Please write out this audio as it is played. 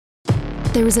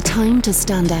There is a time to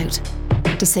stand out,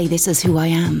 to say this is who I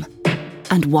am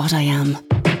and what I am.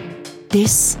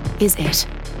 This is it.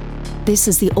 This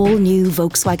is the all-new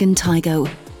Volkswagen Taigo,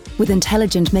 with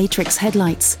intelligent matrix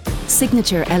headlights,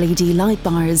 signature LED light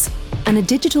bars, and a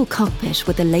digital cockpit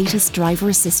with the latest driver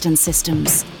assistance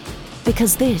systems.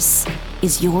 Because this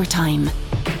is your time.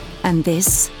 And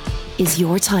this is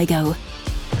your Taigo.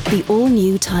 The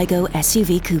all-new Taigo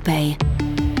SUV Coupe.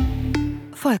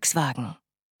 Volkswagen.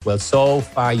 Well, so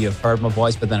far you've heard my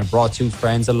voice, but then I brought two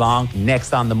friends along.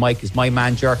 Next on the mic is my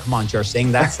man, Jer. Come on, Jer,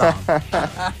 sing that song. David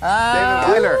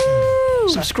Wyler.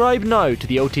 Subscribe now to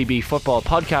the OTB Football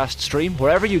Podcast stream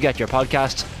wherever you get your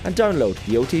podcasts and download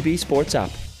the OTB Sports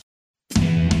app.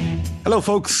 Hello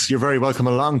folks, you're very welcome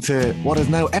along to what is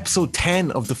now episode 10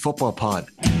 of the Football Pod.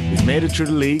 We've made it through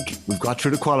the league, we've got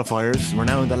through the qualifiers, we're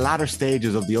now in the latter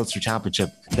stages of the Ulster Championship,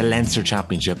 the Leinster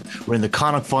Championship. We're in the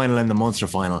Connacht final and the Munster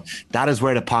final. That is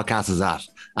where the podcast is at.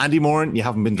 Andy Moran, you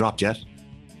haven't been dropped yet.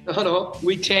 No,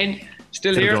 week 10,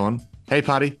 still here. Going. Hey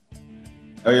Paddy.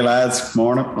 How are you lads?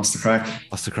 Morning. What's the crack?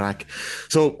 What's the crack?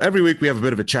 So every week we have a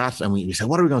bit of a chat and we say,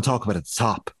 what are we going to talk about at the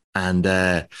top? And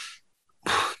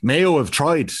Mayo have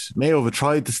tried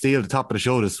to steal the top of the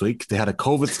show this week. They had a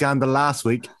COVID scandal last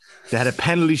week. They had a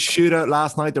penalty shootout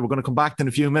last night that we're going to come back to in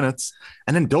a few minutes.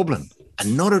 And then Dublin.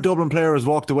 Another Dublin player has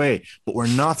walked away. But we're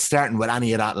not starting with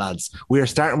any of that, lads. We are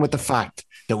starting with the fact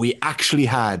that we actually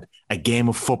had a game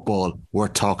of football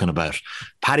worth talking about.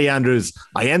 Paddy Andrews,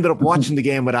 I ended up watching the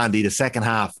game with Andy, the second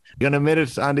half. You going to admit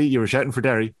it, Andy? You were shouting for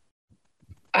Derry.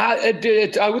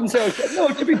 I wouldn't say. No,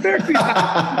 to be fair,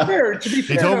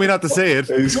 He told me not to say it.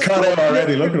 He's caught out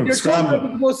already. Look at him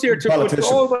scrambling.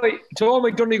 To all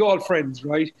my Donegal friends,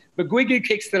 right? McGuigan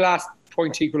kicks the last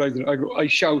point equaliser. I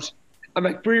shout. And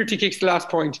McBrearty kicks the last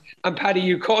point. And Paddy,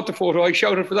 you caught the photo. I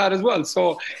shouted for that as well.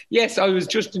 So yes, I was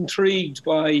just intrigued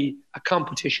by a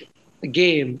competition, a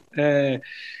game. Well,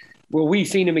 we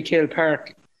seen in McHale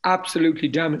Park absolutely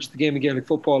damaged the game of Gaelic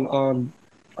football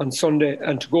on Sunday,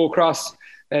 and to go across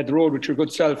the road with your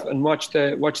good self and watch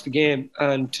the game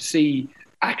and to see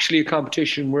actually a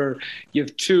competition where you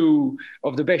have two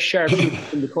of the best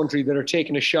sharpshooters in the country that are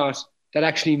taking a shot that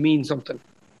actually means something.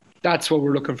 That's what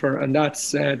we're looking for, and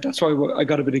that's why I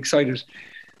got a bit excited.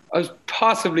 I was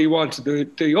possibly wanted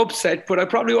the upset, but I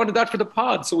probably wanted that for the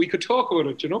pod so we could talk about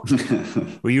it, you know?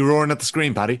 Were you roaring at the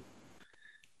screen, Paddy?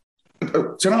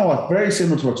 Do you know what? Very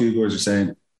similar to what you guys are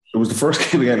saying. It was the first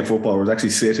game of Gaelic football. I was actually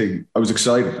sitting. I was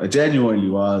excited. I genuinely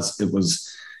was.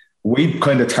 We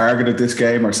kind of targeted this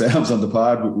game ourselves on the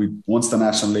pod. Once the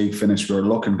National League finished, we were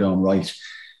looking, going, right,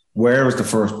 where is the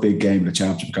first big game of the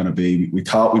championship going to be? We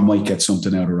thought we might get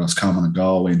something out of Roscommon and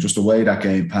Galway, and just the way that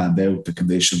game panned out, the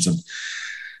conditions and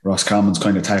Roscommon's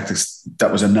kind of tactics,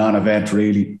 that was a non-event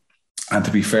really. And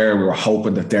to be fair, we were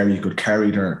hoping that Derry could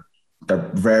carry their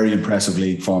very impressive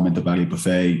league form into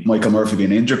Ballybuffet. Michael Murphy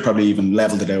being injured probably even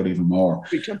levelled it out even more.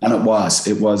 And it was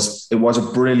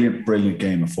a brilliant, brilliant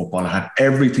game of football. It had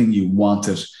everything you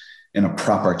wanted in a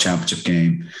proper championship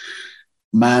game.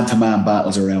 Man-to-man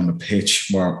battles around the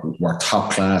pitch were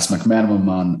top class.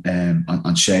 McMenamin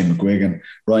on Shane McGuigan.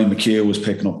 Ryan McHugh was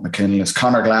picking up McKinless.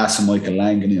 Conor Glass and Michael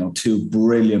Langan, two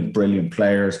brilliant, brilliant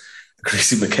players.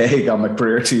 Chrissy McKay on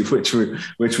McBrearty,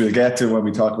 which we'll get to when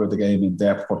we talk about the game in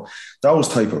depth. But those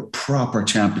type of proper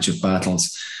championship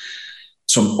battles,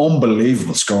 some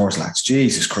unbelievable scores, lads.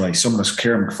 Jesus Christ. Some of those,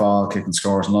 Kieran McFall kicking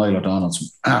scores, Niall O'Donnell, some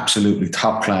absolutely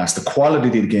top class. The quality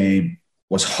of the game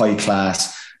was high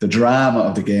class. The drama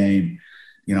of the game,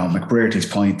 McBrearty's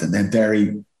point, and then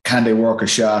Derry, can they work a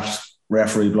shot?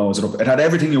 Referee blows it up. It had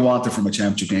everything you wanted from a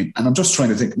championship game. And I'm just trying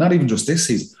to think, not even just this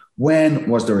season, when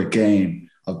was there a game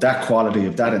of that quality,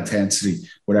 of that intensity,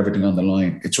 with everything on the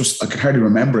line? It's just, I can hardly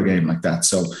remember a game like that.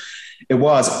 So it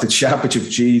was the championship.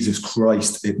 Jesus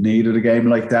Christ, it needed a game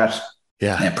like that.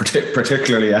 Yeah,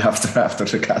 particularly after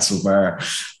the Castlebar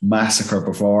massacre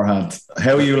beforehand.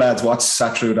 How are you lads?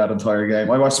 Sat through that entire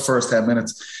game? I watched the first 10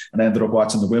 minutes and ended up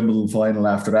watching the Wimbledon final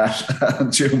after that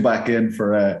and tuned back in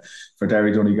for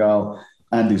Derry Donegal.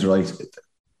 Andy's right.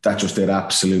 That just did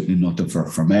absolutely nothing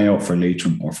for Mayo, for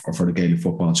Leitrim, or for the Gaelic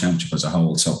Football Championship as a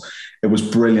whole. So it was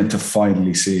brilliant to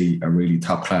finally see a really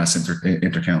top-class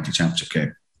inter-county championship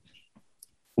game.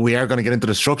 We are going to get into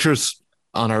the structures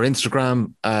on our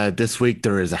Instagram this week.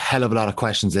 There is a hell of a lot of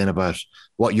questions in about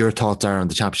what your thoughts are on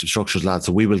the championship structures, lads.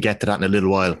 So we will get to that in a little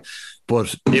while.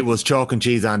 But it was chalk and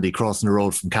cheese, Andy, crossing the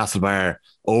road from Castlebar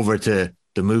over to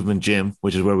the Movement Gym,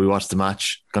 which is where we watched the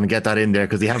match. Going to get that in there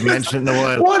because they haven't mentioned it in a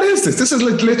while. What is this? This is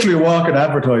literally a walking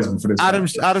advertisement for this.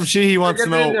 Adam Sheehy wants to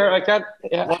know I can't,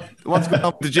 what's going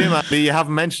on with the gym, Andy. You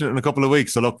haven't mentioned it in a couple of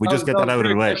weeks. So look, we just get that out of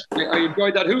the way. I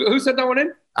enjoyed that. Who sent that one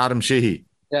in? Adam Sheehy.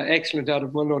 Yeah, excellent,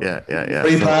 Adam. Well done. Yeah.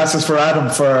 3 passes for Adam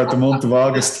for the month of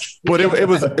August. But it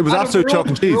was absolute chalk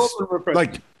and cheese.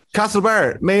 Like,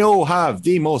 Castlebar, Mayo have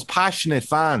the most passionate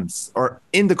fans, or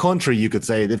in the country, you could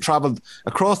say. They've travelled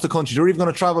across the country. They're even going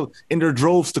to travel in their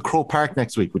droves to Croke Park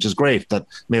next week, which is great that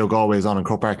Mayo Galway is on in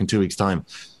Croke Park in 2 weeks' time.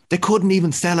 They couldn't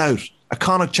even sell out a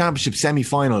Connacht Championship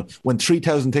semi-final when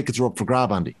 3,000 tickets were up for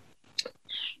grab, Andy.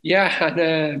 Yeah,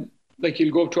 and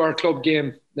you'll go up to our club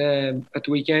game at the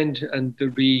weekend, and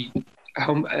there'll be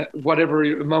whatever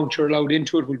amount you're allowed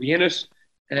into it will be in it.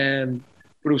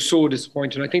 But it was so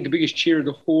disappointing. I think the biggest cheer of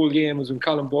the whole game was when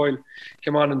Colin Boyle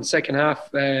came on in the second half.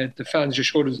 The fans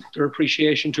just showed their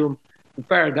appreciation to him. But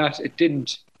bar that, it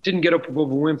didn't get up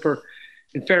above a whimper.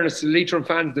 In fairness to the Leitrim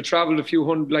fans, they travelled a few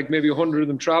hundred, like maybe 100 of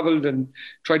them travelled and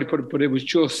tried to put it, but it's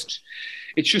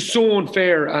just so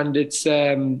unfair, and it's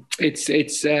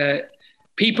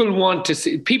people want to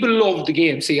see, people love the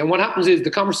game. See, and what happens is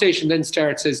the conversation then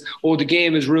starts as, oh, the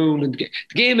game is ruined, and the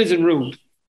game isn't ruined.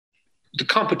 The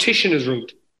competition is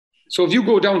ruined. So if you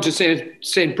go down to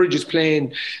St. Bridget's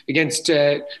playing against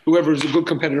whoever is a good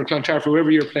competitor, Clontarf,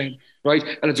 whoever you're playing, right?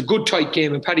 And it's a good tight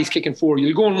game and Paddy's kicking 4,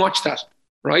 you'll go and watch that,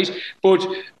 right? But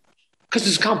because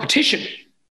it's competition,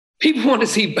 people want to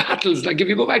see battles. Like if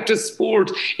you go back to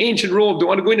sport, ancient Rome, they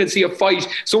want to go in and see a fight.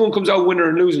 Someone comes out winner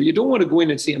and loser. You don't want to go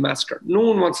in and see a massacre. No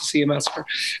one wants to see a massacre.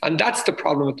 And that's the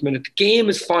problem at the minute. The game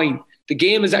is fine. The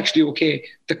game is actually okay.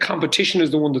 The competition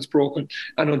is the one that's broken.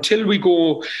 And until we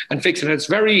go and fix it, and it's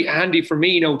very handy for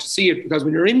me now to see it, because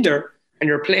when you're in there and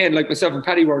you're playing like myself and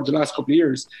Paddy were the last couple of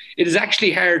years, it is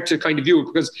actually hard to kind of view it,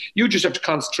 because you just have to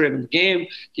concentrate on the game.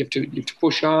 You have to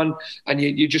push on, and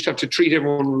you just have to treat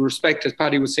everyone with respect, as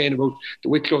Paddy was saying about the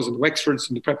Wicklow's and the Wexfords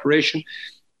and the preparation.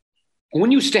 And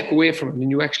when you step away from it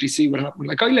and you actually see what happened,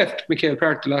 like I left McHale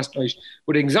Park the last night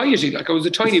with anxiety. Like I was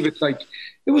a tiny bit like,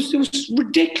 it was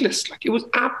ridiculous. Like it was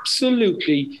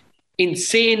absolutely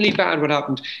insanely bad what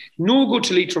happened. No good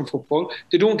to Leitrim football.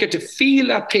 They don't get to feel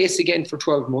that pace again for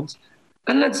 12 months.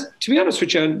 And that's, to be honest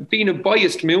with you, and being a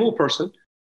biased Mayo person,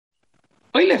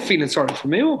 I left feeling sorry for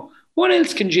Mayo. What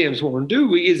else can James Horan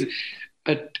do? He is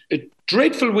a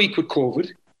dreadful week with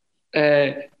COVID,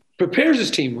 prepares his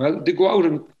team well. They go out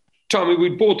and, Tommy, we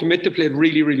both admit they played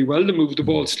really, really well. They moved the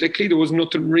ball slickly. There was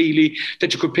nothing really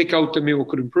that you could pick out that Mayo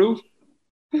could improve.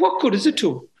 What good is it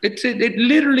to him? It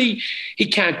literally, he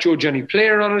can't judge any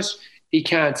player on it. He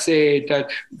can't say that,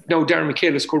 now Darren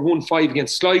McHale has scored 1-5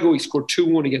 against Sligo. He scored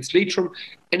 2-1 against Leitrim.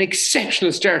 An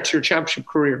exceptional start to your championship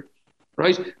career,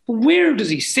 right? But where does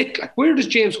he sit? Like, where does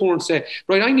James Horan say,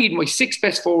 right, I need my 6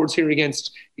 best forwards here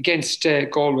against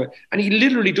Galway? And he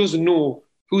literally doesn't know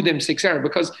who them 6 are,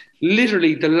 because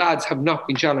literally the lads have not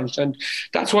been challenged. And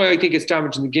that's why I think it's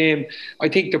damaging the game. I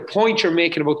think the point you're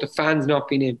making about the fans not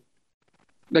being in,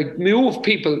 like Mayo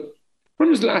people, when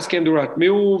was the last game they were at?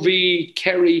 Mayo v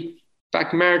Kerry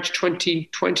back March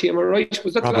 2020, am I right?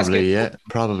 Was that the last game?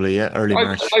 Probably, early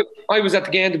March. I was at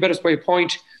the game, they bet us by a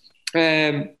point.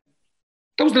 That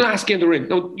was the last game they were in.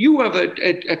 Now, you have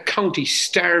a county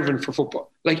starving for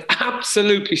football, like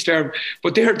absolutely starving.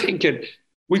 But they're thinking,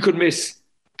 we could miss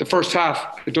the first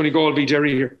half at Donegal v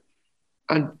Derry here.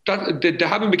 And that, they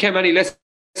haven't become any less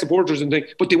supporters and things,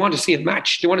 but they want to see a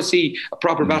match. They want to see a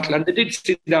proper battle. And they did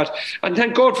see that. And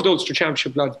thank God for the Ulster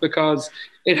Championship, lads, because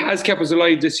it has kept us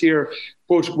alive this year.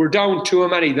 But we're down to how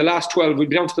many? The last 12. We'll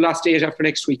be down to the last 8 after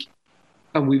next week.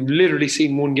 And we've literally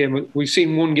seen one game. We've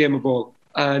seen one game of ball.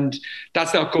 And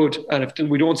that's not good. And if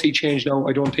we don't see change now,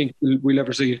 I don't think we'll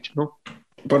ever see it, you know?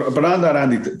 But on that,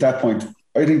 Andy, that point,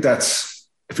 I think that's,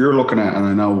 if you're looking at, and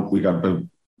I know we got about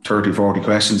 30, 40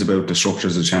 questions about the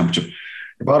structures of the championship,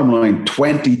 the bottom line,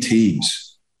 20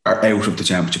 teams are out of the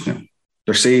championship now.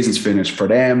 Their season's finished for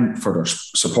them, for their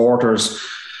supporters,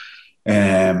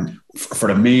 for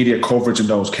the media coverage in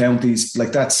those counties.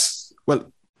 Like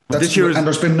this year is, and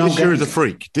there's been no this year is a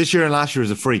freak. This year and last year is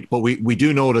a freak, but we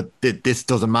do know that this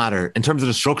doesn't matter. In terms of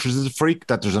the structures, it's a freak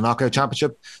that there's a knockout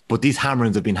championship, but these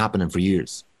hammerings have been happening for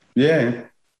years. Yeah.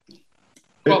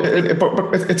 But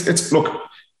it's look,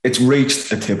 it's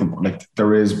reached a tipping point. Like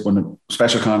there is, when a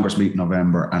special Congress meet in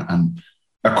November, and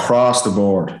across the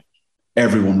board,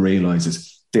 everyone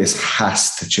realizes this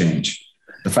has to change.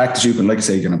 The fact that you can, like I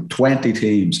say, you can have 20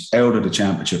 teams out of the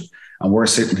championship, and we're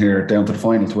sitting here down to the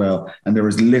final 12, and there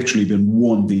has literally been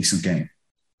one decent game.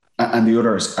 and the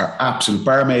others are absolute.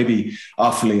 Bar maybe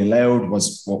Offaly Allowed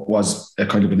was a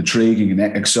kind of an intriguing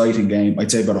and exciting game.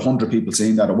 I'd say about 100 people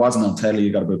seen that. It wasn't on telly.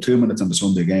 You got about 2 minutes on the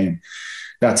Sunday game.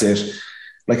 That's it.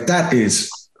 Like, that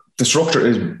is, the structure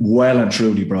is well and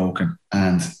truly broken.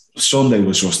 And Sunday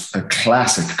was just a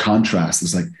classic contrast.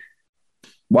 It's like,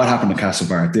 what happened to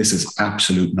Castlebar? This is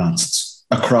absolute nonsense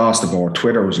across the board.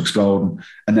 Twitter was exploding.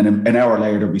 And then an hour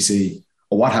later, we see,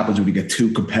 what happens when we get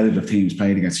two competitive teams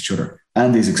playing against each other?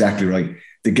 Andy's exactly right.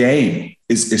 The game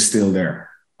is still there.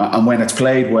 And when it's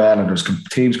played well and there's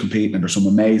teams competing and there's some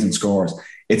amazing scores,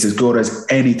 it's as good as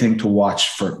anything to watch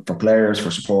for players,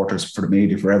 for supporters, for the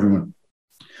media, for everyone.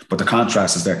 But the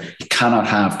contrast is there. You cannot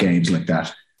have games like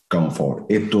that going forward.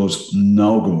 It does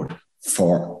no good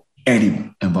for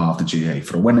anyone involved in GA,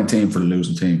 for the winning team, for the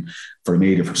losing team, for the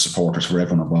media, for the supporters, for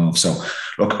everyone involved. So,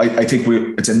 look, I think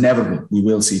it's inevitable. We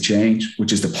will see change,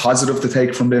 which is the positive to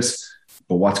take from this.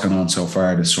 But what's gone on so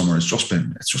far this summer has just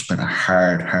been a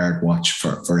hard watch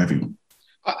for everyone.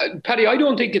 Paddy, I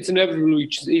don't think it's inevitable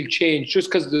it'll change just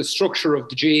because of the structure of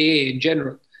the GAA in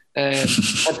general. And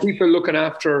people looking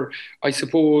after, I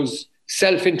suppose,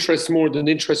 self-interest more than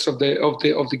interest of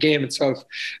the game itself,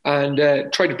 and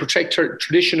try to protect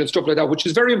tradition and stuff like that, which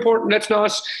is very important. Let's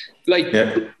not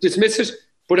dismiss it,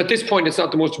 but at this point it's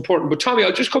not the most important. But Tommy,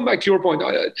 I'll just come back to your point.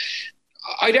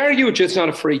 I'd argue it's just not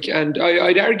a freak, and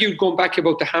I'd argue going back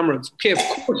about the hammerings. Okay, of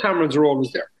course hammerings are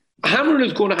always there. A hammering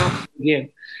is going to happen again.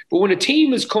 But when a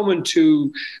team is coming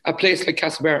to a place like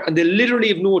Castlebar and they literally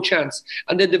have no chance,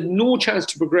 and then they've no chance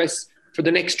to progress for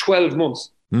the next 12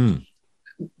 months,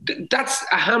 that's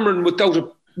a hammering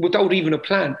without even a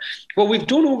plan. What we've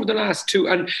done over the last two,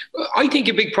 and I think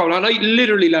a big problem, and I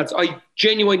literally, lads, I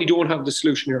genuinely don't have the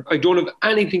solution here. I don't have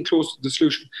anything close to the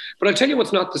solution. But I'll tell you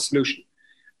what's not the solution.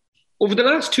 Over the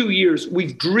last 2 years,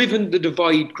 we've driven the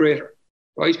divide greater,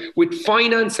 right? With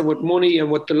finance and with money and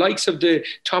what the likes of the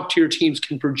top tier teams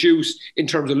can produce in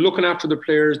terms of looking after the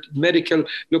players, medical,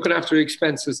 looking after the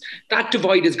expenses. That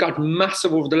divide has got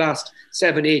massive over the last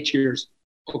 7-8 years.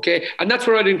 Okay. And that's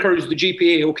where I'd encourage the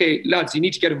GPA. Okay, lads, you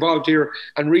need to get involved here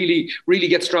and really, really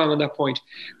get strong on that point.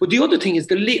 But the other thing is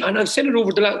the league, and I've said it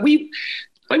over the last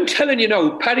I'm telling you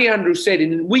now, Paddy Andrews said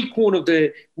in week one of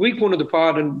the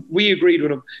pod, and we agreed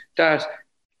with him, that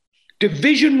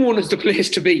Division 1 is the place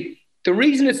to be. The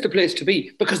reason it's the place to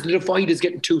be, because the divide is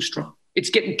getting too strong. It's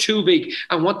getting too big.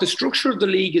 And what the structure of the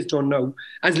league has done now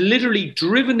has literally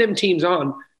driven them teams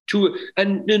on to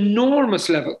an enormous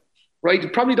level,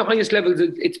 right? Probably the highest level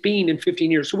it's been in 15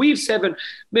 years. So we have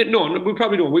we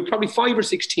probably 5 or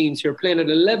 6 teams here playing at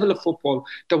a level of football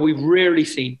that we've rarely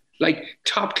seen, like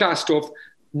top class stuff,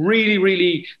 really,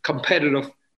 really competitive.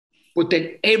 But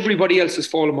then everybody else is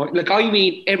falling behind. Like, I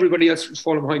mean, everybody else is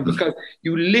falling behind because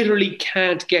you literally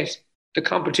can't get the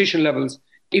competition levels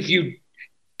if you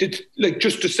did, like,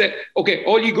 just to say, okay,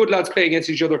 all you good lads play against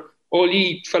each other, all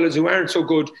you fellas who aren't so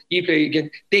good, you play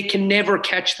again. They can never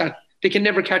catch that. They can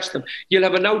never catch them. You'll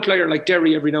have an outlier like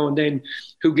Derry every now and then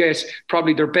who gets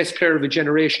probably their best player of a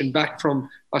generation back from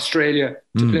Australia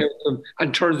to play with them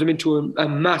and turns them into a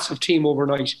massive team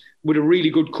overnight with a really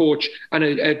good coach and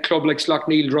a club like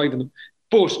Slaughtneil driving them.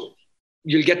 But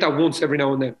you'll get that once every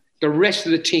now and then. The rest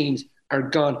of the teams are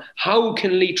gone. How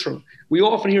can Leitrim? We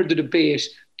often hear the debate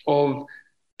of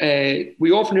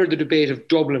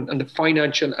Dublin and the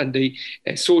financial and the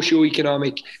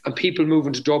socio-economic and people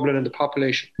moving to Dublin and the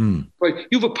population. Right?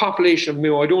 You have a population of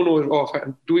Mayo, I don't know it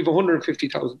offhand. Do we have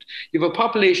 150,000? You have a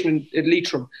population in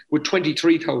Leitrim with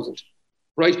 23,000.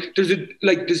 Right?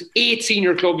 There's 8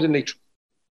 senior clubs in Leitrim.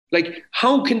 Like,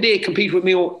 how can they compete with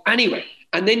Mayo anyway?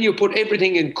 And then you put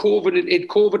everything in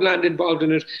COVID land involved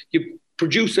in it. You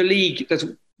produce a league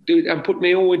and put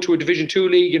Mayo into a Division 2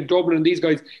 league and Dublin and these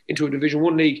guys into a Division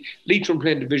 1 league. Leitrim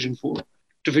playing Division 4.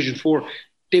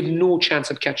 They've no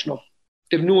chance of catching up.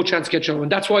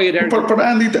 And that's why it. But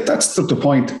Andy, that's the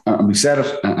point. And we said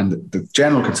it, and the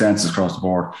general consensus across the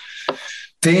board.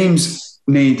 Teams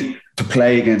need to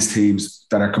play against teams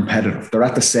that are competitive. They're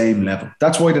at the same level.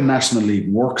 That's why the National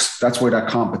League works. That's why that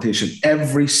competition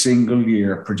every single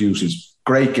year produces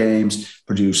great games,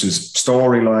 produces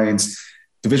storylines.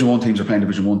 Division 1 teams are playing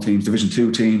Division 1 teams. Division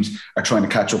 2 teams are trying to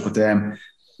catch up with them.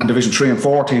 And Division 3 and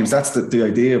 4 teams, that's the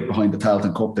idea behind the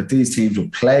Tailteann Cup, that these teams will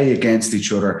play against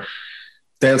each other.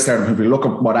 They'll start to look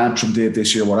at what Antrim did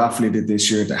this year, what Offaly did this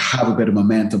year, to have a bit of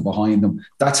momentum behind them.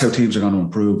 That's how teams are going to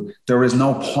improve. There is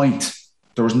no point.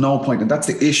 And that's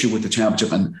the issue with the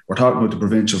championship. And we're talking about the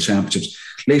provincial championships.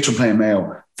 Leitrim playing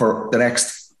Mayo for the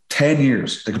next 10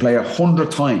 years. They can play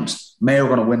 100 times. Mayo are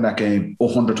going to win that game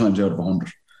 100 times out of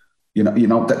 100. You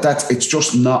know that's it's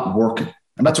just not working.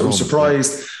 And that's what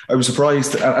I was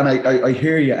surprised. And I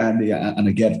hear you, Andy, and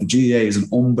I get it. The GAA is an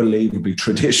unbelievably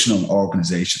traditional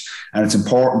organisation, and it's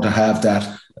important to have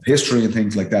that history and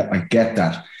things like that. I get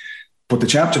that. But the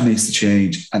championship needs to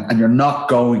change, and you're not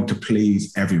going to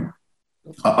please everyone.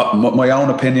 My own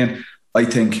opinion, I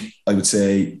think I would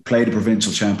say play the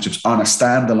provincial championships on a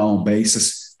standalone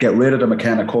basis. Get rid of the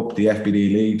McKenna Cup, the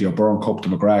FBD League, the O'Byrne Cup, the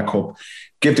McGrath Cup.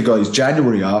 Give the guys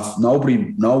January off.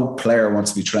 No player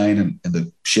wants to be training in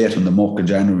the shit and the muck in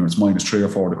January when it's minus 3 or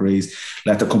 4 degrees.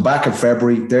 Let them come back in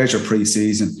February. There's your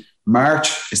pre-season.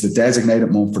 March is the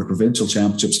designated month for the provincial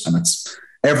championships, and it's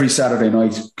every Saturday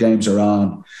night games are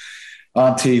on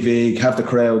TV, have the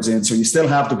crowds in. So you still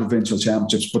have the provincial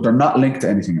championships, but they're not linked to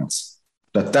anything else.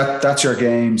 That's your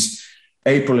games.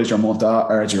 April is your month,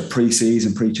 or is your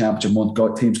pre-season, pre-championship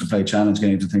month. Teams can play challenge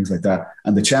games and things like that.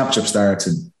 And the championship starts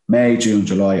in May, June,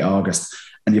 July, August.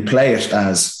 And you play it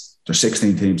as there's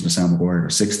 16 teams in the Sam Maguire,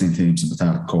 there's 16 teams in the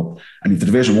Tallaght Cup. And you've the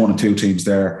Division 1 and 2 teams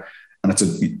there. And it's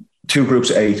 2 groups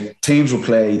of 8. Teams will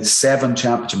play 7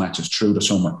 championship matches through the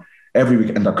summer every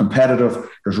week, and they're competitive.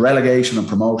 There's relegation and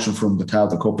promotion from the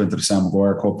Tallaght Cup into the Sam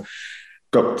Maguire Cup.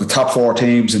 Got the top 4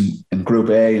 teams in Group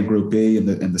A and Group B in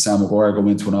the Sam Maguire go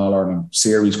into an All-Ireland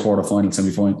Series, quarter-finals,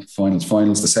 semi-finals,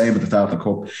 finals, the same at the Tallaght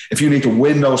Cup. If you need to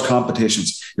win those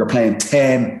competitions, you're playing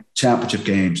 10 championship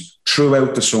games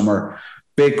throughout the summer,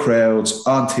 big crowds,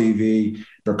 on TV.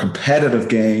 They're competitive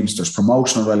games. There's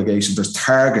promotional relegation. There's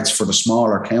targets for the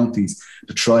smaller counties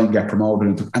to try and get promoted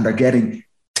into, and they're getting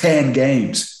 10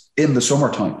 games in the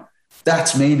summertime.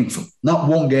 That's meaningful. Not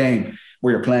one game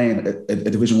where you're playing a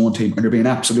Division 1 team and you're being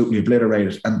absolutely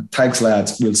obliterated. And thanks,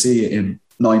 lads, we'll see you in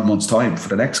 9 months' time for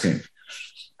the next game.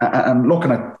 And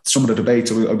looking at some of the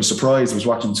debates, I was surprised. I was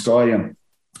watching Sky on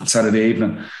Saturday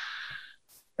evening,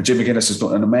 and Jim McGuinness has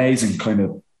done an amazing kind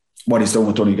of what he's done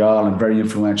with Donegal, and very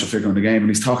influential figure in the game. And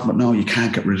he's talking about, no, you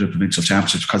can't get rid of the provincial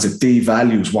championships because it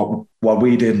devalues what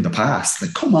we did in the past.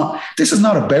 Like, come on, this is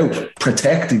not about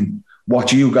protecting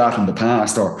what you got in the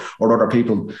past or other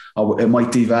people. It might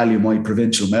devalue my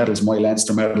provincial medals, my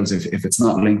Leinster medals, if it's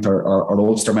not linked, or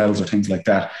Ulster medals or things like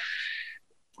that.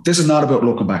 This is not about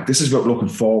looking back. This is about looking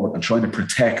forward and trying to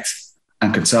protect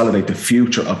and consolidate the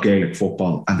future of Gaelic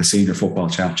football and the senior football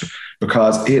championship,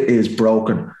 because it is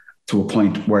broken to a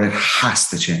point where it has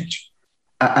to change.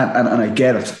 And I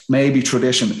get it. Maybe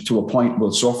tradition to a point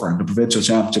will suffer, and the provincial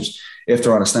championships, if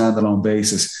they're on a standalone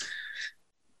basis,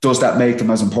 does that make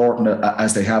them as important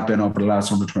as they have been over the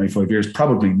last 125 years?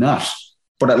 Probably not.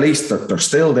 But at least they're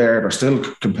still there. They're still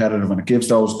competitive, and it gives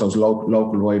those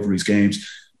local rivalries games.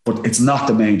 But it's not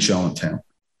the main show in town.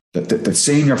 The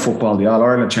senior football, the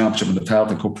All-Ireland Championship and the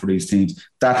Tallaght Cup for these teams,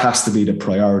 that has to be the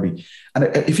priority. And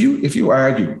if you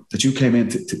argue that you came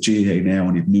into GAA now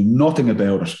and you knew nothing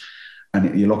about it,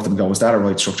 and you looked and go, is that a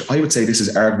right structure? I would say this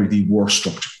is arguably the worst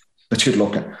structure that you'd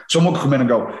look at. Someone could come in and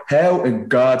go, how in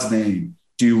God's name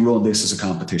do you run this as a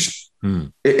competition?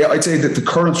 I'd say that the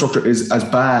current structure is as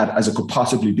bad as it could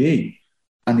possibly be,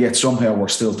 and yet somehow we're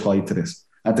still tied to this.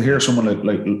 And to hear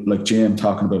someone like Jim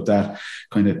talking about that,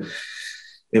 kind of,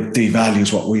 it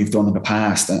devalues what we've done in the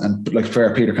past. And like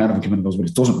fair Peter Canavan came in and goes, well,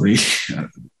 it doesn't really.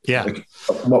 Yeah. Like,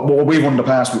 what we've won in the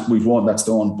past, we've won, that's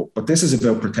done. But this is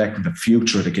about protecting the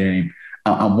future of the game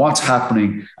and what's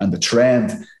happening and the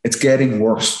trend. It's getting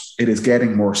worse. It is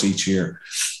getting worse each year.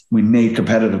 We need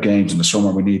competitive games in the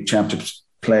summer. We need championships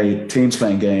play, teams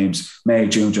playing games, May,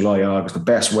 June, July, August, the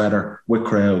best weather with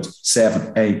crowds,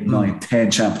 7, 8, 9,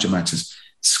 10 championship matches.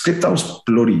 Skip those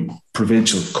bloody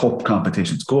provincial cup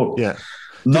competitions. Go. Yeah.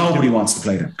 Nobody wants to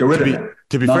play them. Get rid of them.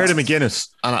 To be fair to McGuinness,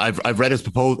 and I've read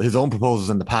his own proposals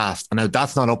in the past, and now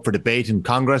that's not up for debate in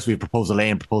Congress. We have Proposal A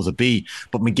and Proposal B.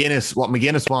 But what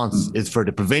McGuinness wants is for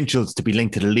the provincials to be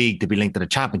linked to the league, to be linked to the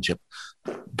championship.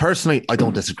 Personally, I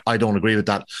don't agree with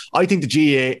that. I think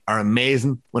the GAA are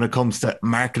amazing when it comes to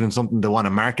marketing something they want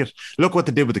to market. Look what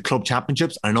they did with the club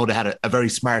championships. I know they had a very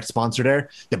smart sponsor there.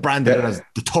 They branded it as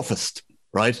the toughest.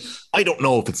 Right? I don't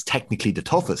know if it's technically the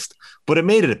toughest, but it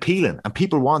made it appealing and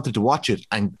people wanted to watch it.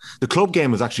 And the club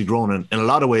game was actually grown in a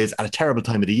lot of ways at a terrible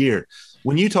time of the year.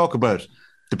 When you talk about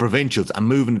the provincials and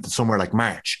moving it to somewhere like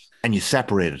March and you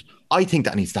separate it, I think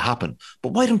that needs to happen.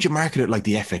 But why don't you market it like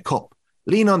the FA Cup?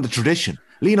 Lean on the tradition,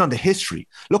 lean on the history.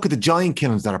 Look at the giant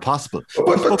killings that are possible.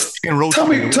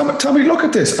 Tommy, look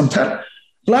at this.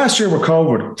 Last year with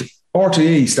COVID,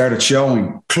 RTE started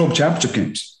showing club championship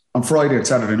games on Friday and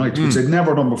Saturday night, which they'd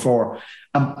never done before.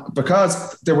 And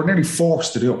because they were nearly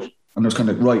forced to do it. And there's kind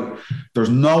of, right, there's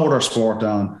no other sport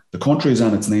on, the country is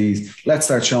on its knees, let's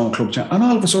start showing club champ. And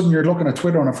all of a sudden you're looking at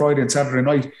Twitter on a Friday and Saturday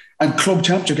night and club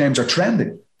championship games are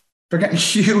trending. They're getting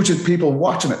huge people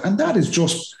watching it. And that is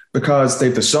just because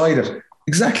they've decided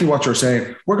exactly what you're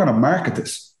saying. We're going to market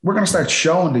this. We're going to start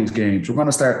showing these games. We're going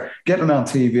to start getting on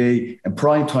TV and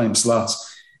primetime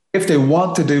slots. If they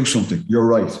want to do something, you're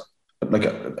right. Like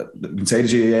you can say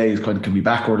the GAA can be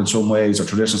backward in some ways or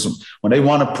traditional. When they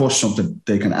want to push something,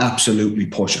 they can absolutely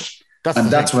push it.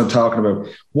 That's what I'm talking about.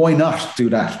 Why not do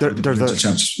that?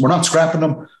 We're not scrapping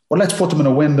them. Well, let's put them in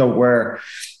a window where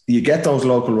you get those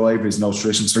local rivalries and those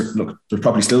traditions. Look, there's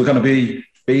probably still going to be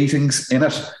beatings in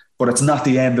it, but it's not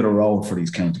the end of the road for these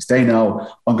counties. They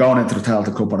know I'm going into the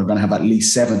Tailteann Cup and I'm going to have at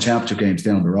least 7 championship games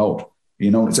down the road.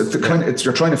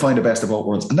 You're trying to find the best of both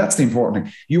worlds. And that's the important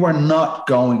thing. You are not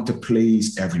going to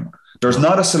please everyone. There's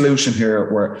not a solution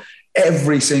here where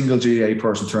every single GA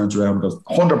person turns around and goes,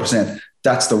 100%,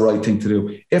 that's the right thing to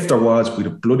do. If there was, we'd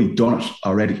have bloody done it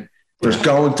already. There's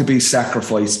going to be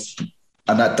sacrifice,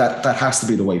 and that has to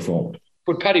be the way forward.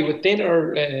 But Paddy, within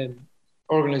our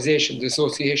organisation, the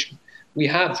association, we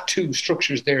have 2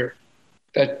 structures there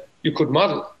that you could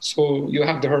model. So you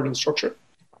have the hurling structure,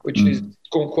 which is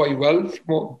going quite well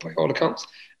by all accounts,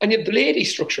 and you have the lady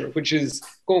structure, which is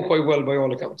going quite well by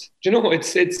all accounts. Do you know,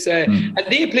 it's and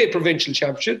they play provincial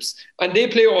championships and they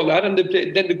play all that, and then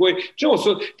they go. You know,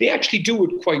 so they actually do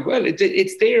it quite well.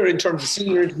 It's there in terms of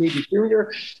senior, intermediate,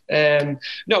 junior.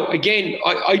 Now, again,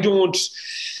 I don't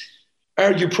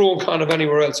argue pro and con of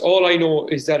anywhere else. All I know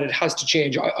is that it has to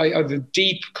change. I have a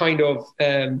deep kind of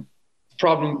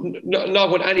problem,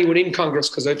 not with anyone in Congress,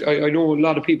 because I know a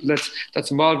lot of people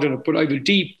that's involved in it, but I have a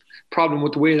deep problem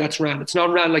with the way that's ran. It's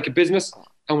not ran like a business,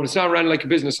 and when it's not ran like a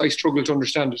business, I struggle to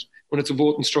understand it when it's a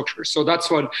voting structure. So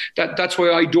that's why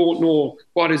I don't know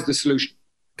what is the solution.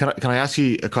 Can I ask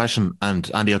you a question? And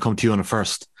Andy, I'll come to you on it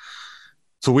first.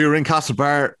 So we were in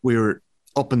Castlebar, we were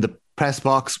up in the press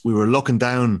box, we were looking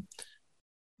down.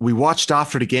 We watched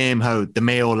after the game how the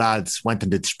Mayo lads went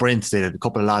and did sprints. They had a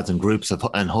couple of lads in groups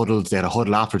and huddles. They had a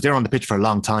huddle afterwards. They were on the pitch for a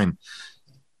long time.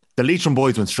 The Leitrim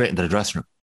boys went straight into the dressing room.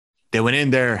 They went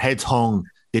in there, heads hung.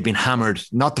 They'd been hammered.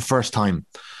 Not the first time.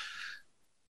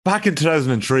 Back in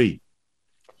 2003,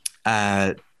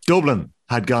 Dublin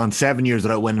had gone 7 years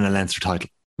without winning a Leinster title,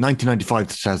 1995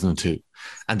 to 2002.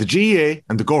 And the GAA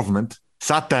and the government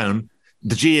sat down,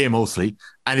 the GAA mostly,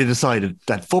 and they decided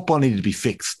that football needed to be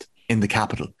fixed in the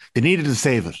capital. They needed to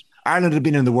save it. Ireland had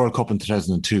been in the World Cup in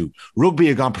 2002. Rugby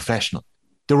had gone professional.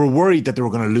 They were worried that they were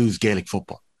going to lose Gaelic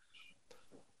football.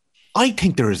 I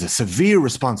think there is a severe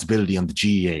responsibility on the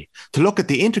GAA to look at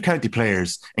the inter-county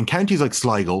players in counties like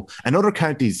Sligo and other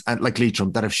counties like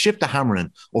Leitrim that have shipped the hammer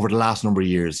in over the last number of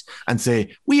years and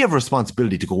say, we have a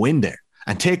responsibility to go in there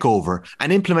and take over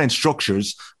and implement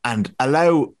structures and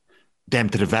allow them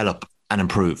to develop and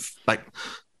improve. Like,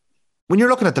 when you're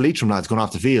looking at the Leitrim lads going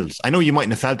off the fields, I know you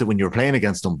mightn't have felt it when you were playing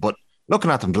against them, but looking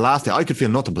at them the last day, I could feel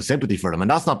nothing but sympathy for them, and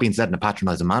that's not being said in a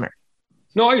patronising manner.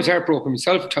 No, I was heartbroken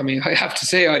myself, Tommy. I have to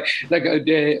say, I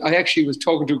actually was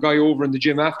talking to a guy over in the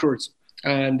gym afterwards,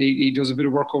 and he does a bit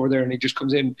of work over there, and he just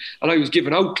comes in, and I was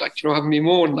giving out, having me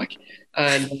moan,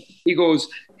 and he goes,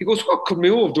 what could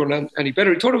Mayo have done any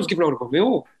better? He thought I was giving out about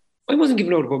Mayo. I wasn't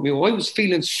giving out about Mayo. I was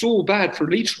feeling so bad for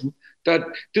Leitrim that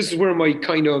this is where my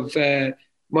kind of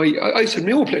I said,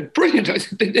 Mayo played brilliant. I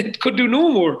said, they could do no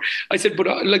more. I said, but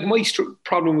my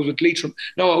problem was with Leitrim.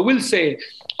 Now, I will say,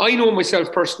 I know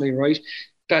myself personally, right,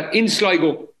 that in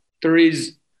Sligo, there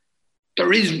is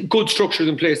good structures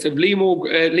in place. They have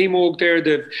Liam Oak there,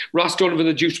 they have Ross Donovan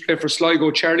that used to play for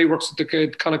Sligo, Charlie works at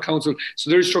the Connacht Council, so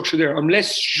there is structure there. I'm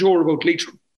less sure about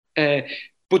Leitrim.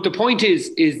 But the point is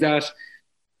that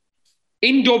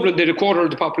in Dublin, they had a quarter of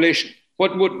the population.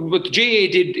 What the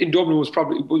GAA did in Dublin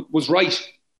was right.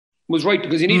 Was right,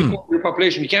 because you need a quarter of your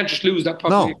population. You can't just lose that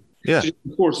population. No. Yeah.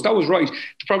 Of course, that was right.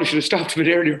 They probably should have stopped a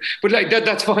bit earlier. But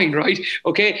that's fine, right?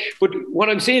 Okay. But what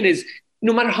I'm saying is,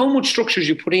 no matter how much structures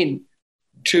you put in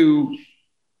to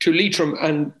Leitrim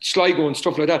and Sligo and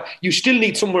stuff like that, you still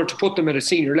need somewhere to put them at a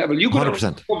senior level. You go to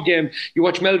a pub game, you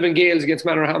watch Melvin Gales against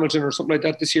Manor Hamilton or something like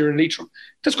that this year in Leitrim.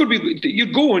 That's good.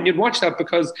 You'd go and you'd watch that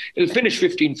because it'll finish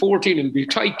 15-14. It'll be a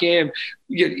tight game.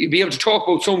 You'll be able to talk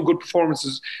about some good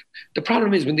performances. The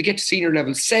problem is when they get to senior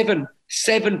level, seven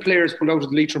players pulled out of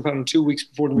the Leitrim panel 2 weeks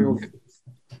before the Mayo game.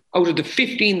 Out of the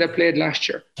 15 that played last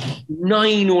year,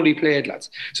 9 only played, lads.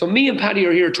 So me and Paddy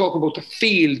are here talking about the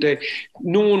field,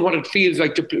 knowing what it feels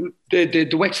like. The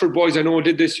Wexford boys, I know,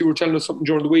 did this. You were telling us something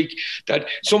during the week that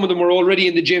some of them were already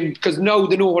in the gym because now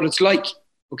they know what it's like.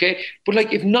 Okay, but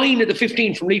if 9 of the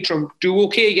 15 from Leitrim do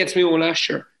okay against Mayo last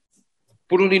year,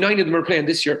 but only 9 of them are playing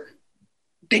this year,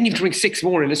 then you have to bring 6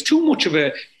 more in. It's too much of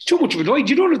a divide.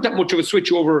 You don't have that much of a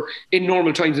switch over in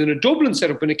normal times in a Dublin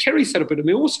setup, in a Kerry setup, in a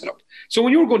Mayo setup. So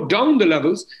when you're going down the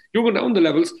levels, then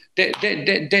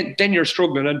you're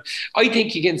struggling. And I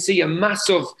think you can see a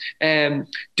massive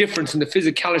difference in the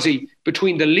physicality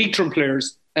between the Leitrim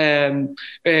players,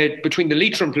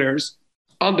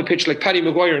 on the pitch, like Paddy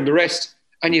Maguire and the rest,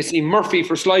 and you see Murphy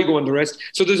for Sligo and the rest.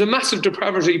 So there's a massive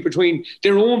depravity between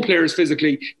their own players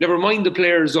physically, never mind the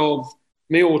players of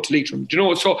Mayo to Leitrim. Do you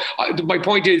know? So my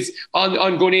point is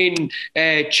on going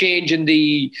in, changing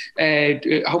the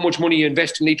how much money you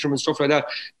invest in Leitrim and stuff like that.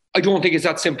 I don't think it's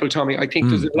that simple, Tommy. I think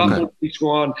there's a lot more to go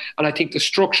on, and I think the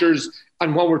structures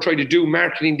and what we're trying to do,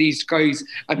 marketing these guys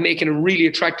and making it really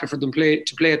attractive for them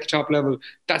to play at the top level,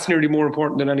 that's nearly more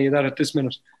important than any of that at this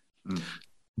minute.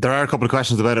 There are a couple of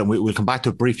questions about it, and we'll come back to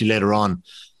it briefly later on.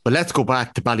 But let's go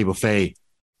back to Ballybuffet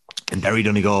and Derry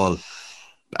Donegal.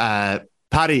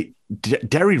 Paddy,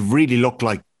 Derry really looked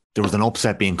like there was an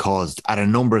upset being caused at a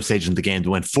number of stages in the game. They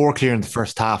went 4 clear in the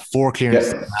first half, 4 clear in the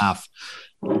second half.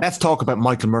 Let's talk about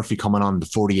Michael Murphy coming on the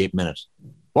 48th minute.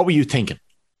 What were you thinking?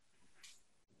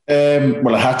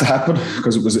 Well, it had to happen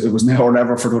because it was now or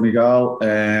never for Donegal,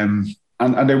 and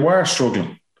they were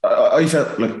struggling. I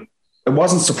felt like it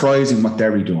wasn't surprising what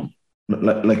Derry doing.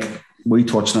 Like we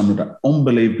touched on, they're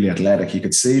unbelievably athletic. You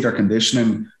could see their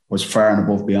conditioning was far and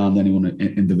above beyond anyone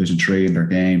in Division 3 in their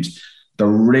games. They're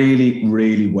really,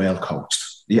 really well coached.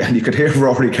 Yeah, and you could hear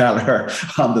Rory Gallagher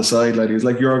on the sideline. He was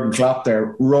like Jurgen Klopp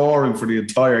there, roaring for the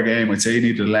entire game. I'd say he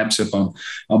needed a lamp sip on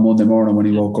Monday morning when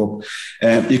he woke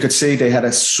up. You could see they had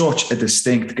such a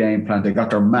distinct game plan. They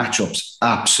got their matchups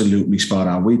absolutely spot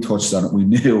on. We touched on it. We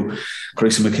knew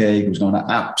Chrissy McKay was going to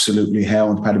absolutely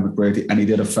hound Paddy McBrady, and he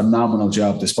did a phenomenal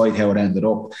job despite how it ended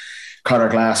up. Conor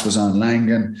Glass was on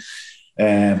Langan.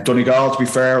 Donegal, to be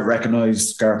fair,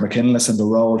 recognised Gareth McKinless and the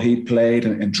role he played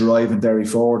in driving Derry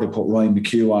forward. They put Ryan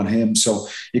McHugh on him. So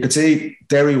you could see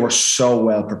Derry were so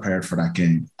well prepared for that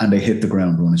game, and they hit the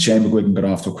ground running. Shane McGuigan got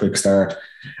off to a quick start,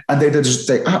 and they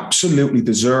absolutely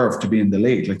deserved to be in the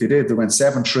lead. Like they did. They went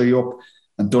 7-3 up,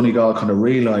 and Donegal kind of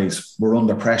realised we're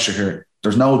under pressure here.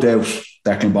 There's no doubt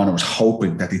Declan Bonner was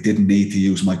hoping that they didn't need to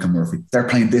use Michael Murphy. They're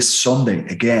playing this Sunday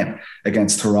again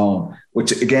against Tyrone,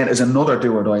 which again is another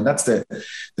do or die. And that's the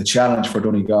challenge for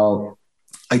Donegal.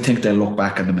 I think they'll look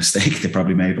back on the mistake they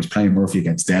probably made was playing Murphy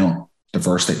against Down the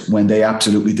first day when they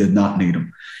absolutely did not need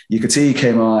him. You could see he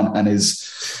came on and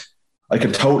I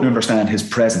could totally understand his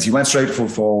presence. He went straight full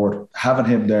forward, having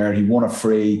him there. He won a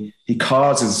free. He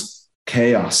causes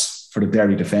chaos for the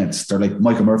Derry defence. They're like,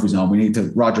 Michael Murphy's on. We need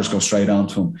to, Rodgers go straight on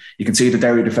to him. You can see the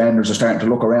Derry defenders are starting to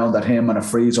look around at him, and it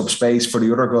frees up space for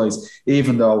the other guys,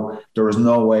 even though there was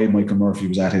no way Michael Murphy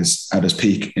was at his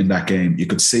peak in that game. You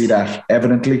could see that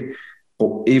evidently,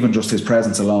 but even just his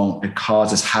presence alone, it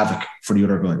causes havoc for the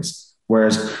other guys.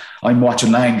 Whereas I'm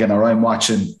watching Langan or I'm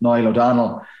watching Niall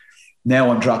O'Donnell,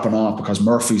 now I'm dropping off because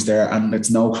Murphy's there, and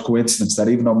it's no coincidence that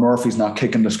even though Murphy's not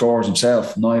kicking the scores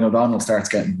himself, Niall O'Donnell starts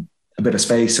getting a bit of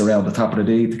space around the top of the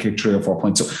D to kick 3 or 4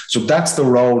 points. So that's the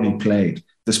role he played,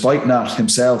 despite not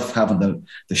himself having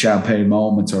the champagne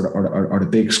moments or the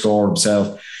big score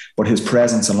himself, but his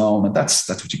presence alone. And that's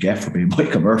what you get for being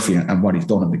Michael Murphy and what he's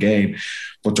done in the game.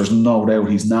 But there's no doubt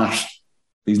he's not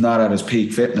at his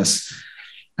peak fitness.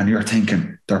 And you're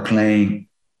thinking they're playing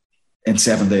in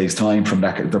 7 days' time from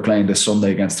that. They're playing this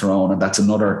Sunday against Tyrone, and that's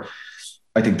another.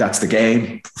 I think that's the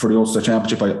game for the Ulster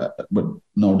Championship. With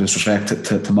no disrespect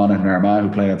to Monaghan and Armagh, who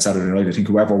play on Saturday night, I think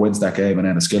whoever wins that game and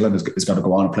Enniskillen is going to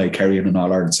go on and play Kerry in an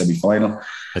All-Ireland semi-final.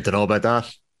 I don't know about that.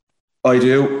 I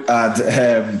do.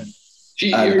 And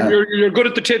you're good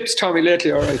at the tips, Tommy,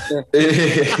 lately, all right.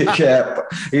 Yeah,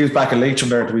 he was back in Leitrim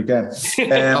there at the weekend.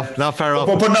 Not far off.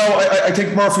 But no, I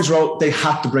think Murphy's role, they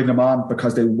had to bring him on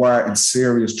because they were in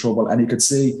serious trouble. And you could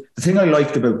see, the thing I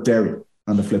liked about Derry,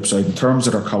 on the flip side, in terms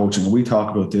of their coaching, and we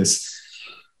talk about this,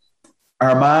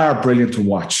 Armagh are brilliant to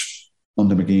watch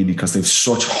under McGeaney because they've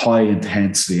such high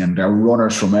intensity and they're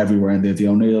runners from everywhere, and they're the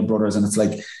O'Neill brothers, and it's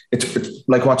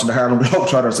like watching the Harlem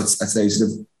Globetrotters at stage.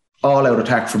 They've all out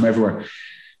attack from everywhere.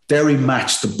 Derry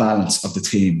matched the balance of the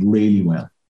team really well.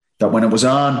 That when it was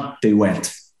on, they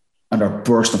went and they're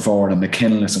bursting forward, and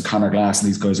McKinless and Conor Glass and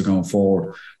these guys are going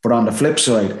forward. But on the flip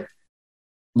side,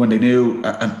 when they knew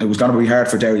and it was going to be hard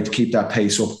for Derry to keep that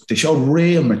pace up, they showed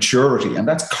real maturity, and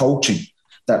that's coaching.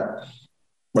 That,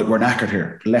 like, we're knackered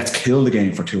here. Let's kill the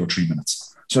game for 2 or 3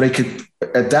 minutes. So they could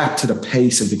adapt to the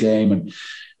pace of the game. And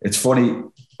it's funny,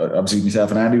 obviously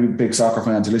myself and Andy, big soccer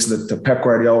fans, who listen to Pep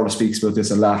Guardiola speaks about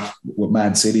this a lot with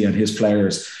Man City and his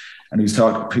players. And he's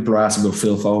talking, people are asking about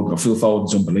Phil Foden. Phil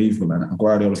Foden's unbelievable. And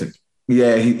Guardiola's like,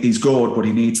 Yeah, he's good, but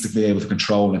he needs to be able to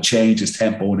control and change his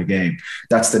tempo in a game.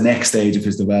 That's the next stage of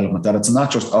his development, that it's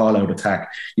not just all-out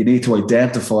attack. You need to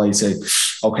identify, say,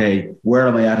 okay, where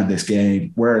am I at in this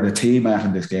game? Where are the team at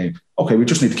in this game? Okay, we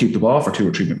just need to keep the ball for 2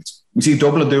 or 3 minutes. We see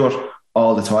Dublin do it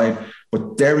all the time,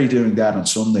 but Derry doing that on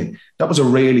Sunday, that was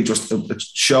it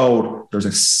showed there's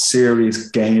a serious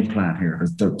game plan here.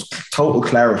 There's total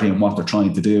clarity in what they're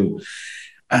trying to do.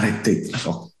 And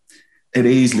it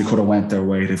easily could have went their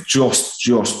way. They've just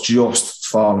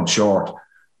fallen short.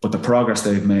 But the progress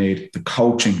they've made, the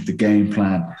coaching, the game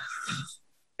plan,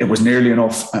 it was nearly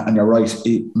enough. And you're right,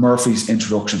 Murphy's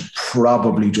introduction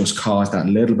probably just caused that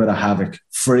little bit of havoc,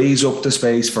 frees up the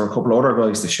space for a couple of other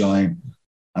guys to shine.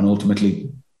 And ultimately,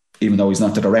 even though he's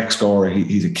not the direct scorer,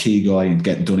 he's a key guy in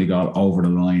getting Donegal over the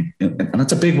line. And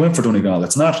it's a big win for Donegal.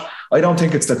 I don't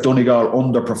think it's that Donegal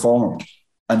underperformed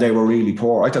and they were really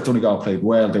poor. I thought Donegal played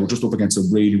well. They were just up against a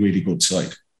really, really good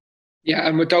side. Yeah,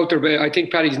 and I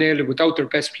think Paddy's nailed it, without their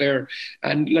best player.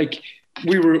 And like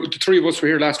the 3 of us were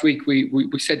here last week. We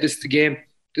said this is the game,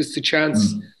 this is the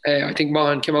chance. I think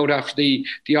Mahan came out after the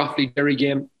Offaly Derry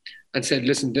game and said,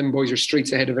 listen, them boys are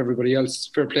streets ahead of everybody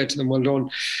else. Fair play to them, well done.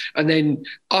 And then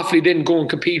Offaly didn't go and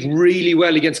compete really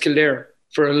well against Kildare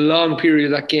for a long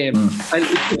period of that game. And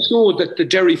it showed that the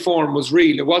Derry form was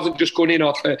real. It wasn't just going in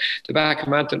off the back of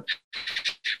Manton.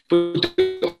 But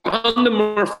on the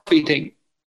Murphy thing,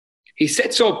 he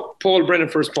sets up Paul Brennan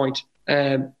for his point.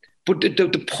 But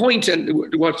the point,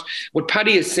 and what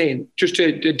Paddy is saying, just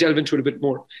to delve into it a bit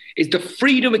more, is the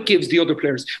freedom it gives the other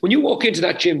players. When you walk into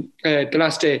that gym the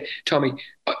last day, Tommy,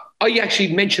 I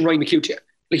actually mentioned Ryan McHugh to you.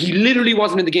 Like, he literally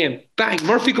wasn't in the game. Bang,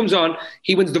 Murphy comes on.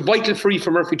 He wins the vital free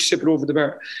for Murphy to tip it over the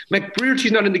bar.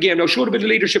 McBrearty's not in the game. Now, showed a bit of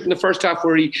leadership in the first half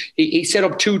where he set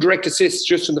up 2 direct assists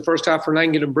just in the first half for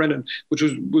Langan and Brennan, which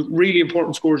was really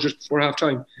important scores just before half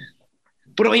time.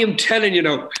 But I am telling you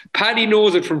now, Paddy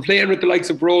knows it from playing with the likes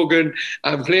of Brogan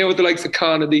and playing with the likes of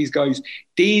Khan and these guys.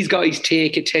 These guys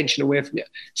take attention away from you.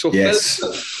 So yes,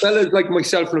 fellas like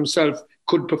myself and himself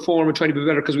could perform and try to be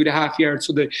better because we had a half yard.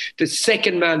 So the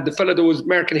second man, the fella that was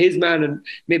marking his man and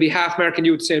maybe half marking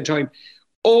you at the same time,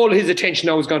 all his attention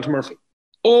now has gone to Murphy.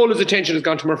 All his attention has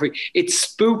gone to Murphy. It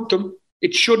spooked them.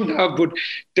 It shouldn't have, but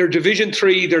they're Division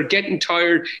 3. They're getting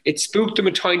tired. It spooked them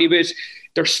a tiny bit.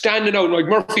 They're standing out, like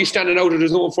Murphy's standing out at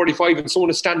his own 45 and someone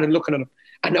is standing looking at him.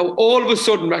 And now all of a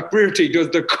sudden, McBrearty does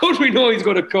the cut we know he's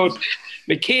going to cut.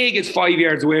 McKay gets 5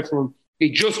 yards away from him. He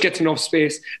just gets enough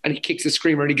space and he kicks the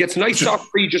screamer. And he gets a nice soft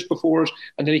free just before it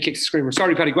and then he kicks the screamer.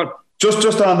 Sorry, Paddy, go on.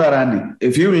 Just on that, Andy,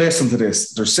 if you listen to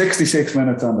this, there's 66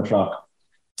 minutes on the clock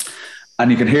and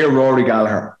you can hear Rory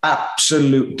Gallagher,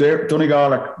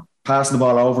 Donegal are passing the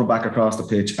ball over and back across the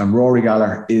pitch and Rory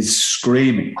Gallagher is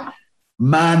screaming,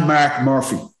 man mark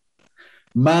Murphy,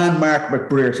 man mark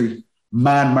McBrearty,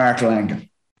 man mark Langan.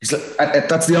 He's like,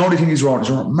 that's the only thing he's wrong. He's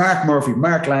wrong. Mark Murphy,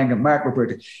 Mark Langan, Mark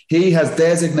McBrearty. He has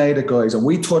designated guys, and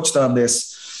we touched on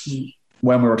this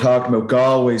when we were talking about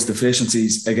Galway's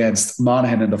deficiencies against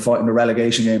Monaghan in the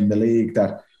relegation game in the league,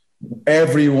 that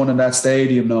everyone in that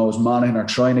stadium knows Monaghan are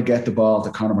trying to get the ball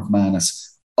to Conor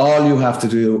McManus. All you have to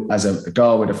do as a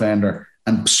Galway defender,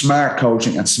 and smart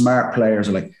coaching and smart players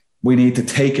are like, we need to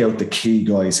take out the key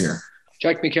guys here.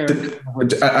 Jack McCarron.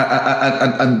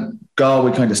 And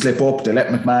Galway kind of slip up. They let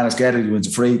McManus get it. He wins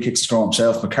a free, kicks the score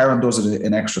himself. McCarron does it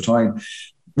in extra time.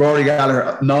 Rory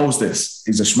Gallagher knows this.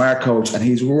 He's a smart coach and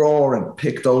he's roaring,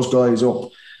 pick those guys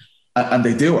up. And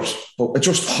they do it. But it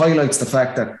just highlights the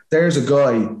fact that there's a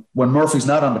guy, when Murphy's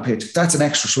not on the pitch, that's an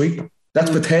extra sweeper. That's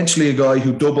potentially a guy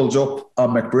who doubles up on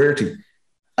McBrearty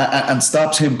and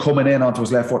stops him coming in onto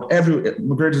his left foot.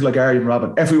 McBrearty's like Arjen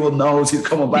Robben. Everyone knows he's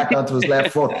coming back onto his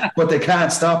left foot, but they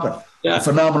can't stop it. Yeah. A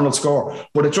phenomenal score.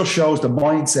 But it just shows the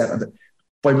mindset.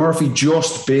 By Murphy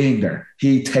just being there,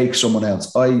 he takes someone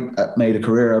else. I made a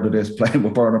career out of this playing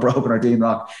with Bernard Brogan or Dean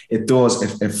Rock. It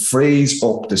does. It frees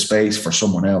up the space for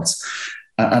someone else.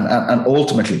 And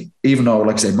ultimately, even though,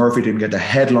 like I say, Murphy didn't get the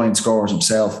headline scores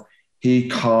himself, he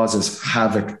causes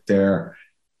havoc there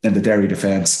in the Derry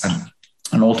defence.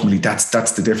 And ultimately, that's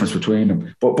the difference between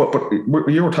them. But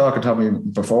you were talking to me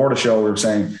before the show. We were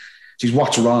saying, geez,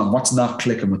 what's wrong? What's not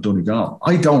clicking with Donegal?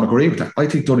 I don't agree with that. I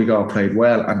think Donegal played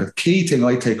well. And the key thing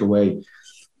I take away,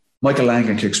 Michael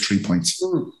Langan kicks 3 points.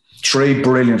 3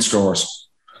 brilliant scores.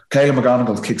 Caelan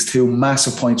McGonigal kicks 2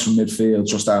 massive points from midfield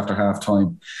just after half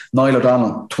time. Niall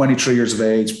O'Donnell, 23 years of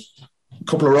age, a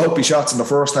couple of ropey shots in the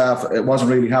first half. It wasn't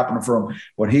really happening for him.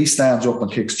 But he stands up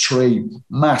and kicks 3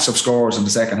 massive scores in the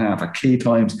second half at key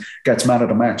times, gets man of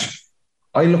the match.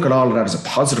 I look at all of that as a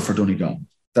positive for Donegal.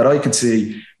 that I can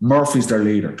see Murphy's their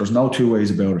leader. There's no two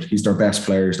ways about it. He's their best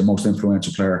player. He's the most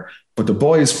influential player. But the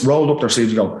boys rolled up their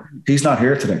sleeves and go, he's not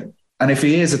here today. And if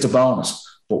he is, it's a bonus.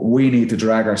 But we need to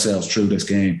drag ourselves through this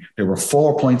game. There were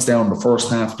 4 points down in the first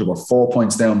half. There were 4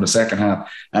 points down in the second half.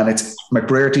 And it's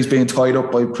McBrearty's being tied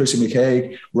up by Chrissy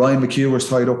McKay. Ryan McHugh was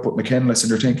tied up with McKinless. And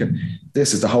you're thinking,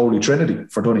 this is the holy trinity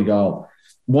for Donegal.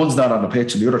 One's not on the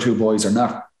pitch and the other two boys are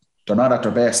not. They're not at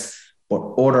their best.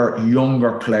 But other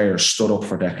younger players stood up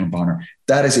for Declan Bonner.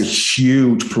 That is a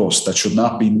huge plus that should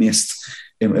not be missed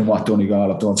in what Donegal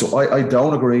have done. So I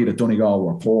don't agree that Donegal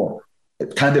were poor.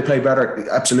 Can they play better?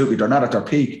 Absolutely. They're not at their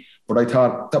peak. But I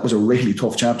thought that was a really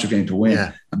tough championship game to win.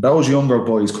 Yeah. And those younger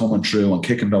boys coming through and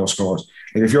kicking those scores.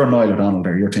 Like if you're Niall O'Donnell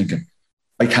there, you're thinking,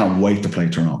 I can't wait to play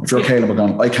Tyrone. If you're Caleb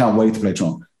McGonnell, I can't wait to play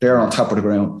Tyrone. They're on top of the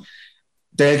ground.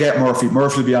 They'll get Murphy.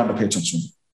 Murphy will be on the pitch on Sunday.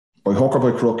 By hook or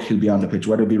by crook, he'll be on the pitch.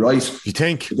 Whether it be right. You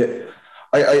think?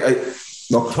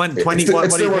 Look, 20, what do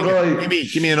you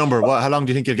think? Give me a number. How long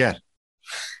do you think you'll get?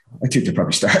 I think they'll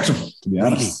probably start him, to be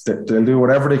honest. They'll do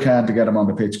whatever they can to get him on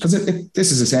the pitch because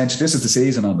this is essential. This is the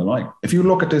season on the line. If you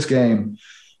look at this game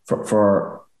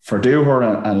for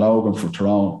Dooher and Logan, for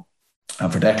Tyrone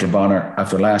and for Declan Bonner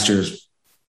after last year's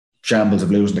shambles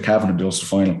of losing the Cavan in the Ulster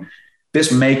final,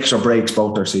 this makes or breaks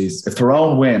both their seasons. If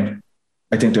Tyrone win,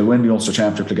 I think they'll win the Ulster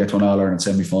Championship to get to an All-Ireland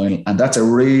semi-final. And that's a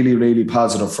really, really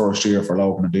positive first year for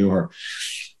Logan and Dooher.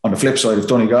 On the flip side, if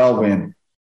Donegal win,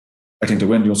 I think they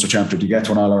win the Ulster Championship to get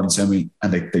to an All-Ireland semi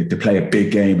and they play a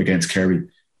big game against Kerry.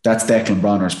 That's Declan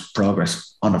Bonner's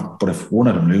progress. But if one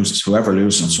of them loses, whoever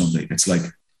loses on Sunday, it's like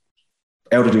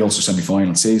out of the Ulster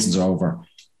semi-final, season's over.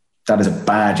 That is a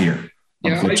bad year.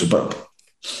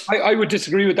 I would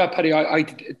disagree with that, Paddy. I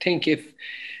think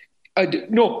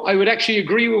I would actually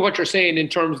agree with what you're saying in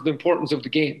terms of the importance of the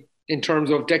game, in terms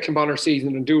of Declan Bonner's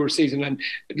season and Dooher's season. And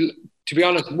to be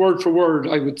honest, word for word,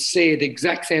 I would say the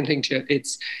exact same thing to you.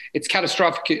 It's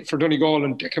catastrophic for Donegal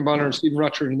and Declan Bonner and Stephen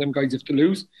Rochford and them guys if they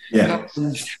lose. Yeah.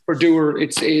 And for Dooher,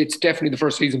 it's definitely the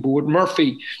first season. But with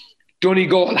Murphy,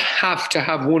 Donegal have to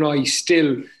have one eye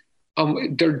still.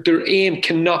 Their aim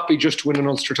cannot be just to win an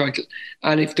Ulster title.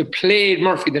 And if they played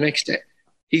Murphy the next day,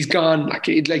 he's gone.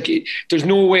 There's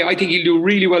no way. I think he'll do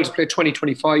really well to play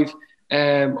 2025.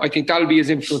 I think that'll be his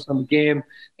influence on the game.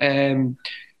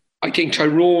 I think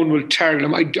Tyrone will target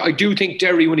him. I do think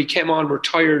Derry, when he came on, were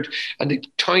tired and the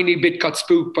tiny bit got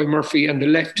spooked by Murphy and the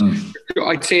left.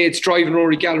 I'd say it's driving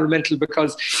Rory Gallagher mental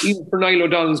because even for Niall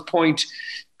O'Donnell's point,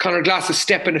 Conor Glass is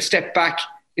stepping a step back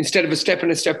instead of a step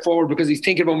forward because he's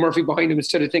thinking about Murphy behind him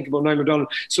instead of thinking about Niall O'Donnell.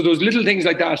 So those little things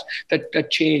like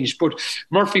that changed. But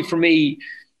Murphy, for me,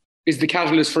 is the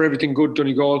catalyst for everything good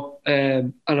Donegal.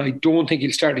 And I don't think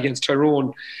he'll start against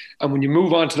Tyrone. And when you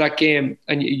move on to that game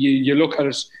and you look at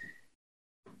it,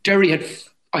 Derry had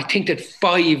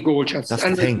 5 goal chances. That's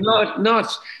and the thing.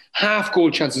 Not half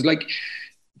goal chances. Like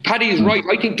Paddy is right.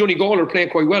 I think Donegal are playing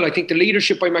quite well. I think the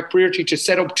leadership by McBrearty to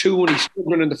set up 2 when he's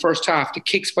struggling in the first half, the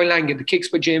kicks by Langan, the kicks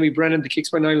by Jamie Brennan, the kicks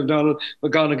by Niall O'Donnell,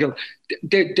 McGonigal,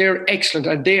 they're excellent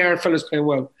and they are fellas playing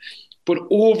well. But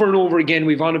over and over again,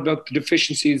 we've on about the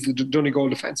deficiencies of the Donegal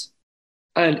defence.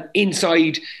 And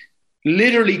inside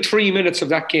literally 3 minutes of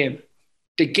that game,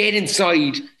 they get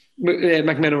inside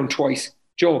McMenamin twice.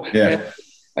 Joe,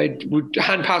 I would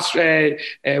hand pass wide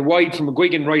from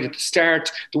McGuigan right at the start.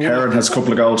 Kerry has a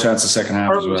couple of goal chances second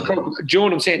half as well.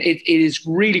 Joe, I'm saying it is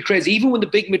really crazy. Even when the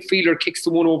big midfielder kicks the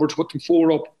one over to put them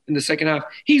 4 up in the second half,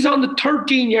 he's on the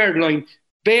 13-yard line.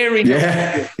 And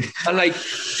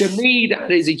to me,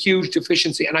 that is a huge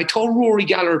deficiency. And I thought Rory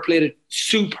Gallagher played it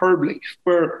superbly,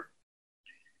 where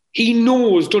he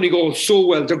knows Donegal so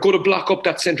well. They're going to block up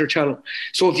that centre channel.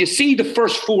 So if you see the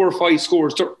first 4 or 5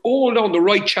 scores, they're all down the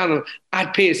right channel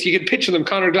at pace. You can picture them.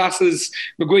 Conor Glasses,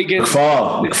 McGuigan.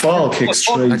 McFall kicks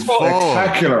straight.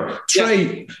 Spectacular.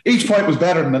 Straight. Each point was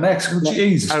better than the next.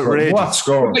 Jesus. What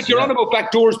score? Like you're on about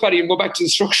back doors, Paddy, and go back to the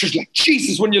structures. Like,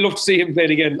 Jesus, wouldn't you love to see him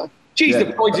playing again? Like,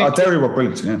 the points. Derry were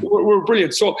brilliant. Yeah. We're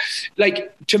brilliant. So,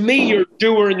 like, to me, you're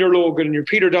Dooher and you're Logan and you're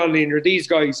Peter Donnelly and you're these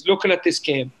guys looking at this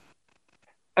game.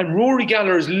 And Rory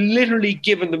Gallagher has literally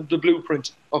given them the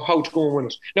blueprint of how to go and win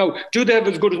it. Now, do they have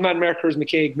as good as man marker as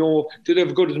McCaig? No. Do they have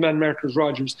as good as man marker as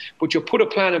Rogers? But you put a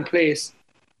plan in place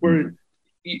where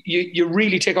you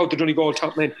really take out the Donegal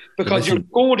top men because you're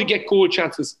going to get goal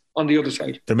chances on the other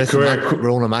side. They're missing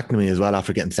Ronan McNamee as well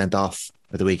after getting sent off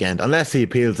at the weekend, unless he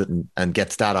appeals it and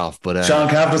gets that off. But Sean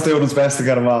Cavanaugh's doing his best to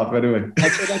get him off anyway.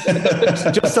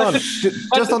 just on the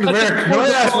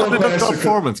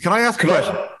performance. Can I ask a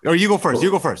question? Or you go first. I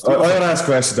want to ask a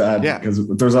question to Andy because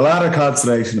there's a lot of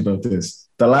consternation about this.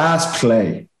 The last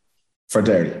play for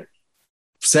Derry,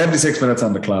 76 minutes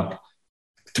on the clock.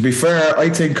 To be fair, I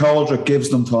think Caldrick gives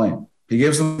them time. He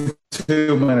gives them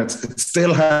 2 minutes. It's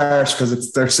still harsh because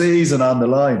it's their season on the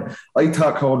line. I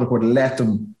thought Caldrick would let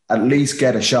them at least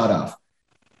get a shot off.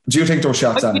 Do you think there were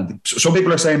shots on it? Some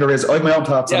people are saying there is. I have my own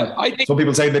thoughts on it. Some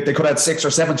people say that they could have had 6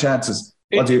 or 7 chances.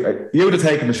 You would have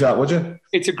taken the shot, would you?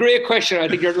 It's a great question. I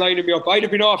think you're lining me up. I'd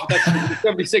have been off at that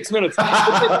 76 minutes.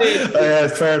 Yeah,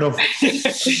 fair enough.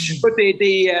 But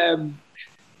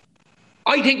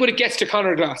I think when it gets to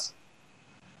Conor Glass,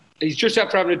 he's just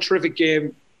after having a terrific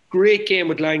game, great game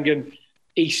with Langan.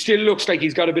 He still looks like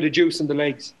he's got a bit of juice in the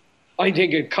legs. I'm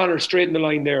thinking Conor straight in the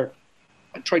line there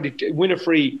and try to win a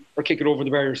free or kick it over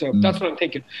the bar yourself. That's what I'm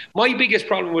thinking. My biggest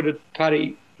problem with it,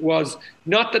 Paddy, was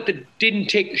not that they didn't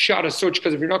take the shot as such,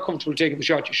 because if you're not comfortable taking the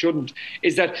shot, you shouldn't,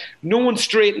 is that no one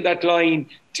straightened that line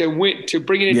to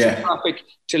bring it into traffic,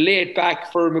 to lay it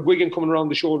back for McGuigan coming around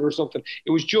the shoulder or something.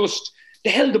 It was just,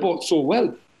 they held the ball so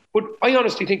well. But I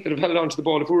honestly think that they've held on to the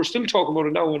ball. If we were still talking about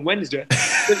it now on Wednesday,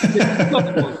 you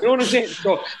know what I'm saying?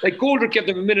 So, like, Goldrick kept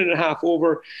them a minute and a half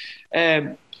over.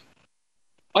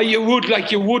 You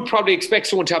would probably expect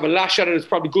someone to have a lash at it. It's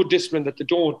probably good discipline that they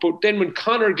don't. But then when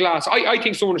Conor Glass, I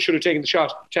think someone should have taken the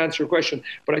shot, to answer your question.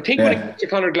 But I think when it comes to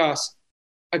Conor Glass,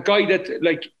 a guy that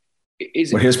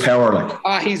is with his power,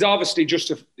 he's obviously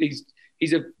just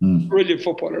he's a brilliant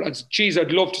footballer. Geez,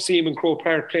 I'd love to see him in Croke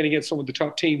Park playing against some of the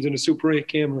top teams in a Super 8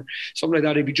 game or something like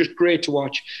that. It'd be just great to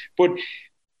watch. But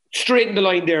straighten the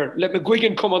line there. Let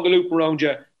McGuigan come on the loop around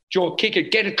you. Joe, kick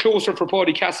it, get it closer for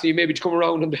Paddy Cassidy maybe to come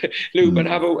around on the loop and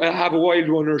have a wild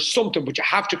one or something, but you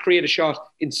have to create a shot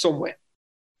in some way.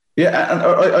 Yeah, and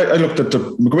I looked at the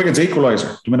McGuigan's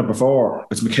equaliser the minute before.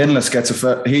 It's McKinless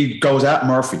he goes at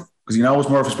Murphy because he knows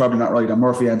Murphy's probably not right, and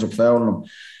Murphy ends up fouling him,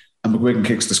 and McGuigan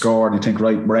kicks the score, and you think,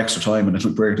 right, we're extra time, and I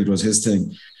think Brady does his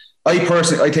thing. I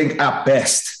think at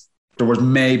best there was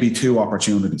maybe 2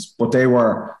 opportunities, but they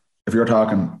were. If we're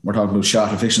talking about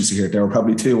shot efficiency here, there were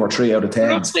probably 2 or 3 out of 10.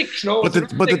 Not 6, no. But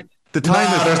the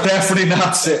time is... There's definitely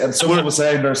not 6. And someone was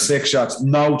saying there's 6 shots.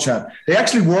 No chance. They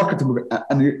actually work at them.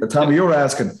 And Tommy, you were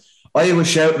asking, I was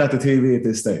shouting at the TV at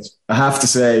this stage. I have to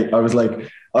say, I was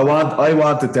like, I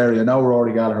wanted Derry. I know we're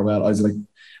already got her well. I was like,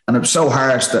 and it was so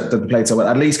harsh that they played so well.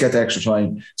 At least get the extra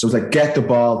time. So it was like, get the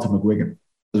ball to McGuigan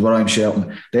is what I'm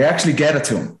shouting. They actually get it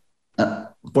to him.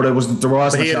 But there wasn't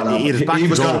a shot. He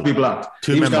was going to be blocked.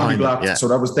 He was going to be blocked. So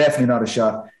that was definitely not a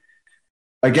shot.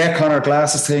 I get Conor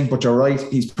Glass's thing, but you're right.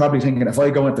 He's probably thinking, if I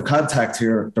go into contact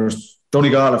here, there's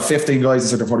Donegal of 15 guys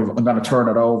inside the 40, I'm going to turn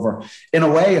it over. In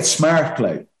a way, it's smart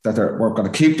play that we're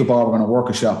going to keep the ball, we're going to work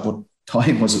a shot, but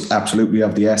time was absolutely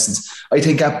of the essence. I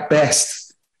think at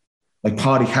best, like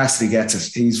Paddy Cassidy gets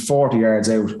it. He's 40 yards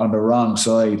out on the wrong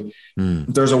side.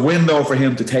 There's a window for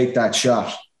him to take that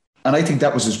shot. And I think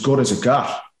that was as good as it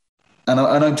got. And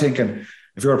I'm thinking,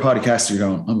 if you're a Paddy Cassidy, you're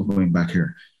going, I'm going back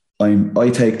here. I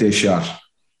take this shot.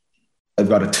 I've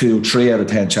got a 2, 3 out of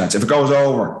 10 chance. If it goes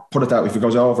over, put it that way, if it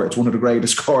goes over, it's one of the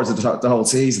greatest scores of the whole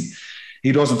season.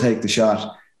 He doesn't take the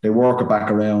shot. They work it back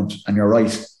around. And you're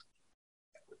right.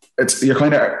 You're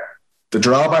kind of, the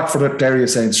drawback for the Derry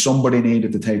is saying somebody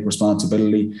needed to take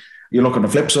responsibility. You look on the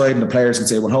flip side and the players can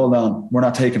say, well, hold on, we're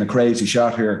not taking a crazy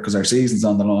shot here because our season's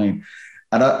on the line.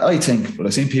 And I think, but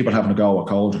I've seen people having a go at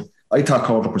Caldrick. I thought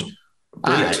Caldrick was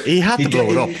brilliant. He had to blow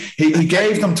it up. He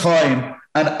gave them time,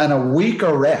 and a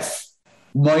weaker ref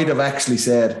might have actually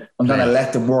said, I'm going to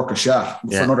let them work a shot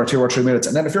for another 2 or 3 minutes.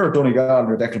 And then if you're a Donegal and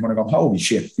you're Declan, you're going, holy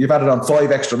shit, you've added on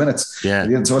 5 extra minutes.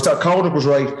 Yeah. So I thought Caldrick was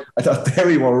right. I thought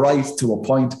Derry were right to a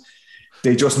point.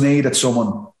 They just needed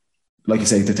someone, like you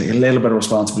say, to take a little bit of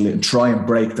responsibility and try and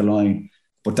break the line.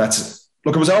 But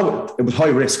it was high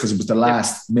risk because it was the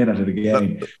last minute of the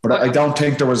game. But I don't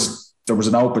think there was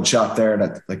an open shot there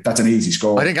that's an easy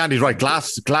score. I think Andy's right.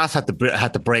 Glass had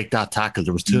to break that tackle.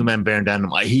 There was 2 men bearing down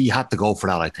him. He had to go for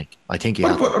that. I think he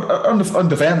had. But on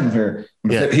defending here,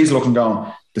 he's looking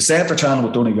down the centre channel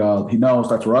with Donegal. He knows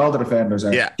that's where all the defenders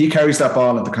are. Yeah. He carries that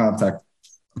ball into contact.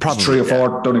 Probably 3 or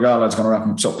 4 Donegal lads going to wrap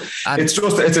him. So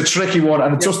it's a tricky one,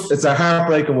 and it's a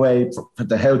heartbreaking way for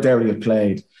how Derry had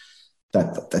played.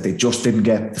 That they just didn't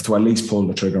get to at least pull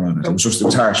the trigger on it. It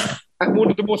was harsh. And one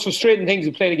of the most frustrating things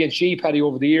of playing against G, Paddy,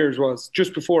 over the years was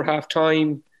just before half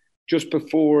time, just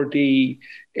before at the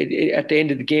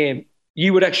end of the game,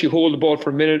 you would actually hold the ball for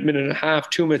a minute and a half,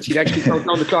 2 minutes. You'd actually count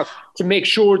down the clock to make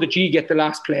sure that G get the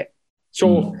last play.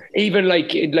 So even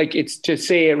like it's to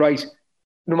say, right,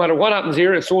 no matter what happens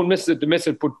here, if someone misses it, they miss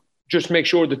it, but just make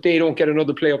sure that they don't get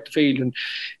another play up the field. And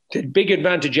the big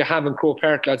advantage you have in Croke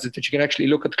Park, lads, is that you can actually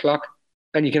look at the clock.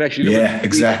 And you can actually look at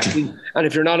exactly. And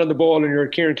if you're not on the ball and you're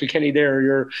Kieran Kilkenny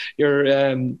there,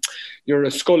 you're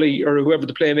a Scully or whoever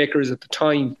the playmaker is at the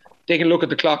time, they can look at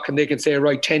the clock and they can say,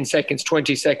 right, 10 seconds,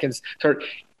 20 seconds, 30.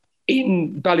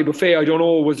 In Ballybuffet, I don't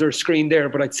know, was there a screen there,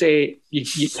 but I'd say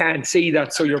you can't see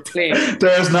that, so you're playing.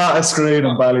 There's not a screen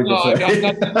in Ballybuffet.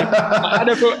 And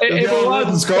if it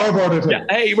was scoreboard,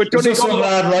 hey, with just some Donegal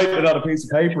lad writing on a piece of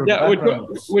paper. Yeah,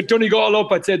 with Donegal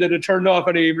up, I'd say that it turned off,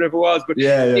 even if it was. But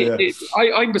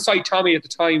I'm beside Tommy at the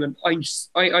time, and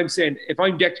I'm saying, if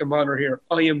I'm Declan Bonner here,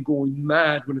 I am going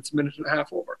mad when it's a minute and a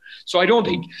half over. So I don't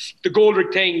think the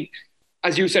Goldrick thing,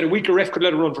 as you said, a weaker ref could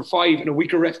let it run for 5, and a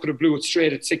weaker ref could have blew it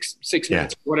straight at six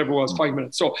minutes, whatever it was, 5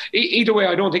 minutes. So either way,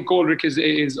 I don't think Goldrick is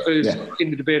in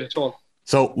the debate at all.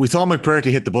 So we saw McPherty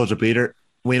hit the buzzer beater.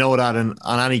 We know that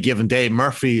on any given day,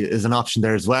 Murphy is an option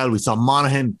there as well. We saw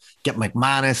Monaghan get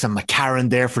McManus and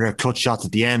McCarron there for their clutch shots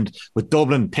at the end. With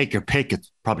Dublin, take your pick.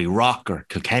 It's probably Rock or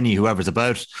Kilkenny, whoever's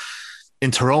about.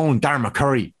 In Tyrone, Darren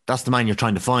McCurry, that's the man you're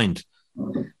trying to find.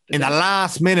 In the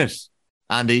last minute,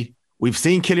 Andy, we've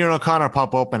seen Cillian O'Connor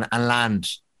pop up and land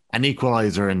an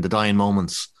equaliser in the dying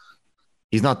moments.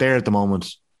 He's not there at the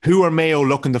moment. Who are Mayo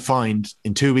looking to find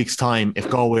in 2 weeks' time if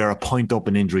Galway are a point up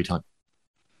in injury time?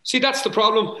 See, that's the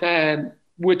problem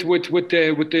with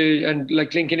the and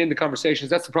like linking in the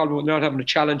conversations. That's the problem with not having a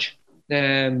challenge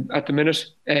at the minute.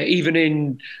 Even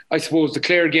in, I suppose, the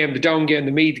Clare game, the Down game,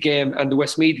 the Meath game, and the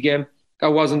Westmeath game, that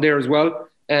wasn't there as well.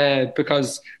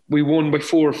 Because we won by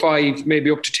 4 or 5,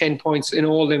 maybe up to 10 points in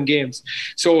all them games.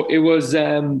 So it was,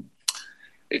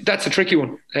 that's a tricky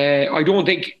one. I don't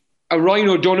think a Ryan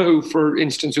O'Donoghue, for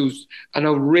instance, who's an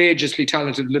outrageously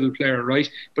talented little player, right?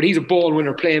 But he's a ball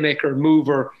winner, playmaker,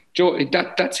 mover.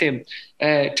 That's him.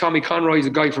 Tommy Conroy's a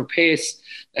guy for pace.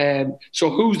 So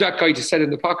who's that guy to set in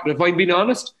the pocket? If I'm being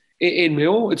honest, in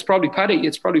Mayo, it's probably Paddy.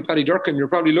 It's probably Paddy Durcan. You're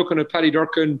probably looking at Paddy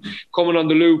Durcan coming on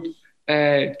the loop,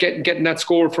 getting that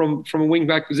score from a wing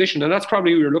back position, and that's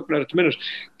probably who you're looking at the minute.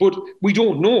 But we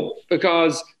don't know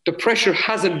because the pressure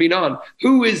hasn't been on.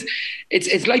 Who is?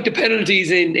 It's like the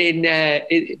penalties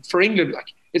in for England.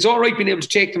 Like, it's all right being able to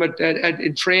take them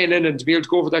in training and to be able to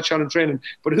go for that shot in training,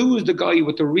 but who is the guy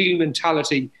with the real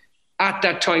mentality at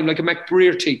that time? Like a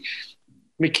McBrearty,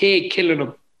 McKay killing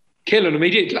him. He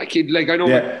did like I know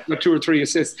got 2 or 3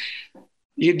 assists.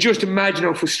 You just imagine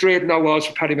how frustrating that was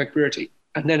for Paddy McBrearty.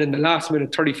 And then in the last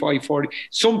minute, 35, 40,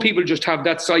 some people just have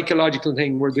that psychological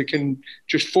thing where they can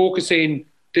just focus in,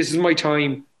 this is my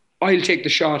time, I'll take the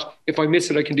shot. If I miss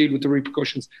it, I can deal with the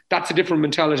repercussions. That's a different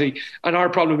mentality. And our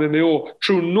problem in Mayo,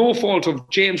 through no fault of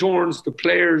James Horns, the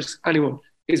players, anyone,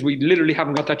 is we literally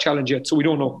haven't got that challenge yet. So we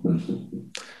don't know.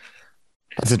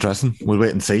 That's interesting. We'll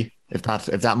wait and see. If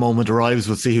that moment arrives,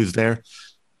 we'll see who's there.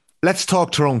 Let's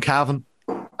talk Tyrone Cavan.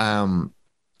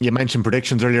 You mentioned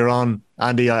predictions earlier on.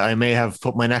 Andy, I may have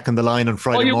put my neck on the line on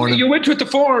Friday morning. You went with the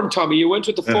form, Tommy. You went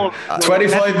with the form.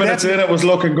 25 minutes in, it was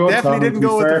looking good. Definitely Tommy, didn't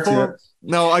go with the form.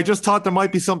 No, I just thought there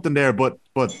might be something there. But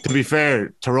to be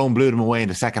fair, Tyrone blew them away in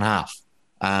the second half.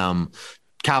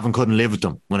 Cavan couldn't live with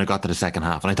them when it got to the second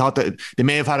half. And I thought that they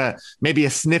may have had maybe a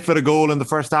sniff at a goal in the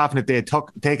first half. And if they had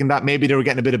taken that, maybe they were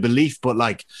getting a bit of belief. But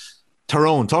like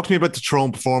Tyrone, talk to me about the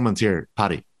Tyrone performance here,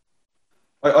 Paddy.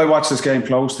 I watched this game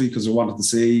closely because I wanted to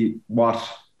see where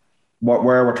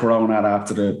were Tyrone at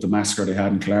after the massacre they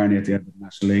had in Killarney at the end of the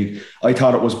National League. I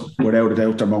thought it was without a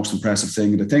doubt their most impressive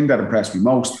thing. And the thing that impressed me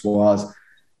most was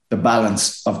the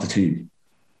balance of the team.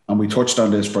 And we touched on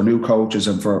this for new coaches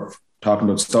and for talking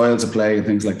about styles of play and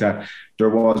things like that. There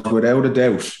was without a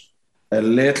doubt a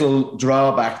little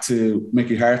drawback to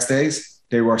Mickey Hart's days.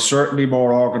 They were certainly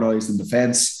more organised in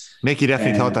defence. Mickey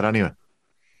definitely thought that anyway.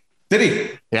 Did he?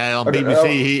 Yeah, on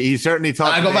BBC, he certainly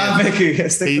thought. I go back, Mickey.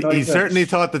 He certainly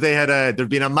thought that they had there'd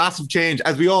been a massive change,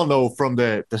 as we all know, from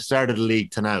the start of the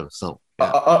league to now. So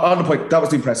on the point, that was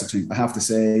the impressive thing. I have to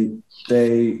say,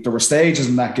 there were stages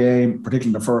in that game, particularly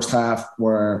in the first half,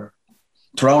 where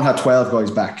Tyrone had 12 guys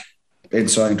back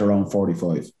inside their own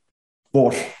 45.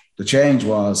 But the change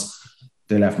was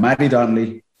they left Matty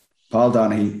Donnelly, Paul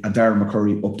Donaghy, and Darren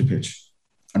McCurry up the pitch.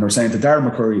 And they're saying to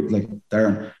Darren McCurry, like,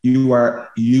 Darren, you are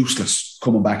useless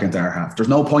coming back into our half. There's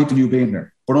no point in you being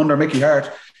there. But under Mickey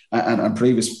Hart and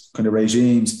previous kind of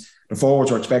regimes, the forwards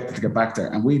were expected to get back there.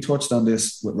 And we touched on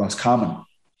this with Roscommon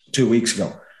 2 weeks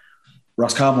ago.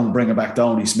 Roscommon bringing back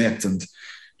Downey Smith and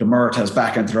the Murtagh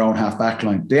back into their own half back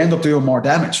line. They end up doing more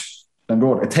damage than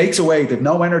good. It takes away, they've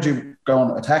no energy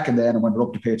going attacking then and when they're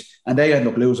up the pitch, and they end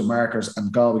up losing markers and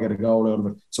Galway get a goal out of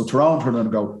it. So Tyrone put in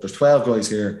and go, there's 12 guys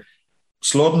here.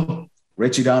 Sludden,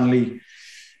 Richie Donnelly,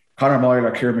 Conor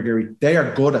Moyle, Kieran McGeary, they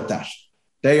are good at that.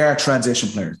 They are transition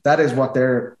players. That is what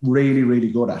they're really,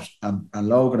 really good at. And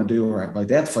Logan and Dewar have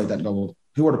identified that and go, well,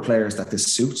 who are the players that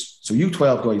this suits? So you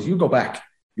 12 guys, you go back,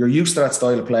 You're used to that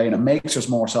style of play, and it makes us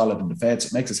more solid in defence.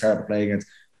 It makes us hard to play against.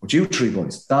 But you three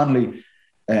boys, Donnelly,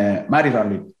 Matty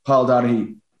Donnelly, Paul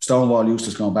Donaghy, Stonewall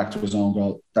Eustace going back to his own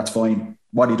goal, that's fine.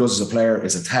 What he does as a player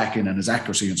is attacking and his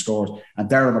accuracy and scores. And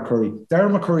Darren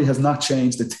McCurry has not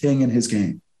changed a thing in his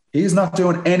game. He's not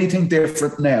doing anything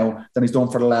different now than he's done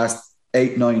for the last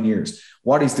 8-9 years.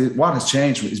 What has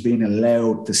changed is being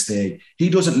allowed to stay.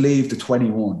 He doesn't leave the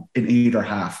 21 in either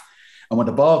half. And when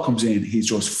the ball comes in, he's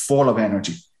just full of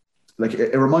energy. Like,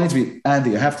 it reminds me,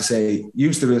 Andy, I have to say,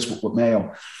 used to this with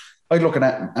Mayo. I'd look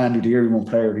at Andy Deary, one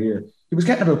player of the year. He was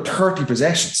getting about 30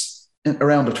 possessions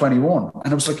around the 21.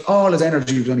 And it was like all his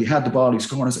energy was when he had the ball, he's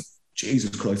scoring. I was like,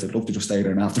 Jesus Christ, I'd love to just stay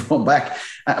there and have to run back.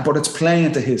 But it's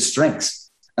playing to his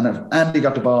strengths. And if Andy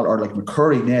got the ball, or like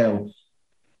McCurry now,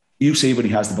 you see when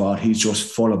he has the ball, he's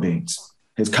just full of beans.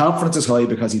 His confidence is high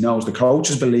because he knows the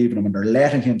coaches believe in him and they're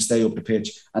letting him stay up the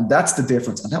pitch. And that's the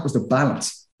difference. And that was the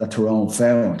balance that Tyrone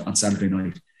found on Saturday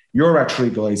night. You're our three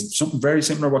guys, something very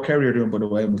similar to what Kerry are doing, by the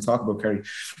way, and we'll talk about Kerry.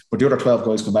 But the other 12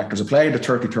 guys come back. There's a play in the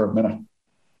 33rd minute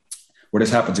where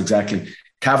this happens exactly.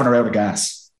 Cavan are out of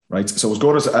gas, right? So as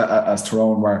good as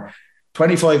Tyrone were,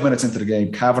 25 minutes into the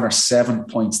game, Cavan are 7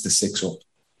 points to 6 up.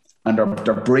 And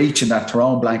they're breaching that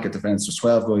Tyrone blanket defence. There's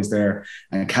 12 guys there,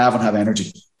 and Cavan have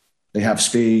energy. They have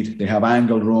speed. They have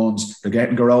angled runs. They're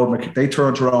getting Garrod. They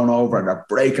turn Tyrone over and they're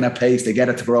breaking at pace. They get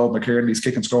it to Garrod McKiernan. He's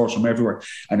kicking scores from everywhere.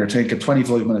 And they're thinking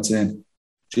 25 minutes in,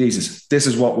 Jesus, this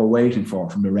is what we're waiting for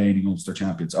from the reigning Ulster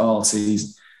champions all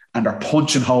season. And they're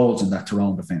punching holes in that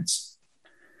Tyrone defence.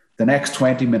 The next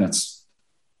 20 minutes,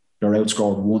 they're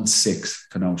outscored 1-6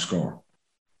 to no score.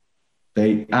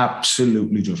 They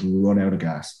absolutely just run out of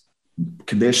gas.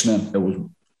 Conditioning, it was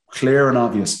clear and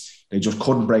obvious. They just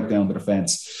couldn't break down the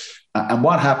defence. And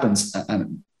what happens,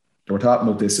 and they were talking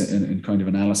about this in kind of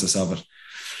analysis of it,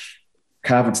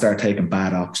 Cavan start taking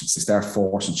bad options. They start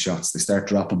forcing shots. They start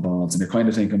dropping balls. And you're kind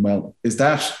of thinking, well, is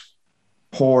that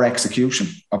poor execution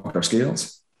of their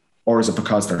skills? Or is it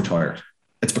because they're tired?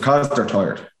 It's because they're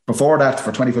tired. Before that,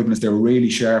 for 25 minutes, they were really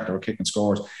sharp. They were kicking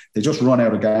scores. They just run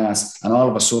out of gas. And all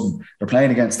of a sudden, they're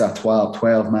playing against that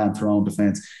 12-man Tyrone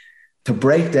defence. To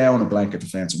break down a blanket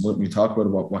defence, and we talk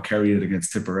about what Kerry did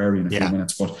against Tipperary in a few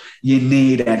minutes, but you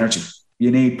need energy.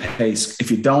 You need pace. If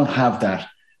you don't have that,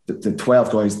 the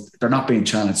 12 guys, they're not being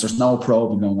challenged. There's no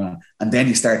probing going on. And then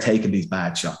you start taking these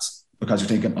bad shots because you're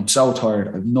thinking, I'm so tired,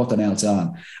 I have nothing else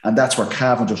on. And that's where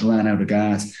Cavan just ran out of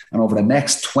gas. And over the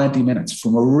next 20 minutes,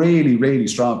 from a really, really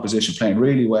strong position, playing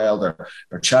really well,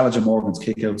 they're challenging Morgan's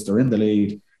kickouts. They're in the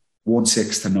lead,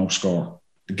 1-6 to no score.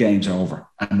 The game's over.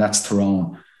 And that's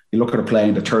Tyrone. You look at a play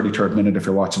in the 33rd minute, if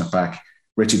you're watching it back,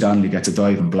 Richie Donnelly gets a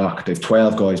diving block. They've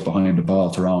 12 guys behind the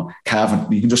ball, Tyrone. Cavan,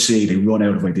 you can just see they run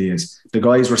out of ideas. The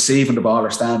guys receiving the ball are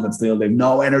standing still. They've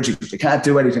no energy. They can't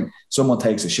do anything. Someone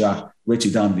takes a shot.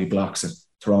 Richie Donnelly blocks it.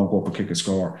 Tyrone go up and kick a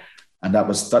score. And that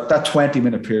was that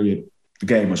 20-minute period, the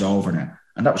game was over now.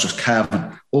 And that was just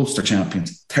Cavan, Ulster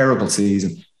champions, terrible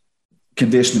season,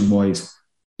 conditioning-wise.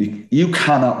 You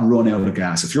cannot run out of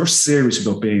gas. If you're serious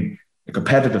about being a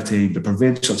competitive team, the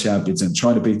provincial champions, and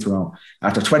trying to beat Tyrone,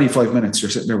 after 25 minutes,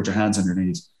 you're sitting there with your hands on your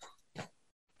knees.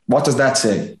 What does that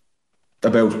say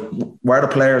about where the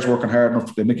players working hard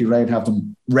enough? Did Mickey Rain have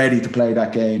them ready to play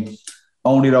that game?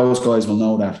 Only those guys will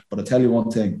know that. But I'll tell you one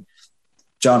thing,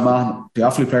 John Mahon, the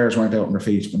Offaly players weren't out on their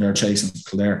feet when they were chasing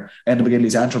Kildare. Enda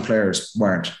McGinley's Antrim players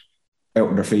weren't out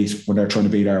on their feet when they're trying to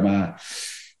beat Armagh.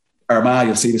 Armagh,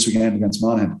 you'll see this weekend against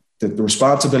Monaghan. The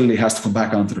responsibility has to come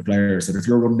back onto the players, that if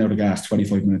you're running out of gas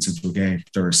 25 minutes into a game,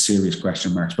 there are serious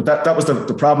question marks. But that was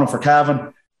the problem for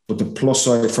Cavan, but the plus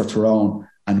side for Tyrone,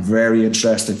 and very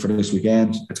interesting for this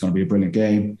weekend. It's going to be a brilliant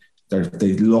game.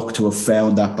 They look to have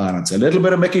found that balance. A little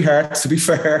bit of Mickey Hart, to be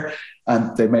fair,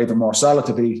 and they made them more solid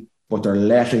to beat, but they're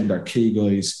letting their key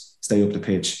guys stay up the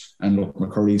pitch. And look,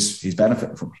 McCurry's, he's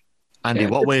benefiting from it. Andy,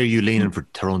 what way are you leaning for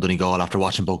Tyrone Donegal after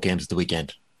watching both games at the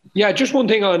weekend? Yeah, just one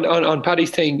thing on Paddy's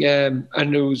thing, and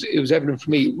it was evident for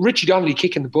me. Richie Donnelly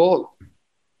kicking the ball. Do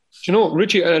you know,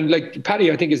 Richie, and like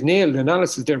Paddy, I think has nailed the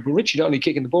analysis there, but Richie Donnelly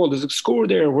kicking the ball. There's a score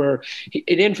there where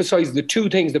it emphasises the two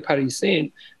things that Paddy's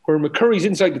saying, where McCurry's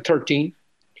inside the 13,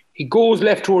 he goes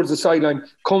left towards the sideline,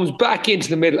 comes back into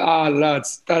the middle.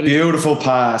 Lads, that is beautiful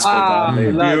pass,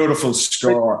 beautiful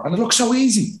score, and it looks so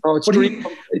easy.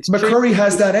 McCurry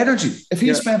has that energy. If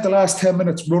he spent the last 10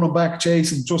 minutes running back,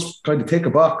 chasing, just kind of tick a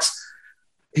box,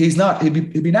 he'd be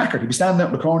knackered. He'd be standing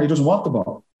out in the corner. He doesn't want the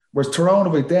ball. Whereas Tyrone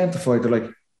have identified, they're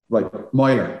like, right,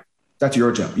 Myler, that's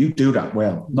your job. You do that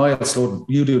well. Niall Sludden,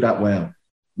 you do that well.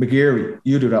 McGeary,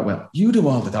 you do that well. You do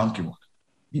all the donkey work.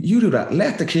 You do that.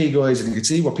 Let the key guys, and you can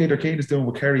see what Peter Keane is doing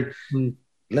with Kerry.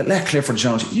 Let Clifford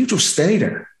Jones. You just stay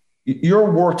there.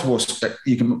 your word to us,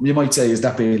 you might say, is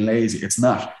that being lazy? It's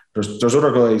not. There's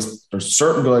other guys, there's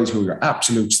certain guys who are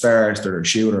absolute stars, they're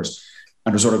shooters,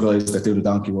 and there's other guys that do the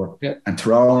donkey work. Yeah. And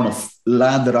Tyrone have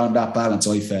landed on that balance,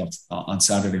 I felt, on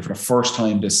Saturday for the first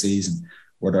time this season,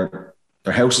 where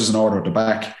their house is in order at the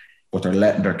back, but they're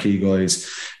letting their key guys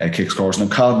kick scores. And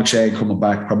then Colin McShane coming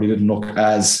back probably didn't look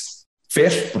as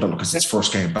fit, but look, it's his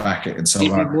first game back and so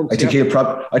on. I think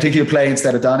he'll play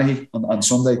instead of Donaghy on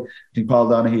Sunday. I think Paul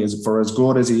Donaghy is, for as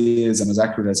good as he is and as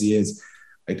accurate as he is,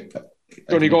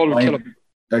 Donegal will kill him.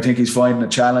 I think he's finding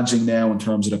it challenging now in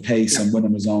terms of the pace and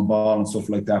winning his own ball and stuff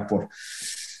like that.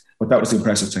 But that was the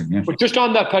impressive thing, yeah. But just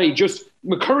on that, Paddy, just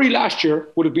McCurry last year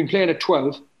would have been playing at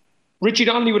 12. Richie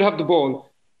Donnelly would have the ball.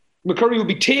 McCurry would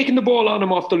be taking the ball on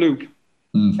him off the loop,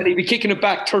 and he'd be kicking it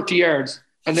back 30 yards.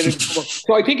 And then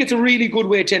so I think it's a really good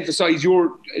way to emphasise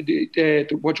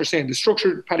what you're saying. The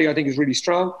structure, Paddy, I think is really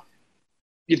strong.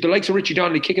 If the likes of Richie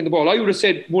Donnelly kicking the ball, I would have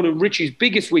said one of Richie's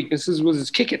biggest weaknesses was his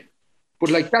kicking. But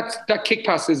like that kick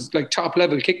pass is like top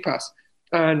level kick pass.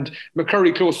 And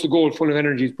McCurry close to goal, full of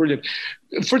energy, is brilliant.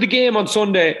 For the game on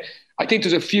Sunday, I think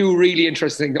there's a few really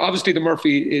interesting things. Obviously, the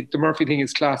Murphy thing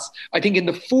is class. I think in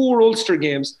the 4 Ulster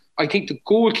games, I think the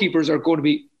goalkeepers are going to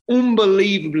be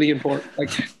unbelievably important. Like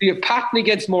you have Patton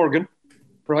against Morgan,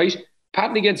 right?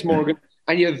 Patton against Morgan,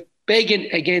 and you have Began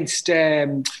against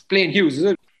Blaine Hughes. Is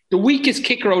it? The weakest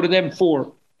kicker out of them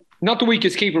 4, not the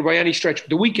weakest keeper by any stretch, but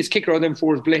the weakest kicker out of them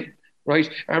 4 is Blaine. Right,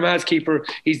 Armagh's keeper.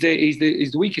 He's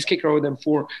the weakest kicker out of them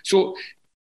 4. So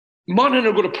Monaghan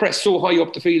are going to press so high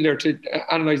up the field there to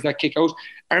analyse that kick out.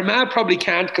 Armagh probably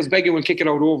can't because Began will kick it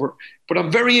out over. But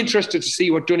I'm very interested to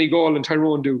see what Donegal and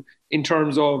Tyrone do in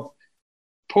terms of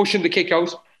pushing the kick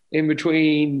out in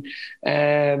between,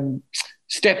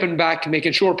 stepping back,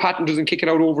 making sure Patton doesn't kick it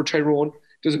out over Tyrone.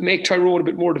 Does it make Tyrone a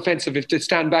bit more defensive if they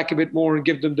stand back a bit more and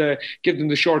give them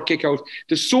the short kick out?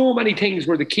 There's so many things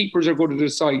where the keepers are going to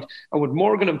decide. And with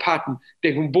Morgan and Patton,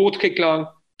 they can both kick long,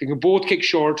 they can both kick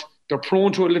short. They're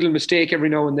prone to a little mistake every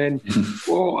now and then.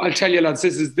 I'll tell you, lads,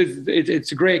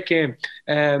 it's a great game.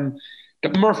 The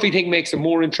Murphy thing makes it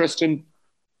more interesting.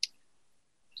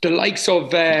 The likes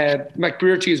of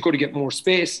McBrearty is going to get more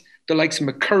space. The likes of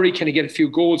McCurry, can he get a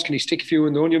few goals? Can he stick a few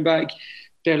in the onion bag?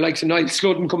 The likes of Niall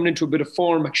Sludden coming into a bit of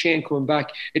form, McShane coming back.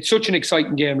 It's such an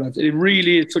exciting game, lads. It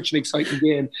really is such an exciting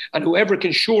game. And whoever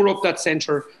can shore up that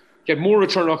centre, get more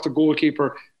return off the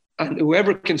goalkeeper, and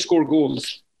whoever can score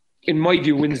goals, in my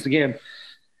view, wins the game.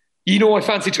 You know, I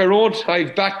fancy Tyrone.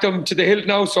 I've backed them to the hilt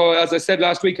now. So as I said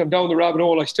last week, I'm down the rabbit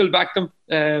hole. I still back them.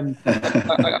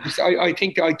 I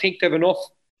think they've enough.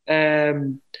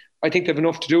 I think they've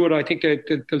enough to do it. I think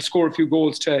they'll score a few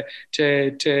goals to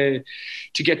get to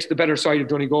the better side of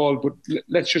Donegal. But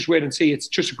let's just wait and see. It's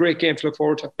just a great game to look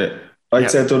forward to.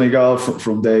 I'd say Donegal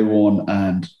from day one,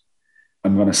 and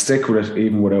I'm going to stick with it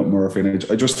even without Murphy. And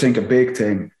I just think a big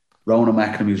thing, Ronan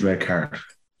McNamee's red card,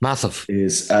 massive,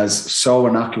 is as so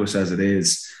innocuous as it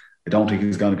is. I don't think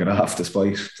he's going to get off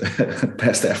despite the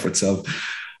best efforts of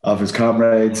his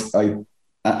comrades.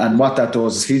 And what that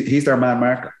does is he's their man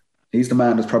marker. He's the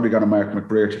man that's probably going to mark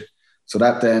McBrearty. So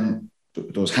that then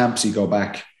does Hampsey go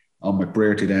back on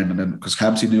McBrearty then, and then because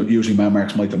Hampsey usually man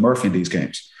marks Michael Murphy in these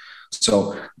games.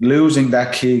 So losing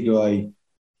that key guy,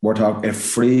 it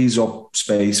frees up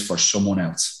space for someone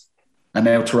else. And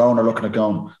now Tyrone are looking at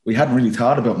going, we hadn't really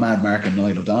thought about man marking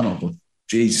Niall O'Donnell, but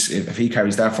geez, if he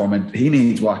carries that form, he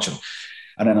needs watching.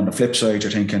 And then on the flip side,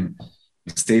 you're thinking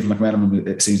Stephen McMenamin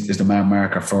is the man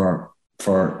marker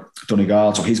for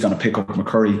Donegal, so he's going to pick up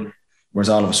McCurry. Whereas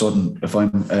all of a sudden, if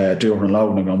I'm Dúchar and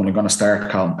Logan, I'm going to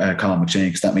start Colin McShane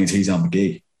because that means he's on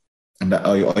McGee. And that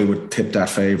I would tip that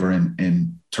favour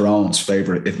in Tyrone's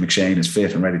favour if McShane is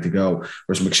fit and ready to go.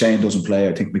 Whereas McShane doesn't play,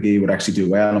 I think McGee would actually do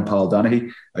well on Paul Donaghy.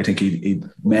 I think he'd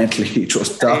mentally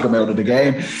just dog him out of the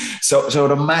game. So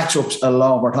the matchups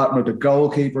alone, we're talking about the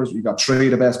goalkeepers. We've got 3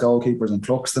 of the best goalkeepers in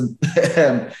Cluxton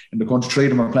in the country. 3 of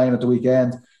them are playing at the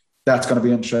weekend. That's going to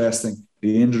be interesting.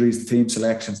 The injuries, the team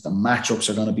selections, the matchups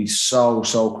are going to be so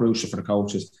crucial for the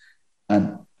coaches.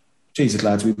 And Jesus,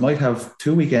 lads, we might have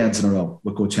 2 weekends in a row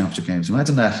with good championship games.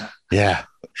 Imagine that. Yeah.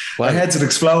 Well, our heads would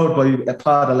explode by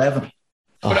pod 11.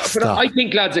 But I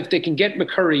think, lads, if they can get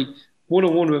McCurry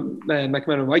one-on-one with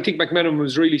McMenamin, I think McMenamin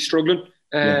was really struggling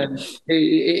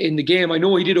in the game. I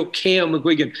know he did okay on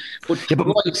McGuigan, but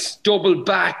twice, double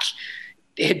back,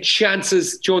 they had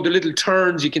chances, Joe, the little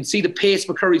turns. You can see the pace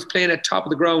McCurry's playing at top of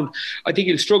the ground. I think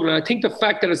he'll struggle. And I think the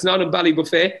fact that it's not in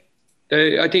Ballybuffet,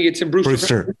 I think it's in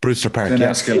Brewster Park.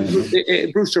 Yeah.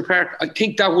 Brewster Park. I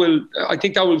think that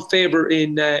will favour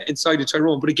inside of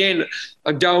Tyrone. But again,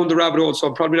 I'm down the rabbit hole, so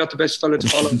I'm probably not the best fella to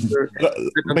follow.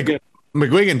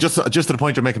 McGuigan, just to the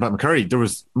point you're making about McCurry, there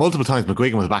was multiple times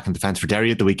McGuigan was back in defence for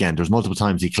Derry at the weekend. There was multiple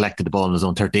times he collected the ball in his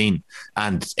own 13,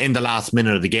 and in the last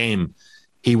minute of the game,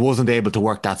 he wasn't able to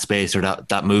work that space or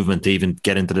that movement to even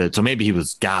get into the. So maybe he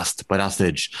was gassed by that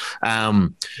stage.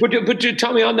 But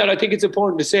Tommy, on that, I think it's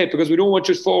important to say it, because we don't want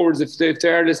just forwards, if they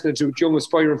are listening to young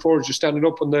aspiring forwards just standing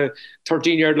up on the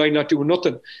 13-yard line not doing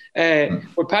nothing.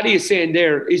 What Paddy is saying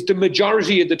there is the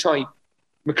majority of the time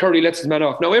McCurry lets his man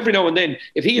off. Now, every now and then,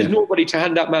 if he has nobody to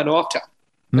hand that man off to,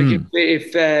 like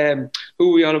if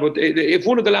who are we on about? If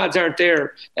one of the lads aren't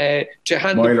there to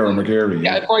hand Myler or McGarry.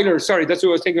 Yeah, Myler. Sorry, that's what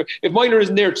I was thinking. If Myler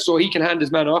isn't there so he can hand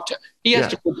his man off to, he has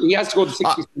to go to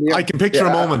 60s. I can picture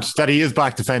a moment that he is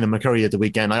back defending McCurry at the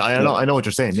weekend. I know what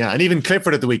you're saying. Yeah, and even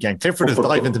Clifford at the weekend. Clifford is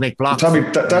diving to make blocks. Tommy,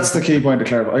 that's the key point to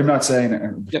clarify. I'm not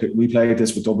saying we played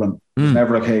this with Dublin. It's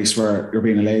never a case where you're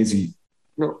being a lazy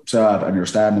sad and you're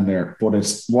standing there, but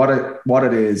it's what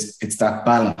it is. It's that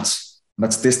balance.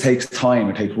 This takes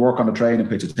time. It takes work on the training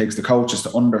pitch. It takes the coaches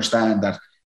to understand that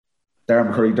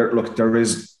Darren McCurry, there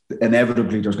is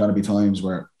inevitably there's going to be times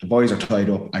where the boys are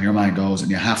tied up and your man goes and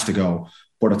you have to go.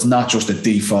 But it's not just a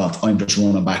default, I'm just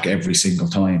running back every single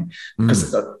time.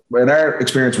 Because in our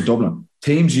experience with Dublin,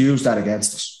 teams use that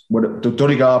against us. The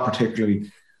Donegal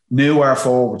particularly knew our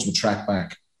forwards would track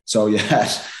back. So you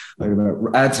had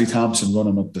Anthony Thompson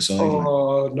running up the sideline.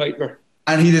 Oh, nightmare.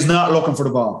 And he is not looking for the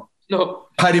ball. No.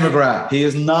 Paddy McGrath, he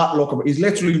is not looking. He's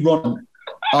literally running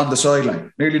on the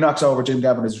sideline. Nearly knocks over Jim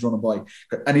Gavin as he's running by.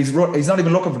 And he's not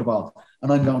even looking for the ball.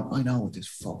 And I'm going, I know what this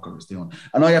fucker is doing.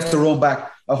 And I have to run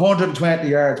back 120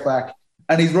 yards back.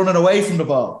 And he's running away from the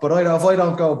ball. But if I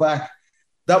don't go back,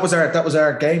 that was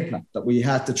our game plan, that we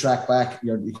had to track back.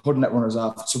 You couldn't let runners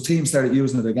off. So teams started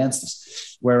using it against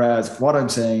us. Whereas what I'm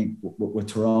saying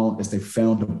with Tyrone is they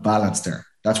found a balance there.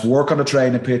 That's work on the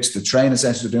training pitch, the training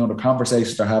sessions they're doing, the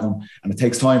conversations they're having, and it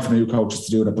takes time for new coaches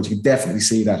to do that. But you can definitely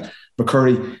see that. But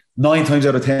Curry, 9 times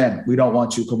out of 10, we don't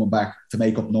want you coming back to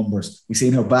make up numbers. We've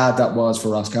seen how bad that was for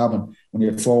Ross Cabin when you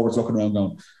had forwards looking around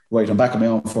going, right, I'm back on my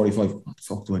own 45. What the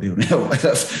fuck do I do now?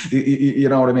 You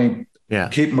know what I mean? Yeah.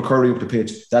 Keeping McCurry up the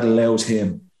pitch, that allows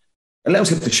him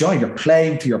to shine. You're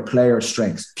playing to your players'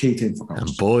 strengths. Key thing for coaches.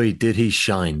 And boy, did he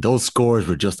shine. Those scores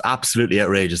were just absolutely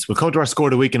outrageous. We'll come to our score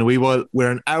of the week in a wee while.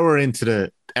 We're an hour into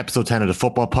the episode 10 of the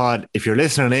Football Pod. If you're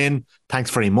listening in,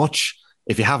 thanks very much.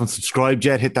 If you haven't subscribed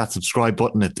yet, hit that subscribe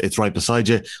button. It's right beside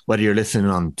you, whether you're listening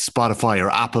on Spotify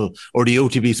or Apple or the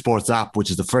OTB Sports app,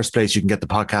 which is the first place you can get the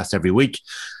podcast every week.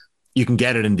 You can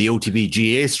get it in the OTB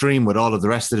GA stream with all of the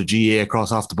rest of the GA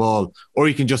across off the ball, or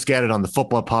you can just get it on the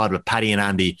Football Pod with Paddy and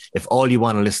Andy if all you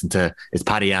want to listen to is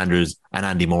Paddy Andrews and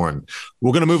Andy Moran.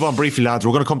 We're going to move on briefly, lads.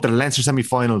 We're going to come to the Leinster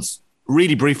semi-finals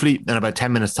really briefly in about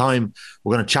 10 minutes' time.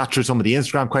 We're going to chat through some of the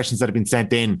Instagram questions that have been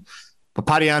sent in. But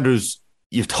Paddy Andrews,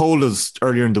 you've told us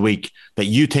earlier in the week that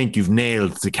you think you've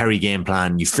nailed the Kerry game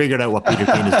plan. You figured out what Peter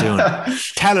Keane is doing.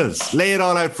 Tell us, lay it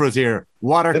all out for us here.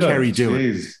 What are Kerry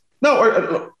doing?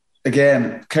 No,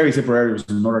 again, Kerry Tipperary was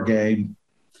another game.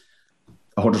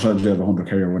 100 times out of 100,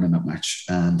 Kerry are winning that match.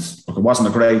 And look, it wasn't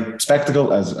a great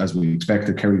spectacle as we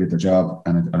expected. Kerry did their job,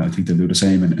 and I think they'll do the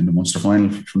same in the Munster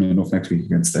final, funnily enough, next week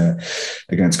against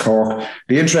Cork.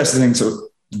 The interesting thing, so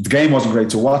the game wasn't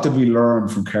great. So what did we learn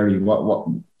from Kerry?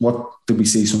 What did we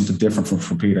see something different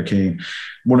from Peter Keane?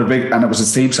 And it was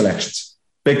his team selections.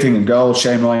 Big thing in goals.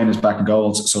 Shane Ryan is back in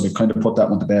goals, so they've kind of put that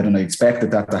one to bed. And I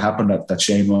expected that to happen, that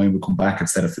Shane Ryan would come back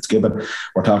instead of Fitzgibbon.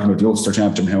 We're talking about the Ulster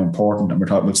champion, how important, and we're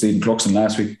talking about Stephen Cluxon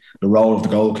last week. The role of the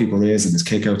goalkeeper is in his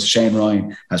kickouts. Shane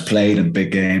Ryan has played in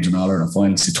big games and All Ireland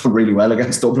finals. He's done really well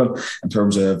against Dublin in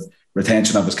terms of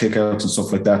retention of his kickouts and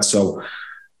stuff like that. So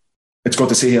it's good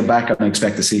to see him back, and I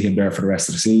expect to see him there for the rest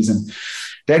of the season.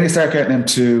 Then you start getting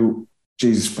into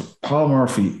Paul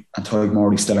Murphy and Tyg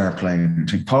Morley still are playing.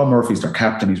 I think Paul Murphy's their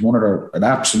captain. He's an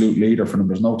absolute leader for them.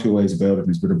 There's no two ways about it.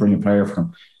 He's been a brilliant player for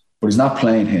them, but he's not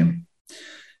playing him.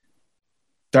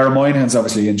 Darragh Moynihan's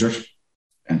obviously injured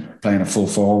and playing a full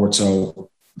forward.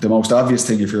 So the most obvious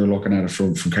thing, if you're looking at it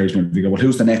from Kerry's point of view, well,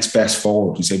 who's the next best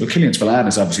forward? You say, well, Killian Spillane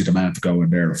is obviously the man to go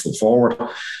in there, a full forward,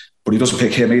 but he doesn't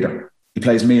pick him either. He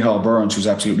plays Micheál Burns, who's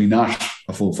absolutely not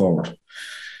a full forward.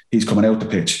 He's coming out the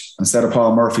pitch. Instead of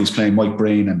Paul Murphy, he's playing Mike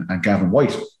Breen and Gavin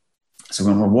White. So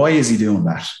why is he doing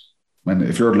that? When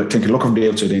if you're thinking, look from the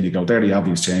outside in, you go, they're the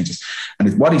obvious changes.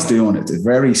 And what he's doing, it's a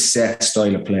very set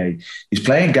style of play. He's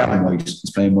playing Gavin White,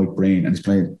 he's playing Mike Breen, and he's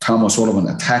playing Thomas Sullivan,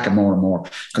 attacking more and more,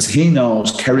 because he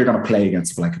knows Kerry are going to play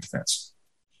against the blanket defence.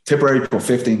 Tipperary put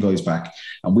 15 guys back,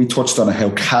 and we touched on how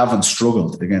Cavan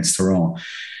struggled against Tyrone.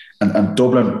 And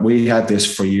Dublin, we had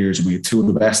this for years, and we had two of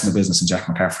the best in the business in Jack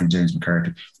McCaffrey and James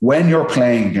McCarthy. When you're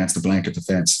playing against the blanket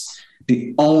defence,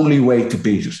 the only way to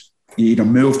beat it. You either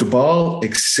move the ball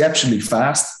exceptionally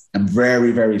fast and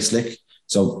very, very slick.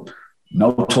 So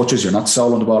no touches, you're not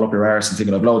soloing the ball up your arse and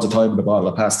thinking, I've loads of time with the ball,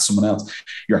 I'll pass to someone else.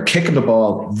 You're kicking the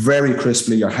ball very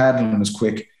crisply, your handling is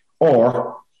quick,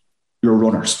 or you're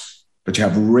runners. But you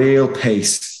have real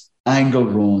pace,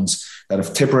 angled runs, that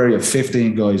if Tipperary have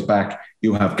 15 guys back,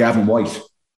 you have Gavin White,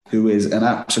 who is an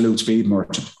absolute speed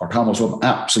merchant, or Thomas Rubb,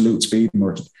 absolute speed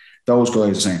merchant. Those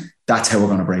guys are saying, that's how we're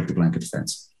going to break the blanket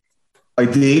defence.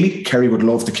 Ideally, Kerry would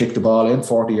love to kick the ball in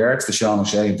 40 yards to Sean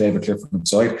O'Shea and David Clifford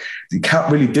inside. You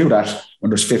can't really do that when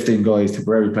there's 15 guys,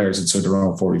 Tipperary players inside their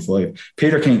own 45.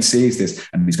 Peter Keane sees this,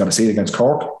 and he's going to see it against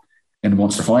Cork in the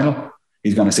Munster final.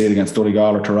 He's going to see it against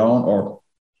Donegal or Tyrone, or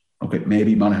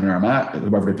maybe Monaghan or Armagh,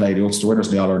 whoever they play, the Ulster winners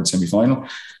in the All-Ireland semi-final.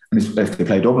 And if they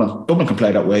play Dublin can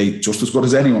play that way just as good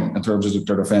as anyone in terms of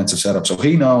their defensive setup. So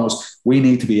he knows we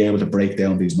need to be able to break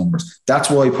down these numbers. That's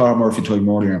why Paul Murphy and Tadhg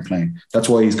Morley aren't playing. That's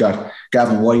why he's got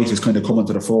Gavin White is kind of coming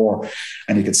to the fore.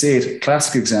 And you can see it,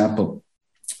 classic example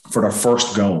for their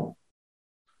first goal.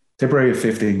 Tipperary have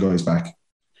 15 guys back.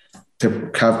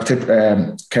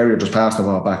 Kerry just passed the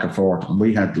ball back and forth. And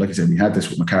we had, like I said, we had this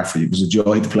with McCaffrey. It was a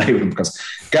joy to play with him because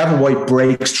Gavin White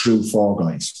breaks through 4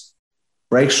 guys.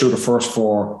 Breaks through the first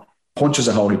 4, punches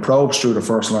a hole, he probes through the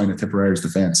first line of Tipperary's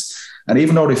defence. And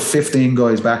even though they've 15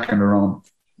 guys back in their own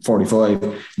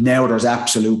 45, now there's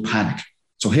absolute panic.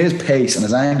 So his pace and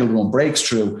his angle run breaks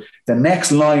through. The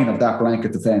next line of that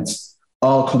blanket defence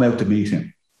all come out to meet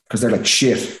him because they're like,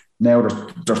 shit, now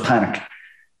there's panic.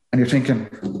 And you're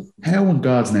thinking, how in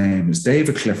God's name is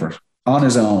David Clifford on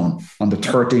his own on the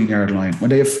 13-yard line when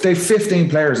they have 15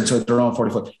 players inside their own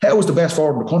 45? How is the best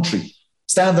forward in the country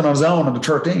standing on his own on the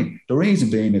 13? The reason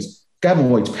being is Gavin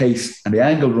White's pace and the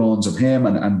angle runs of him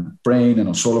and Brain and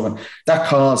O'Sullivan, that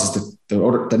causes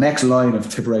the next line of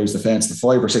Tipperary's defence, the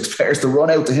 5 or 6 players, to run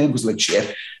out to him because like,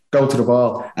 shit, go to the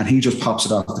ball. And he just pops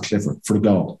it off to Clifford for the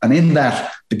goal. And in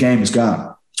that, the game is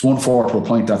gone. It's 1-4 to a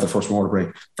point after the first water break.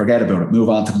 Forget about it. Move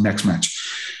on to the next match.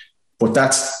 But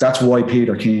that's why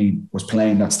Peter Keane was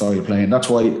playing that style of play. And that's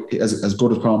why, as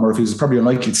good as Paul Murphy is, it's probably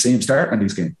unlikely to see him start in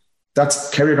these games.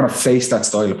 Kerry are going to face that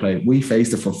style of play. We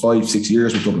faced it for 5-6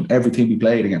 years with Dublin. Every team we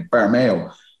played against, bar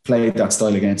Mayo, played that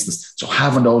style against us. So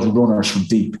having those runners from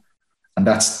deep, and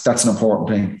that's an important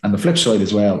thing. And the flip side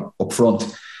as well, up front,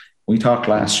 we talked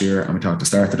last year and we talked at the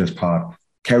start of this pod,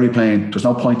 Kerry playing, there's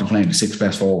no point in playing the 6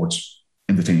 best forwards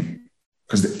in the team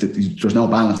because there's no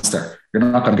balance there. You're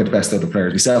not going to get the best out of the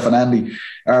players. Myself and Andy,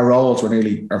 our roles were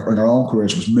in our own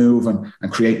careers was moving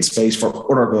and creating space for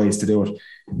other guys to do it.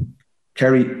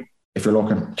 Kerry, if you're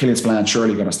looking, Killian Spillane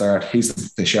surely going to start.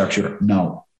 He's the sharpshooter.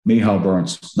 No. Michal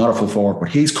Burns, not a full forward, but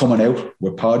he's coming out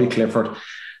with Paddy Clifford.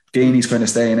 Geeney's kind of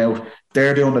staying out.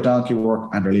 They're doing the donkey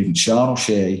work and they're leaving Sean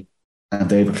O'Shea and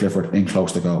David Clifford in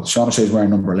close to goal. Sean O'Shea's wearing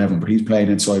number 11, but he's playing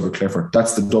inside with Clifford.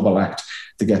 That's the double act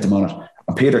to get them on it.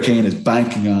 And Peter Keane is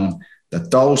banking on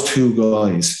that those 2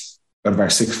 guys out of our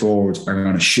 6 forwards are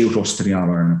going to shoot us to the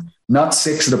All-Ireland. Not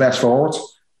 6 of the best forwards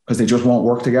because they just won't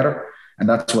work together. And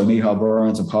that's why Michal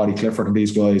Burns and Paddy Clifford and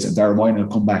these guys and Darren Moynihan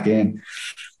will come back in.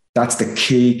 That's the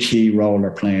key role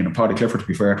they're playing. And Paddy Clifford, to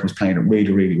be fair, was playing it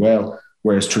really, really well.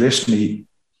 Whereas traditionally,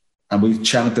 and we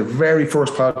challenged the very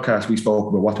first podcast we spoke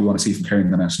about what we want to see from Kerry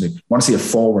in the National League. We want to see a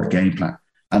forward game plan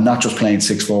and not just playing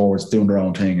 6 forwards, doing their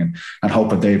own thing and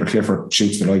hoping David Clifford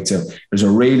shoots the lights out. There's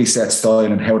a really set style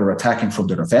in how they're attacking from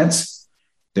the defence.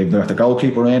 They've got the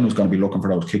goalkeeper in who's going to be looking for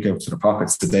those kickouts to the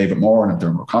pockets to David Moore and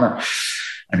Dermot O'Connor.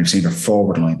 And you've seen their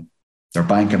forward line. They're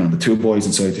banking on the 2 boys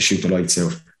inside to shoot the lights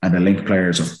out and the link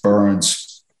players of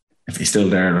Burns, if he's still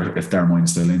there, if Darren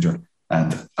Moynihan's still injured,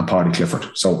 and Paddy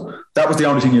Clifford. So that was the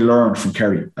only thing you learned from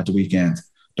Kerry at the weekend.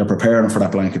 They're preparing for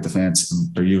that blanket defence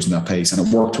and they're using that pace and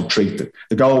it worked to treat it.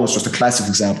 The goal was just a classic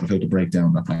example of how to break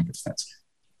down that blanket defence.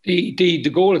 The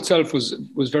goal itself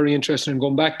was very interesting, and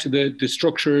going back to the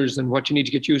structures and what you need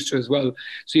to get used to as well.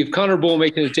 So you have Conor Bowe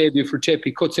making his debut for Tip.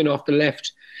 He cuts in off the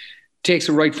left, takes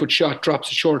a right foot shot,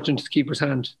 drops it short into the keeper's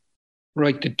hand.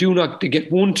 Right, they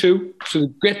get 1-2, so they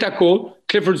get that goal.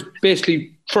 Clifford's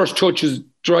basically first touch is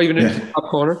driving into the top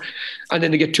corner, and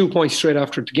then they get 2 points straight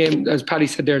after. The game, as Paddy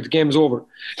said there, the game is over.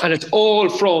 And it's all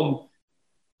from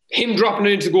him dropping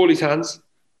it into the goalie's hands,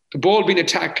 the ball being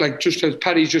attacked, like just as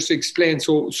Paddy's just explained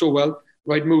so well,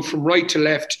 right, move from right to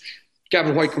left.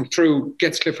 Gavin White comes through,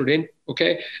 gets Clifford in,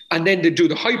 okay? And then they do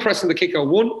the high press on the kick out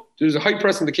 1, there's a high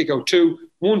press on the kick out 2,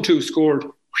 1-2 scored.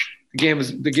 The game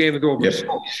is over. Yep.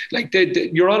 So, like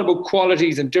you're on about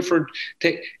qualities and different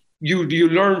things. You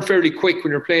learn fairly quick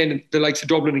when you're playing the likes of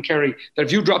Dublin and Kerry that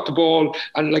if you drop the ball,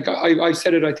 and like I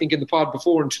said it, I think in the pod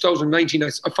before in 2019, I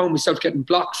found myself getting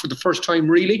blocked for the first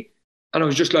time really And I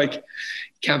was just like,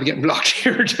 can't be getting blocked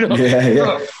here. You know?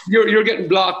 Yeah. You're getting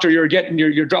blocked, or you're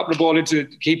dropping the ball into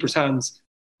the keeper's hands.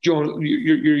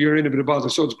 You're in a bit of bother.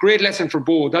 So it's a great lesson for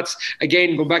both. That's,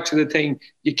 again, going back to the thing,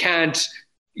 you can't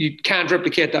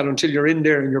replicate that until you're in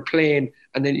there and you're playing,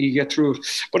 and then you get through it.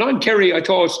 But on Kerry, I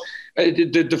thought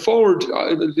the forward,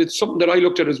 it's something that I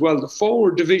looked at as well. The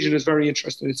forward division is very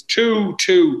interesting. It's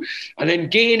 2-2. And then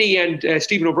Gainey and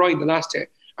Stephen O'Brien the last day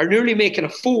are nearly making a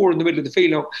 4 in the middle of the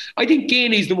field. Now, I think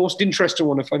Gainey's the most interesting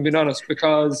one, if I'm being honest,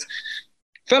 because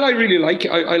fella I really like.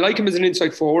 I like him as an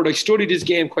inside forward. I studied his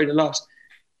game quite a lot.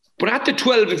 But at the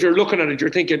 12, if you're looking at it, you're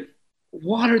thinking,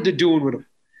 what are they doing with him?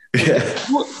 Yeah.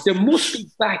 They must be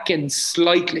backing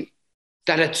slightly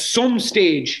that at some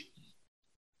stage,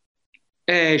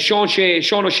 Sean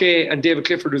O'Shea and David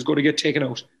Clifford is going to get taken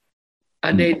out.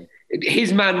 And then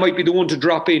his man might be the one to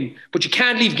drop in. But you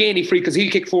can't leave Gainey free because he'll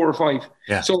kick 4 or 5.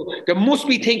 Yeah. So they must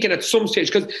be thinking at some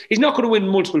stage, because he's not going to win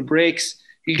multiple breaks.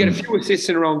 He'll get a few assists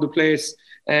in around the place.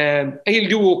 He'll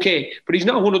do okay, but he's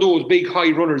not one of those big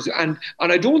high runners. And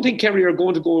I don't think Kerry are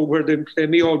going to go where they play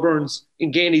Micheál Burns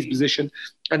in Gainey's position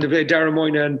and they play Darren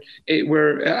Moynihan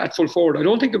were at full forward. I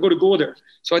don't think they're going to go there.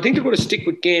 So I think they're going to stick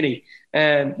with Gainey,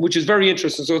 which is very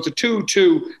interesting. So it's a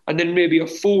 2-2 and then maybe a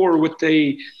 4 with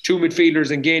the 2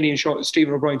 midfielders and Gainey and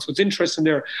Stephen O'Brien. So it's interesting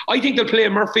there. I think they'll play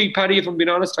Murphy, Paddy, if I'm being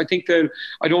honest. I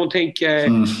don't think they're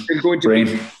going to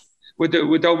be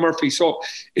without Murphy. So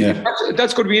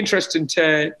that's going to be interesting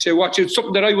to watch. It's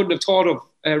something that I wouldn't have thought of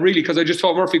really, because I just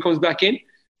thought Murphy comes back in.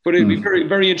 But it'll be very,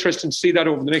 very interesting to see that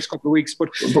over the next couple of weeks. But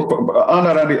on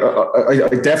that, Andy, I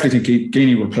definitely think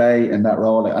Gainey will play in that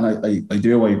role. And I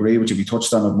agree with you. We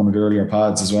touched on it in one of the earlier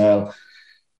pods as well.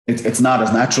 It's not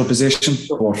his natural position,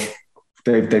 but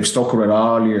they've stuck with it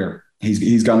all year.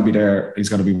 He's going to be there. He's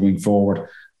going to be wing forward.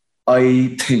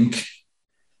 I think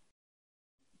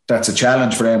that's a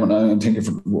challenge for them. And I'm thinking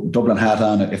for Dublin hat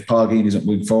on it, if Paul Geaney isn't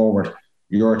moving forward,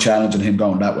 you're challenging him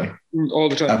going that way. All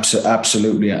the time.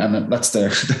 Absolutely. And that's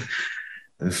their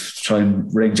try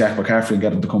and ring Jack McCaffrey and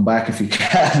get him to come back if he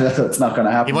can. That's not going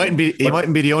to happen. He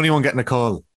mightn't be the only one getting a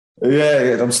call.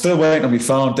 Yeah, I'm still waiting on my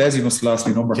phone. Desi must have lost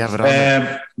my number. But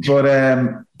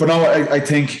no, I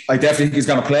definitely think he's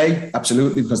going to play,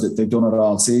 absolutely, because they've done it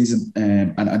all season.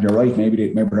 And you're right,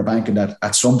 maybe they're banking that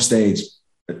at some stage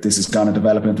this is going to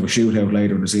develop into a shootout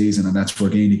later in the season, and that's where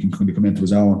Geaney can kind of come into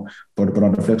his own. But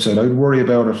on the flip side, I'd worry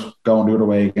about it going the other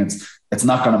way against. It's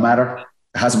not going to matter.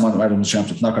 It hasn't won the Ireland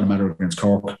Championship. It's not going to matter against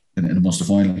Cork in the Munster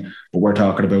final. But we're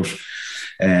talking about,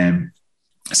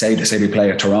 say they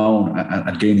play at Tyrone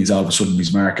and Geaney's all of a sudden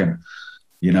he's marking,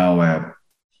 Conor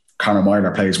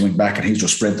Myler plays wing back and he's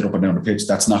just sprinting up and down the pitch.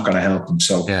 That's not going to help him.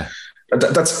 So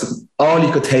that's all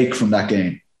you could take from that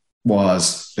game.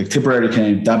 Was like Tipperary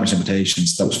came, damaged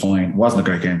limitations, that was fine. It wasn't a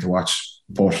great game to watch,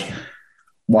 but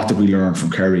what did we learn from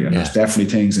Kerry? And there's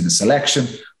definitely things in the selection,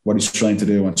 what he's trying to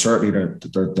do, and certainly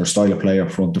their style of play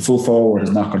up front. The full forward is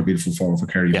not going to be the full forward for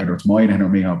Kerry, whether it's Moynihan or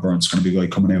Micheál Burns. It's going to be a guy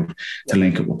coming out to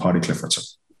link it with Paddy Clifford. So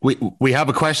we have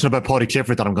a question about Paddy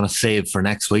Clifford that I'm going to save for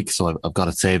next week, so I've got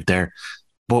it saved there.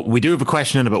 But we do have a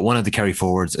question in about one of the Kerry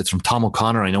forwards. It's from Tom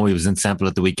O'Connor. I know he was in Semple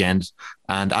at the weekend.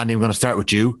 And Andy, I'm going to start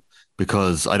with you,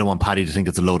 because I don't want Paddy to think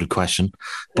it's a loaded question.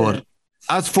 But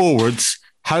as forwards,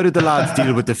 how did the lads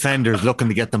deal with defenders looking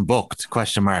to get them booked? ?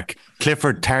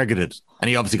 Clifford targeted, and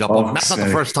he obviously got booked. That's not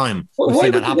the first time we've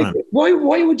seen that happening. Why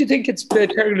would you think it's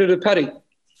targeted at Paddy?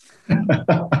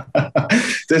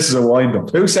 This is a wind-up.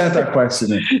 Who sent that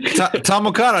question in? Tom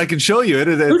O'Connor. I can show you it.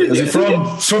 Is he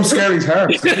from Scary's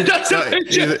Heart?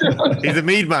 He's a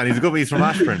Mead man. He's a good. He's from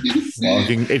Ashburn.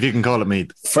 If you can call it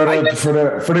Mead. For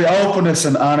the openness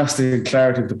and honesty and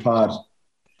clarity of the pod,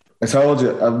 I told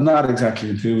you I'm not exactly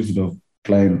enthused about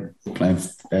playing club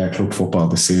football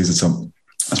this season. So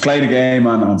I was playing a game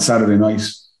on Saturday night.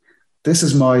 This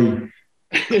is my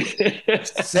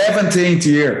 17th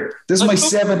year. This is my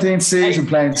 17th season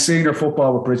playing senior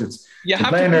football with Bridget's. You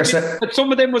have to but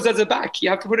some of them was as a back. You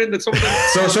have to put in that some of them.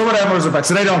 So some of them was a back,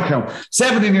 so they don't count.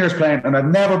 17 years playing, and I've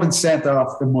never been sent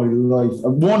off in my life.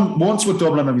 Once with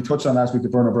Dublin, and we touched on last week the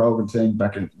Bernard Brogan thing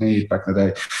back in the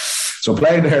day. So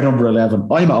playing there, number 11.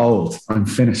 I'm old. I'm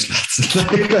finished,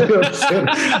 lads.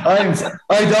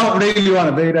 I don't really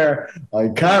want to be there. I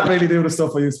can't really do the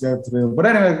stuff I used to be able to do. But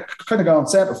anyway, kind of going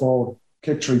centre forward.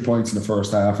 Kicked 3 points in the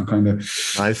first half and kind of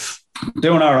nice,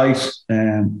 doing all right.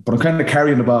 But I'm kind of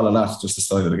carrying the ball a lot, just the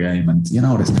style of the game. And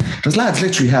there's lads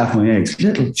literally half my age,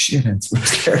 little shitheads.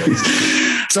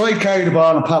 So I'd carry the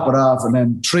ball and pop it off, and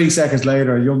then 3 seconds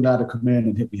later, a young lad would come in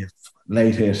and hit me a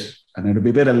late hit, and it'd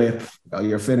be a bit of lip. Oh,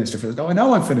 you're finished. Oh, I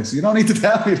know I'm finished. You don't need to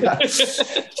tell me that.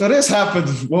 So this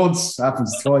happens once,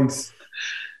 happens twice.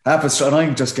 happens, and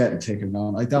I'm just getting taken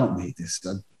on. I don't need this.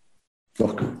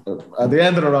 Look, at the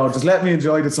end of the road, just let me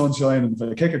enjoy the sunshine, and if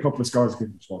I kick a couple of scores, give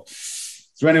me a shot.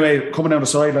 So anyway, coming down the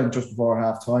sideline just before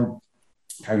half time,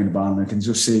 carrying the ball, and I can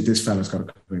just see this fella's got to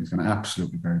come in. He's going to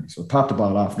absolutely bury me. So I popped the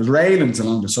ball off. There's railings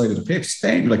along the side of the pitch.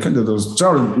 Staying like kind of those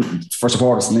for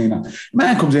supporters to lean on.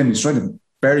 Man comes in, he's trying to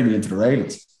bury me into the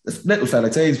railings. This little fella,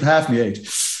 I'd say he's half my age.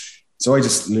 So I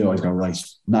just always go, right,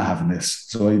 not having this.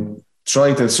 So I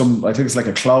tried to I think it's like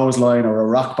a clothesline or a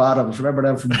rock bottom. Remember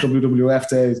them from WWF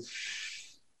days?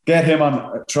 Get him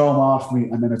on, throw him off me,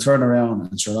 and then I turn around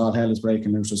and sure, all hell is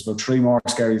breaking loose. There's about 3 more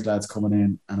Skerry's lads coming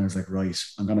in, and I was like, right,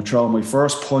 I'm going to throw my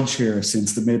first punch here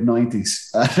since the mid-90s.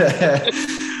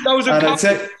 That was a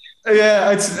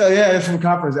I'd say, yeah, from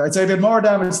Coppers. I'd say I did more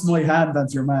damage to my hand than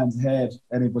to your man's head.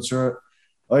 But sure,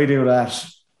 I do that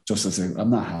just to say, I'm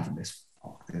not having this.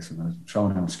 Fuck this. And I'm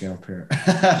throwing him a scalp here.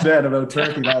 And then about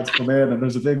 30 lads come in, and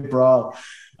there's a big brawl.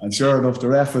 And sure enough, the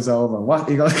ref was over. What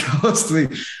he goes to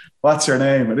me, what's your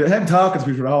name? And him talking to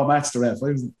me for the whole match, the ref.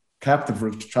 I was captain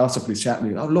for Trousers chatting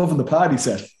to me. I'm loving the Paddy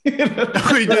set. No,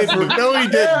 he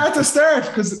didn't. Yeah, at the start,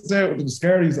 because the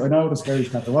Skerry's, I know the Skerry's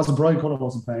captain. Brian Cullen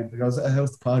wasn't playing. He goes,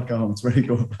 how's the pod going? It's very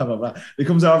good, blah, blah, blah. He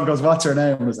comes over and goes, what's your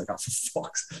name? And I was like, oh, for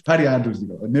fuck's sake. Paddy Andrews.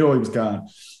 I knew he was gone.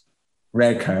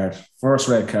 Red card. First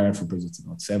red card for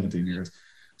Bridgerton, 17 years.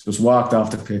 Just walked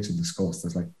off the pitch and discussed.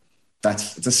 It's like,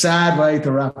 it's a sad way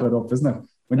to wrap it up, isn't it?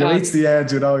 When you reach the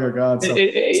end, you know you're gone. So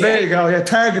there you go. Yeah,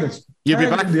 target it.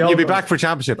 You'll be back for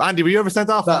championship. Andy, were you ever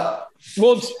sent off?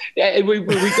 Once. We get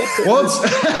once.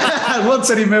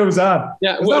 Once and he moves on.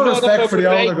 Yeah, there's no respect for the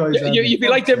older guys. You'd be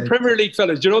like them Premier League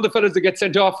fellas. Do you know the fellas that get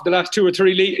sent off the last 2 or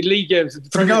 3 league games?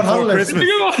 For Christmas.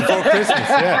 Before Christmas,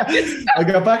 yeah. I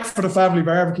got back for the family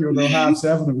barbecue about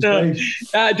 7:30. It was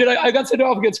great. I got sent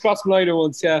off against Crossmolina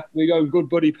once, yeah. We got a good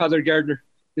buddy, Paddy Gardner.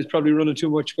 He's probably running too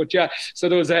much, but yeah. So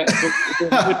there was but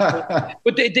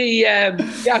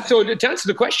So to answer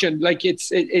the question, like it's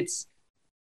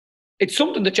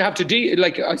something that you have to do.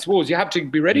 Like I suppose you have to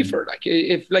be ready for. Like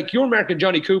if like you're American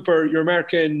Johnny Cooper, you're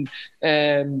American,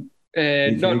 not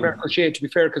American O'Shea to be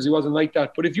fair because he wasn't like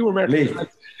that. But if you were American,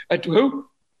 who?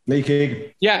 Lee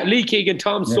Keegan. Yeah, Lee Keegan,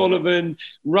 Tom Sullivan,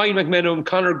 Ryan McMenamin,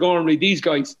 Conor Gormley, these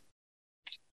guys.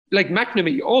 Like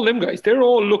McNamee, all them guys, they're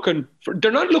all looking for, they're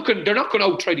not going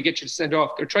out try to get you to send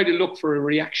off. They're trying to look for a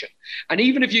reaction. And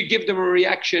even if you give them a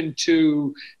reaction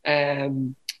to,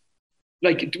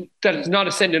 like that is not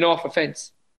a sending off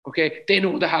offense, okay, they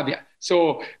know they have you.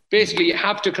 So basically you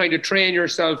have to kind of train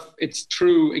yourself. It's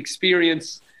through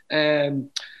experience. I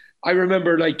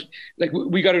remember like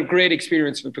we got a great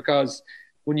experience with it because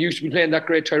when you used to be playing that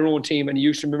great Tyrone team and you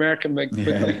used to be American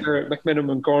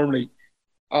McMenamin and Gormley,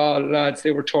 oh lads,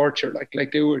 they were torture. Like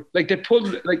they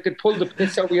pulled the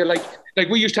piss out of you. Like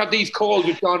we used to have these calls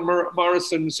with John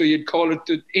Morrison, so you'd call it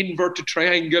the inverted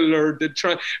triangle or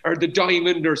the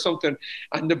diamond or something,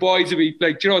 and the boys would be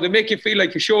like, you know, they make you feel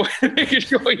like you show you.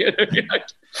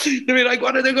 They'd be like,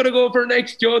 what are they going to go for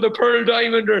next? You know, the pearl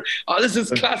diamond or this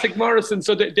is classic Morrison.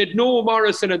 So they'd know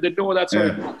Morrison and they'd know that sort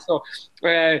of thing. So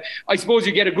I suppose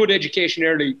you get a good education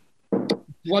early. Do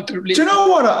you know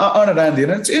what on it, Andy?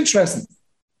 And it's interesting.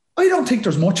 I don't think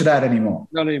there's much of that anymore.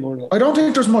 Not anymore. No. I don't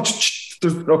think there's much.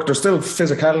 There's still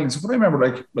physicality. But I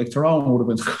remember, like Tyrone would have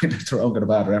been kind of Tyrone got a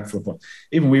bad rep for it, but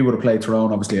even we would have played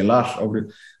Tyrone obviously a lot.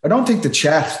 I don't think the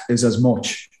chat is as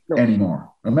much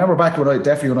anymore. I remember back when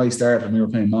I started and we were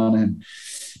playing Monaghan.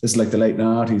 This is like the late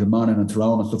 90s and Monaghan and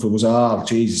Tyrone and stuff. It was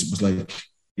Jesus. It was like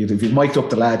if you mic'd up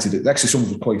the lads, actually some of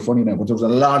it was quite funny now. But there was a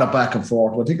lot of back and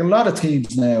forth. But I think a lot of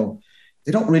teams now,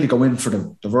 they don't really go in for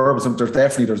the verbs.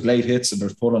 There's late hits and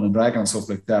there's pulling and dragging and stuff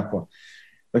like that. But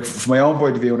like from my own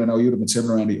point of view, and I know you'd have been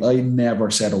similar, Andy, I never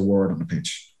said a word on the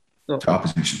pitch to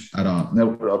opposition at all.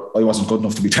 No, I wasn't good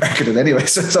enough to be targeted anyway,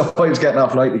 so I was getting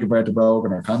off lightly compared to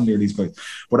Brogan or Connolly or these guys.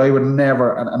 But I would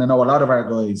never, and I know a lot of our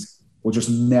guys will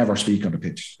just never speak on the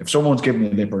pitch. If someone's giving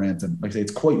you a lip or anything, like I say,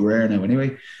 it's quite rare now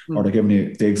anyway, or they're giving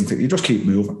you digs and things, you just keep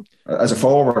moving. As a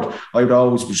forward, I would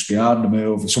always just be on the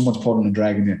move. If someone's pulling and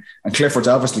dragging you, and Clifford's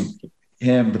obviously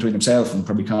him between himself and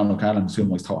probably Conor O'Callaghan, two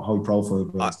most high profile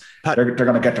guys, they're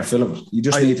going to get their fill of it. You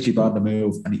just need to keep on the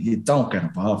move, and you don't get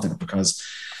involved in it because,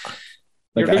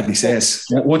 like Andy says,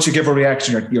 once you give a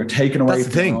reaction, you're taking away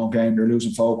from your own game. You're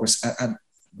losing focus, and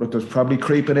but there's probably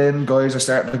creeping in. Guys are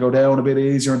starting to go down a bit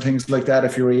easier and things like that.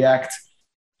 If you react,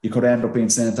 you could end up being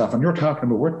sent off. And you're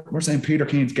talking about we're saying Peter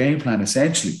Keane's game plan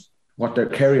essentially. What they're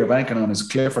Kerry are banking on is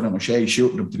Clifford and O'Shea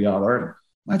shooting them to the All-Ireland.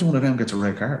 Imagine one of them gets a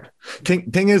red card.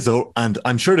 Thing is though, and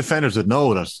I'm sure defenders would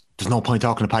know that there's no point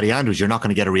talking to Paddy Andrews. You're not going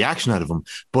to get a reaction out of him.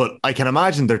 But I can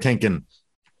imagine they're thinking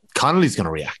Connolly's going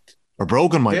to react. or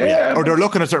Brogan might react, or they're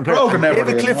looking at certain players. Brogan never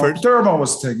David did. Clifford, Dermo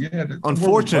was the thing. Yeah,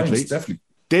 unfortunately, definitely.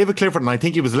 David Clifford, and I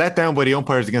think he was let down by the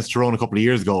umpires against Tyrone a couple of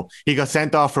years ago. He got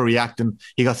sent off for reacting.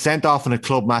 He got sent off in a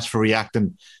club match for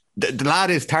reacting. The lad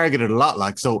is targeted a lot,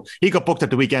 like, so he got booked at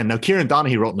the weekend. Now, Kieran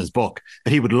Donaghy wrote in his book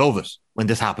that he would love it when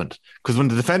this happened, because when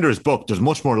the defender is booked, there's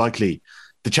much more likely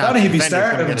the chance. Donaghy be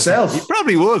starting himself. He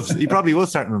probably was. He probably was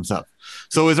starting himself.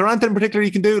 So is there anything in particular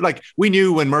you can do? Like, we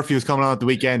knew when Murphy was coming on at the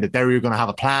weekend that Derry were going to have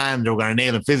a plan. They were going to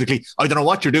nail him physically. I don't know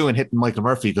what you're doing hitting Michael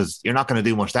Murphy, because you're not going to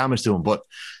do much damage to him. But,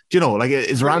 you know, like,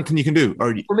 is there anything you can do?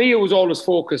 Or for me, it was always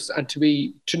focus and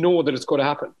to know that it's going to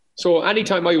happen. So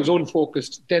anytime I was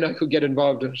unfocused, then I could get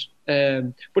involved in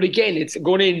it. But again, it's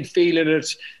going in, feeling it,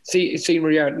 seeing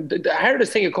where you are. The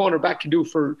hardest thing a cornerback can do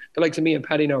for the likes of me and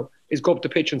Paddy now is go up the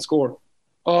pitch and score.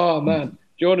 Oh, man. Do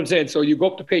you know what I'm saying? So you go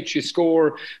up the pitch, you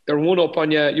score, they're one up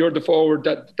on you, you're the forward.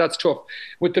 That's tough.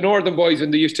 With the Northern boys, when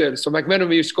they used to, so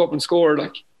McMenamin used to go up and score,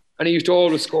 like, and he used to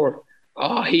always score.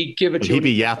 Oh, he'd give it to he'd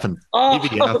be yapping. Oh, he'd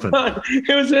be yapping. Man.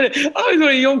 I was only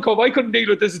a young cub. I couldn't deal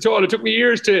with this at all. It took me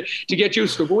years to get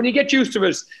used to it. But when you get used to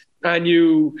it and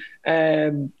you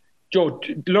learn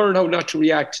how not to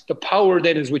react, the power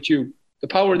then is with you. The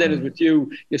power then is with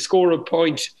you. You score a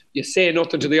point, you say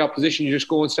nothing to the opposition, you just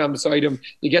go and stand beside them,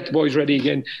 you get the boys ready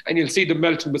again, and you'll see them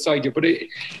melting beside you. But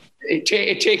it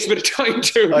takes a bit of time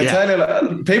too. I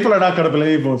tell you, people are not going to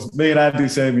believe us. Me and Andy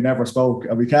say we never spoke,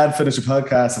 and we can't finish a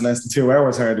podcast in less than 2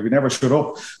 hours. Hardly, we never shut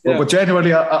up. But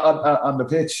genuinely on the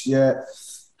pitch, the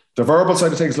verbal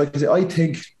side of things, like I say, I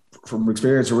think from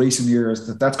experience of recent years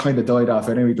that's kind of died off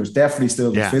anyway. There's definitely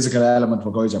still the physical element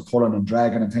where guys are pulling and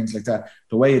dragging and things like that.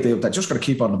 The way they that just got to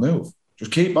keep on the move.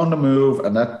 Just keep on the move,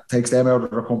 and that takes them out of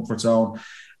their comfort zone.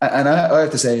 And I have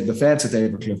to say, in defence of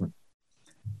David Clifford,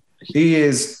 he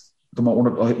is one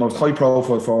of the most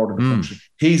high-profile forward in the country.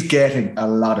 He's getting a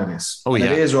lot of this. It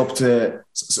is up to...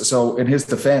 So in his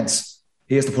defence,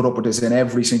 he has to put up with this in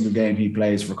every single game he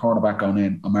plays for a cornerback going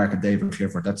in. I'm marking David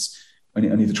Clifford. I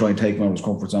need to try and take him out of his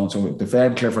comfort zone. So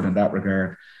defend Clifford in that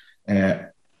regard. And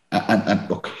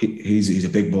look, he's a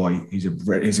big boy. He's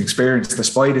experienced,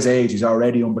 despite his age, he's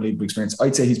already unbelievably experienced.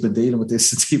 I'd say he's been dealing with this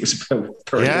since he was about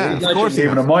 30. Yeah, of course.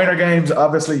 Even in minor games,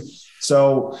 obviously.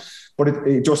 So... But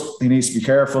he needs to be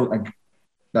careful, and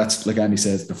that's, like Andy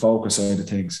says, the focus side of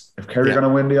things. If Kerry are going to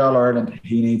win the All-Ireland,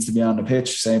 he needs to be on the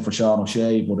pitch. Same for Sean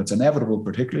O'Shea, but it's inevitable,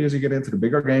 particularly as you get into the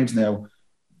bigger games now.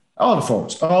 All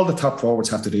the top forwards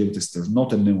have to deal with this. There's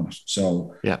nothing new in it.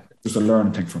 So just a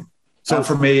learning thing from. So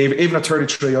for me, even at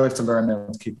 33, I have to learn now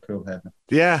to keep a cool head.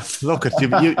 Yeah, look,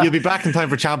 you'll be back in time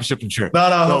for championship, I'm sure. No,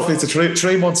 hopefully it's a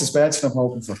 3 month suspension I'm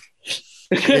hoping for.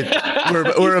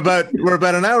 We're about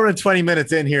an hour and 20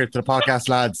 minutes in here to the podcast,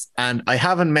 lads, and I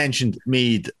haven't mentioned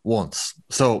Meath once.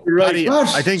 So Paddy,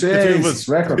 I think the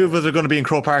two of us are going to be in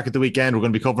Croke Park at the weekend. We're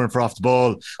going to be covering for Off the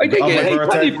Ball. I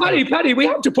think Paddy, we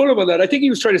have to pull him on that. I think he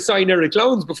was trying to sign Eric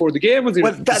Lowndes before the game was in.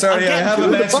 Well, sorry, I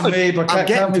haven't mentioned Meath, but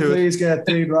can we please get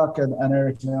Dean Rock and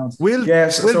Eric Lowndes? Will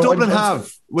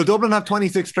Dublin have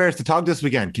 26 players to tog this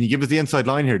weekend? Can you give us the inside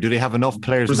line here? Do they have enough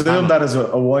players? Presume that is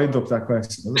a wind up, that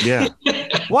question. Yeah.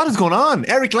 What is going on?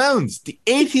 Eric Lowndes, the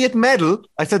 80th medal.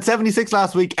 I said 76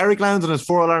 last week. Eric Lowndes and his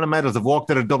 4 All-Ireland medals have walked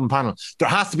out of the Dublin panel. There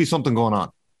has to be something going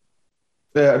on.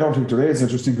 I don't think there is. I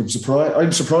just think I'm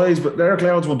surprised, but Eric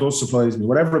Lowndes one does surprise me.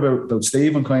 Whatever about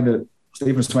Stephen,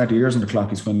 Stephen's 20 years on the clock.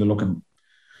 He's kind of looking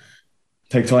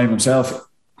take time himself.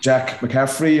 Jack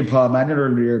McCaffrey and Paul Manuel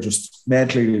earlier, just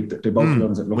mentally, they both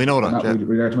we know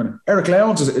that. Eric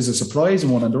Lowndes is a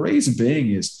surprising one, and the reason being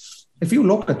is, if you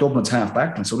look at Dublin's half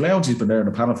back line, so Lowndes has been there in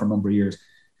the panel for a number of years.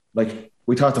 Like,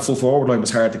 we thought the full forward line was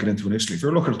hard to get into initially. If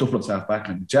you're looking at Dublin's half back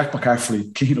line, Jack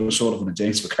McCaffrey, Keane O'Sullivan, and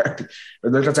James McCarthy,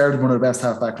 that's already one of the best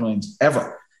half back lines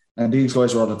ever. And these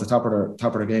guys are all at the top of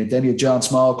their game. Then you have John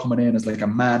Small coming in as like a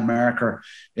man marker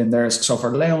in there. So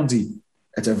for Lowndes,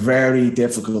 it's a very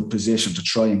difficult position to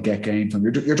try and get game time.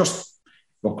 You're just,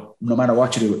 look, no matter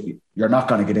what you do, you're not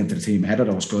going to get into the team ahead of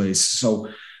those guys. So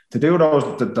to do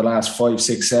those the last 5,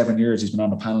 6, 7 years, he's been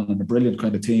on the panel and a brilliant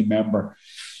kind of team member.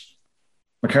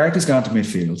 McCarthy's gone to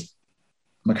midfield.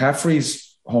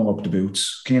 McCaffrey's hung up the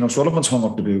boots. Keane O'Sullivan's hung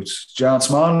up the boots. John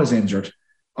Small is injured.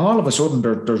 All of a sudden,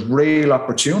 there's real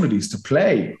opportunities to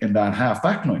play in that half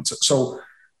back line. So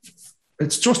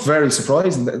it's just very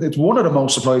surprising. It's one of the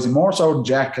most surprising, more so than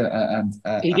Jack.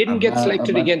 He didn't get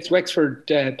selected against Wexford,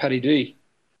 Paddy, did he?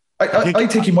 I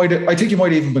think he might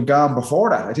have even been gone before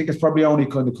that. I think it's probably only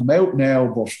kind of come out now,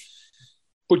 but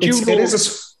it's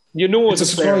a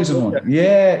surprising one.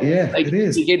 Yeah, like, it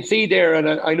is. You can see there, and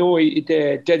I know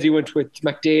Desi went with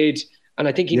McDade, and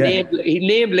I think he named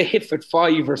Lahif at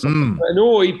 5 or something. I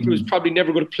know he was probably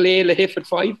never going to play Lahif at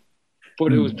 5.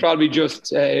 But it was probably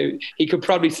just, he could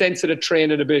probably sense it at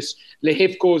training a bit.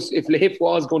 If Lahif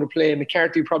was going to play,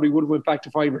 McCarthy probably would have went back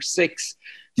to 5 or 6.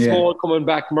 Small coming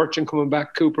back, Merchant coming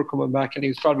back, Cooper coming back, and he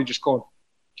was probably just going,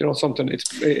 something.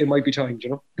 It might be time,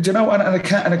 and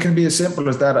it can be as simple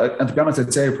as that. And to be honest,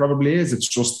 I'd say it probably is. It's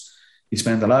just you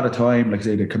spend a lot of time, like I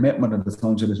say, the commitment and the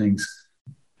times of the things.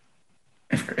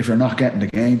 If you're not getting the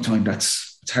game time,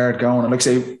 it's hard going. And like I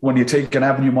say, when you think an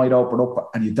avenue might open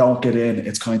up and you don't get in,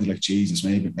 it's kind of like, Jesus,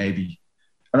 maybe.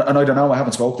 And I don't know. I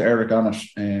haven't spoke to Eric on it.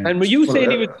 And were you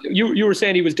saying you were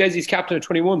saying he was Desi's captain at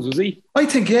 21s? Was he? I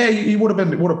think he would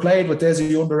have played with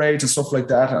Desi underage and stuff like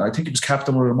that. And I think he was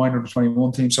captain with a minor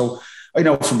 21 team. So I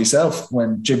know from myself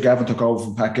when Jim Gavin took over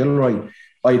from Pat Gilroy,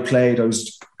 I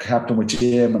was captain with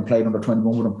Jim and played under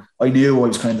 21 with him. I knew I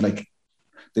was kind of like,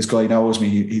 this guy knows me.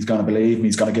 He's going to believe me.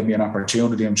 He's going to give me an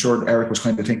opportunity. I'm sure Eric was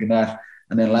kind of thinking that.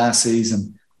 And then last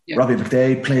season, Robbie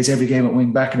McDade plays every game at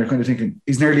wing back, and you're kind of thinking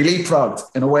he's nearly leapfrogged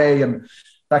in a way, and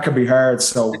that can be hard.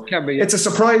 So it's a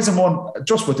surprising one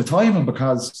just with the timing,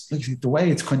 because like, the way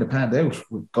it's kind of panned out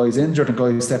with guys injured and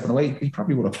guys stepping away, he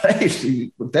probably would have played.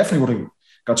 He definitely would have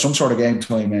got some sort of game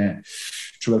time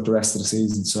throughout the rest of the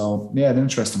season. So an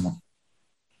interesting one.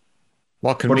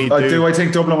 What can we do? I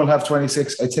think Dublin will have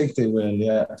 26. I think they will.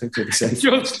 Yeah, I think they'll be safe.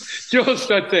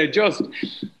 just.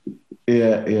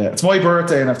 Yeah. It's my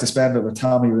birthday and I have to spend it with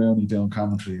Tommy Rooney doing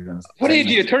commentary. What age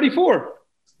are you? 34?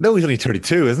 No, he's only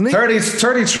 32, isn't he?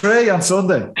 33 on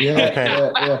Sunday.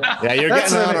 Yeah. Yeah, you're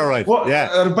getting on all right.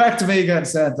 Back to me getting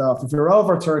sent off. If you're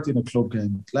over 30 in a club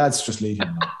game, lads, just leave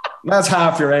him. Lads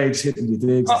half your age hitting you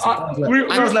digs.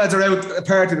 Those lads are out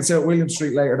partying at St. William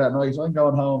Street later that night. I'm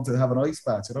going home to have an ice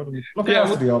bath. Look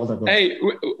after the older guys. Hey,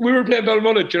 we were playing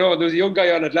Belmullet. There was a young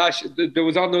guy on it last year. There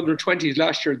was on the under 20s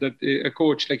last year that a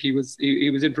coach, like he was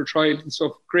in for trials and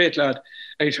stuff. Great lad.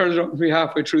 And he turns around to me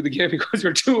halfway through the game because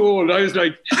you're too old. I was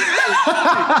like,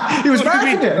 he was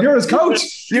backing it. You're his coach.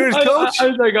 I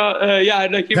was like,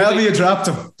 like tell me you dropped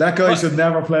him. That guy should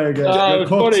never play again. It was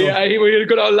funny. We had a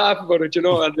good old laugh about it,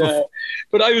 And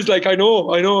but I was like, I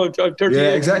know. I'm 38.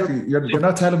 Yeah, exactly. You're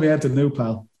not telling me anything new,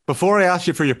 pal. Before I ask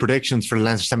you for your predictions for the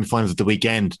Leinster semi-finals at the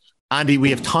weekend, Andy,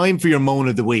 we have time for your moan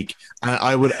of the week. And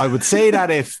I would say that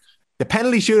if the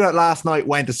penalty shootout last night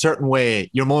went a certain way,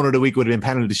 your moan of the week would have been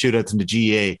penalty shootouts in the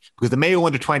GA, because the Mayo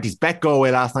under-20s bet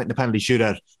Galway last night in the penalty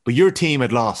shootout, but your team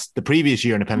had lost the previous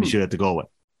year in the penalty shootout to Galway.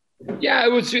 Yeah,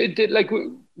 it did, like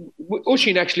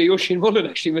Oisín Mullen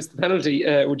actually missed the penalty,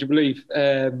 would you believe?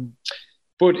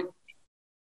 But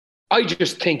I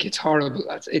just think it's horrible.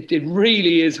 It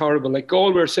really is horrible. Like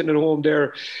Galway are sitting at home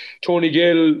there. Tony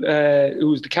Gill,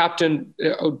 who's the captain,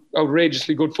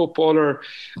 outrageously good footballer,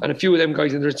 and a few of them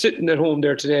guys, and they're sitting at home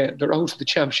there today. They're out of the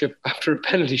championship after a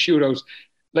penalty shootout.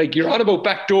 Like, you're on about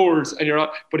back doors, and you're on.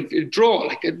 But if you draw,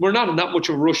 like, we're not in that much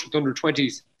of a rush with under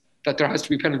 20s that there has to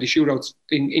be penalty shootouts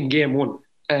in game one.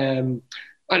 And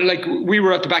like, we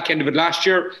were at the back end of it last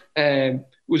year. It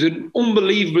was an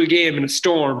unbelievable game in a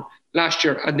storm last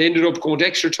year, and they ended up going to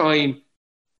extra time,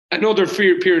 another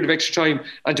period of extra time,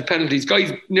 and to penalties.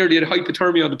 Guys nearly had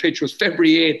hypothermia on the pitch. It was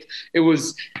February 8th. It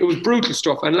was brutal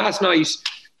stuff. And last night,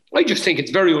 I just think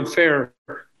it's very unfair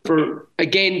for,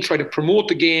 again, try to promote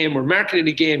the game. We're marketing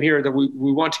a game here that we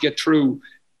want to get through,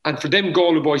 and for them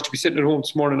Galway boys to be sitting at home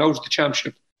this morning out of the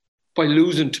championship by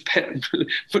losing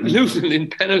in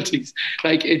penalties.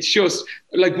 Like, it's just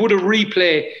like, would a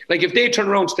replay, like if they turn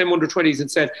around to them under 20s and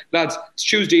said, lads, it's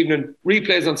Tuesday evening,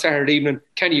 replays on Saturday evening,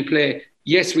 can you play?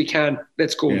 Yes, we can.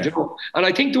 Let's go. Yeah. And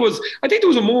I think there was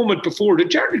a moment before. Did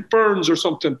Jared Burns or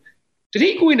something? Did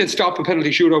he go in and stop a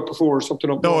penalty shootout before or something?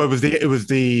 No, it was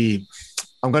the.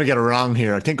 I'm going to get it wrong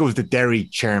here. I think it was the Derry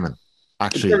chairman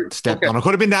actually stepped on. It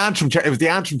could have been the Antrim chairman. It was the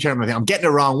Antrim chairman. I think I'm getting it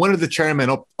wrong. One of the chairmen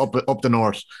up the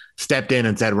north stepped in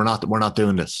and said, "We're not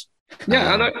doing this."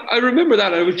 Yeah, and I remember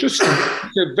that. It was just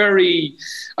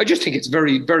I just think it's a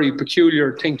very, very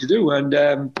peculiar thing to do. And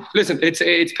listen,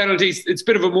 it's penalties. It's a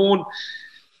bit of a moan.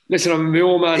 Listen, I'm a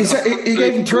Mayo man. He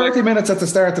gave him 30 minutes at the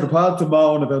start of the pod to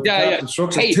moan about the captain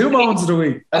structure. Hey, 2 moans of the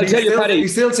week. And he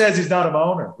still says he's not a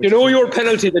moaner. You know your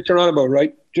penalty that you're on about,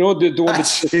 right? Do you know the one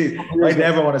that's... I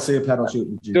never want to see a penalty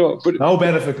shooting. No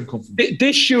benefit can come from it.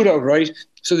 This shootout, right?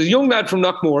 So the young lad from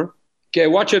Knockmore, okay,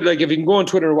 watch it, like if you can go on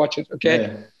Twitter and watch it, okay?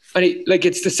 Yeah. And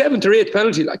it's the 7th or 8th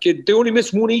penalty. Like, they only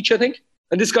missed one each, I think.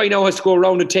 And this guy now has to go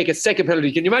around and take a second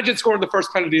penalty. Can you imagine scoring the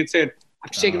first penalty and saying, I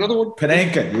have to take another one?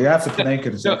 Panenka. You have to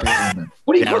Panenka to second.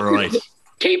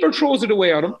 Keeper throws it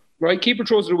away on him, right? Keeper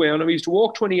throws it away on him. He used to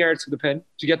walk 20 yards to the pen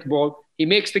to get the ball. He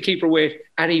makes the keeper wait,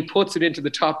 and he puts it into the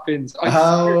top bins.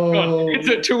 It's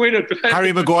a 2-winner.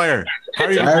 Harry Maguire.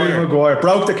 Harry Maguire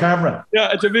broke the camera.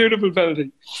 Yeah, it's a beautiful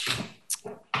penalty.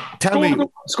 Tell me.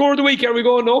 Score of the week, are we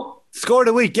going, no? Score of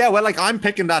the week, yeah. Well, like I'm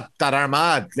picking that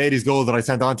Armagh ladies' goal that I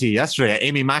sent on to you yesterday.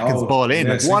 Amy Mackin's ball in.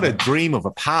 Like, what a dream of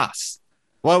a pass.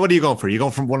 Well, what are you going for? Are you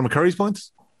going for one of McCurry's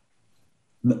points?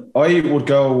 I would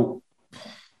go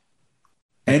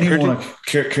anyone of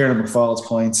Kieran McFall's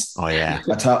points. Oh, yeah.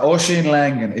 I thought Oisin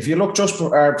Langan. If you look just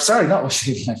for, sorry, not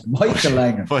Oisin Langan, Michael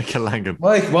Langan.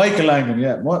 Michael Langan,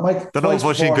 yeah. Don't know if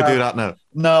Oisin could do that now.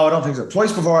 No, I don't think so.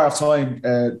 Twice before half time,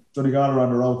 Donegal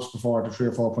on the ropes before the 3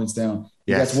 or 4 points down.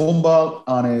 He gets one ball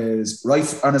on his right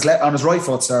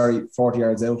foot, 40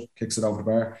 yards out, kicks it over the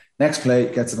bar. Next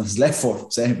play, gets it on his left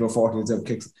foot, same about 40 yards out,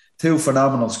 kicks it. 2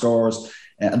 phenomenal scores.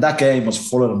 And that game was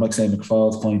full of them, like say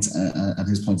McFall's points and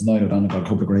his points. Niall O'Donnell got a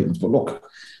couple of great ones. But look,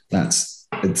 lads,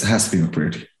 it has to be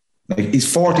McBrearty. Like,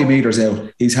 he's 40 metres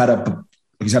out. He's had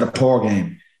a poor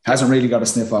game. Hasn't really got a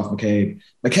sniff off McCaig.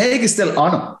 McCaig is still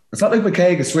on him. It's not like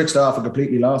McCaig is switched off and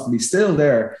completely lost him. He's still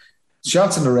there.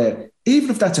 Shots in the red. Even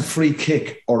if that's a free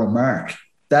kick or a mark,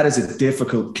 that is a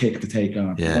difficult kick to take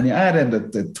on. Yeah. When you add in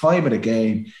the time of the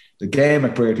game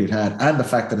McBrearty had, and the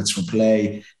fact that it's from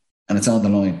play and it's on the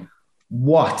line,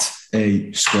 what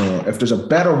a score. If there's a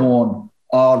better one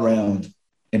all round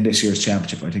in this year's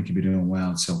championship, I think he'd be doing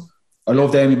well. So I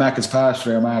loved Amy Mackin's pass for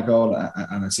the Armagh goal,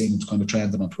 and I've seen him kind of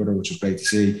trending on Twitter, which is great to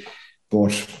see.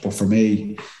 But for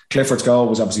me, Clifford's goal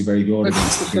was obviously very good.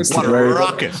 Against what a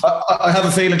rocket. I have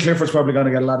a feeling Clifford's probably going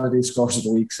to get a lot of these scores of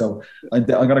the week. So I'm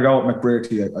going to go with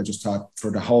McBrearty. I just thought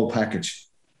for the whole package.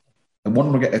 And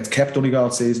one will get, it's kept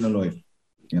Donegal season alive.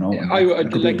 You know,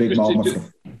 I'd like big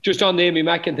just on the Amy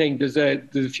Mackin thing. There's a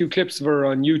few clips of her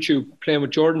on YouTube playing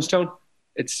with Jordanstown.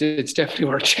 It's definitely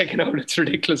worth checking out. It's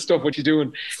ridiculous stuff what she's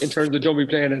doing in terms of dummy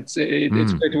playing. It's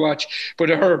great to watch. But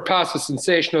her pass was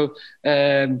sensational.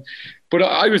 But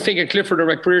I was thinking Clifford or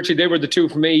McBrearty, they were the two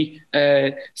for me.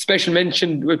 Special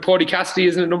mention with Paddy Cassidy,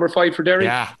 isn't it, number 5 for Derry?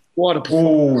 Yeah. What a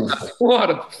performance! What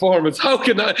a performance! How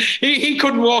can that? He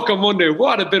couldn't walk on Monday.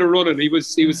 What a bit of running! He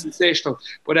was sensational.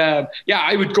 But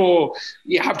I would go.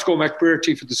 You have to go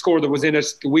McBrearty for the score that was in it,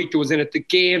 the week that was in it, the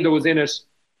game that was in it,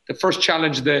 the first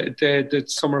challenge, the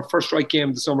summer, first right game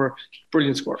of the summer.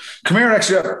 Brilliant score. Come here,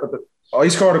 actually. I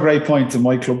scored a great point in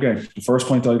my club game. The first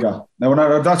point I got. Now,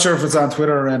 I'm not sure if it's on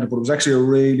Twitter or anything, but it was actually a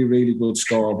really, really good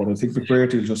score. But I think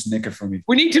McBrearty will just nick it for me.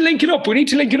 We need to link it up,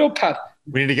 Pat.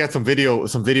 We need to get some video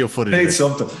footage. Need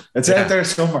something. It's out there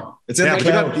somewhere. It's in the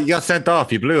cloud. You got sent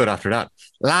off. You blew it after that.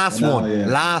 Last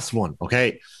one.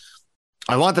 Okay.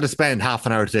 I wanted to spend half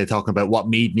an hour today talking about what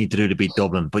Meath need to do to beat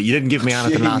Dublin, but you didn't give me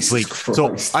anything last week.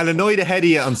 Christ. So I'll annoy the head of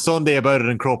you on Sunday about it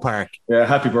in Croke Park. Yeah,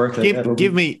 happy birthday.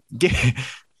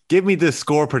 Give me the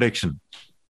score prediction.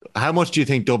 How much do you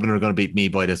think Dublin are going to beat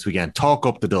Meath by this weekend? Talk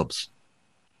up the Dubs.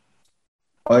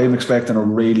 I'm expecting a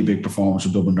really big performance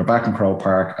from Dublin. They're back in Croke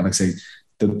Park, and I say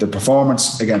the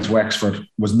performance against Wexford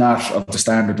was not of the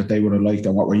standard that they would have liked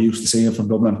and what we're used to seeing from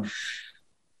Dublin.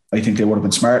 I think they would have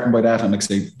been smartened by that, and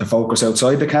the focus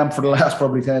outside the camp for the last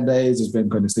probably 10 days has been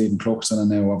kind of Stephen Cluxton,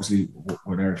 and now obviously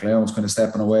with Eric Leon's kind of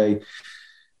stepping away.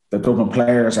 The Dublin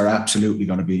players are absolutely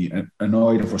going to be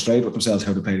annoyed and frustrated with themselves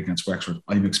how they played against Wexford.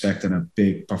 I'm expecting a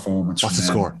big performance. What's the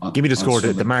score? Give me the score,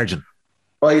 the margin.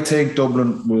 I think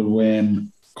Dublin will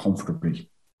win comfortably.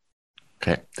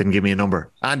 Okay, then give me a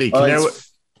number. Andy,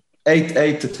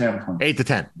 8 to 10 points. 8 to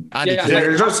 10. Andy,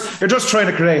 you're just trying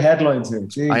to create headlines here.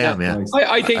 Jeez, I am, yeah.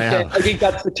 I think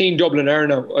that's the team Dublin are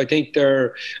now. I think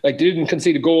they're they didn't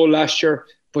concede a goal last year,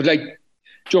 but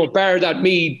bar that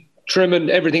Meath trimming,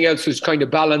 everything else was kind of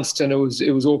balanced and it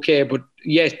was okay. But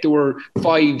yet there were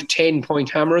 5-10 point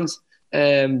hammerings.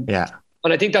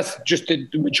 And I think that's just the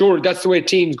mature. That's the way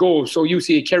teams go. So you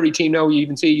see a Kerry team now, you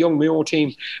even see a young Mayo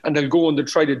team, and they'll go and they'll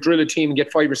try to drill a team and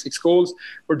get 5 or 6 goals.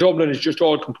 Where Dublin is just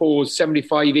all composed,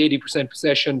 75-80%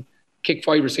 possession, kick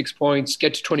 5 or 6 points,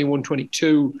 get to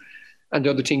 21-22, and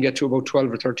the other team get to about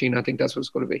 12 or 13. I think that's what it's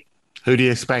going to be. Who do you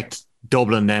expect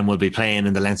Dublin then will be playing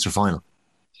in the Leinster final?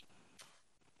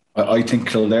 I think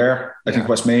Kildare. I think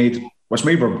Westmeath were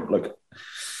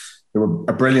they were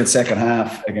a brilliant second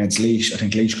half against Laois. I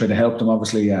think Laois could have helped them,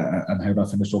 obviously, and how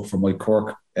that finished up for Mike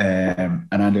Cork. And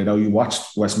Andy, I know you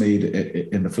watched Westmeath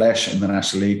in the flesh in the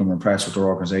National League and were impressed with their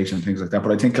organisation and things like that.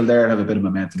 But I think Kildare have a bit of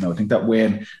momentum now. I think that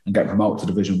win and getting promoted to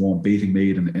Division 1, beating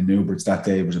Meath in Newbridge that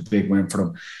day was a big win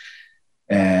for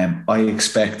them. I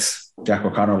expect Jack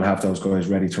O'Connor will have those guys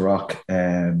ready to rock.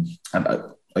 And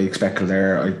I expect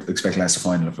Kildare. I expect Leicester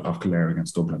final of Kildare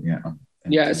against Dublin.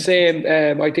 Yeah,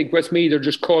 same. I think Westmeath are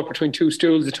just caught between two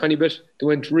stools a tiny bit. They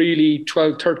went really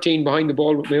 12-13 behind the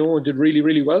ball with Mayo and did really,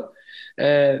 really well.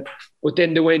 But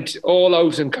then they went all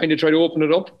out and kind of tried to open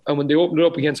it up. And when they opened it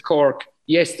up against Cork,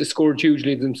 yes, they scored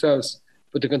hugely themselves.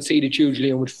 but they conceded hugely.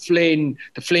 And with Flynn,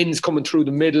 the Flynn's coming through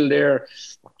the middle there,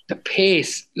 the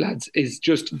pace, lads, is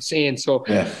just insane. So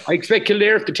I expect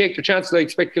Kildare, if they take their chances, I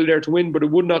expect Kildare to win, but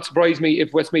it would not surprise me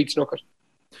if Westmeath snuck it.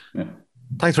 Yeah.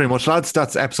 Thanks very much, lads.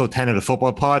 That's episode 10 of the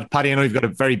Football Pod. Paddy, I know you've got a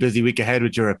very busy week ahead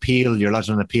with your appeal. You're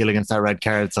lodging an appeal against that red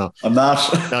card. So I'm not.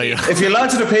 If you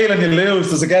lodge an appeal and you lose,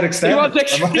 does it get extended?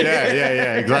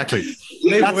 Yeah, exactly.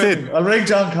 That's it. I'll ring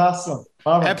John Costello.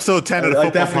 Episode 10 of the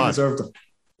Football definitely Pod. Deserved it.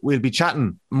 We'll be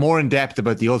chatting more in depth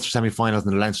about the Ulster semi-finals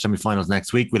and the Leinster semi-finals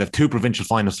next week. We'll have 2 provincial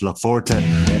finals to look forward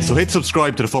to. So hit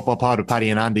subscribe to the Football Pod with Paddy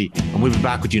and Andy, and we'll be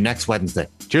back with you next Wednesday.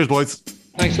 Cheers, boys.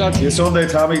 Thanks, lads. See you Sunday,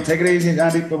 Tommy. Take it easy,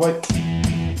 Andy. Bye-bye.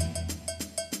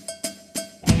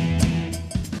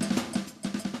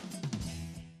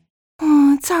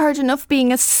 It's hard enough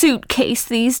being a suitcase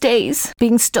these days.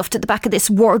 Being stuffed at the back of this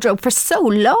wardrobe for so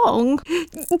long.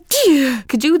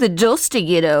 Could do the dusting,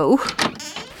 you know.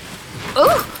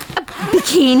 Oh, a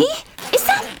bikini? Is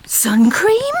that sun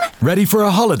cream? Ready for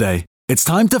a holiday? It's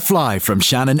time to fly from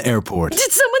Shannon Airport.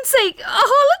 Did someone say a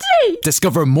holiday?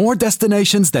 Discover more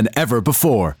destinations than ever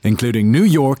before, including New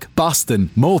York, Boston,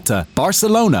 Malta,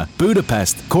 Barcelona,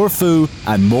 Budapest, Corfu,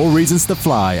 and more reasons to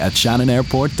fly at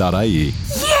shannonairport.ie.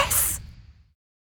 Yeah!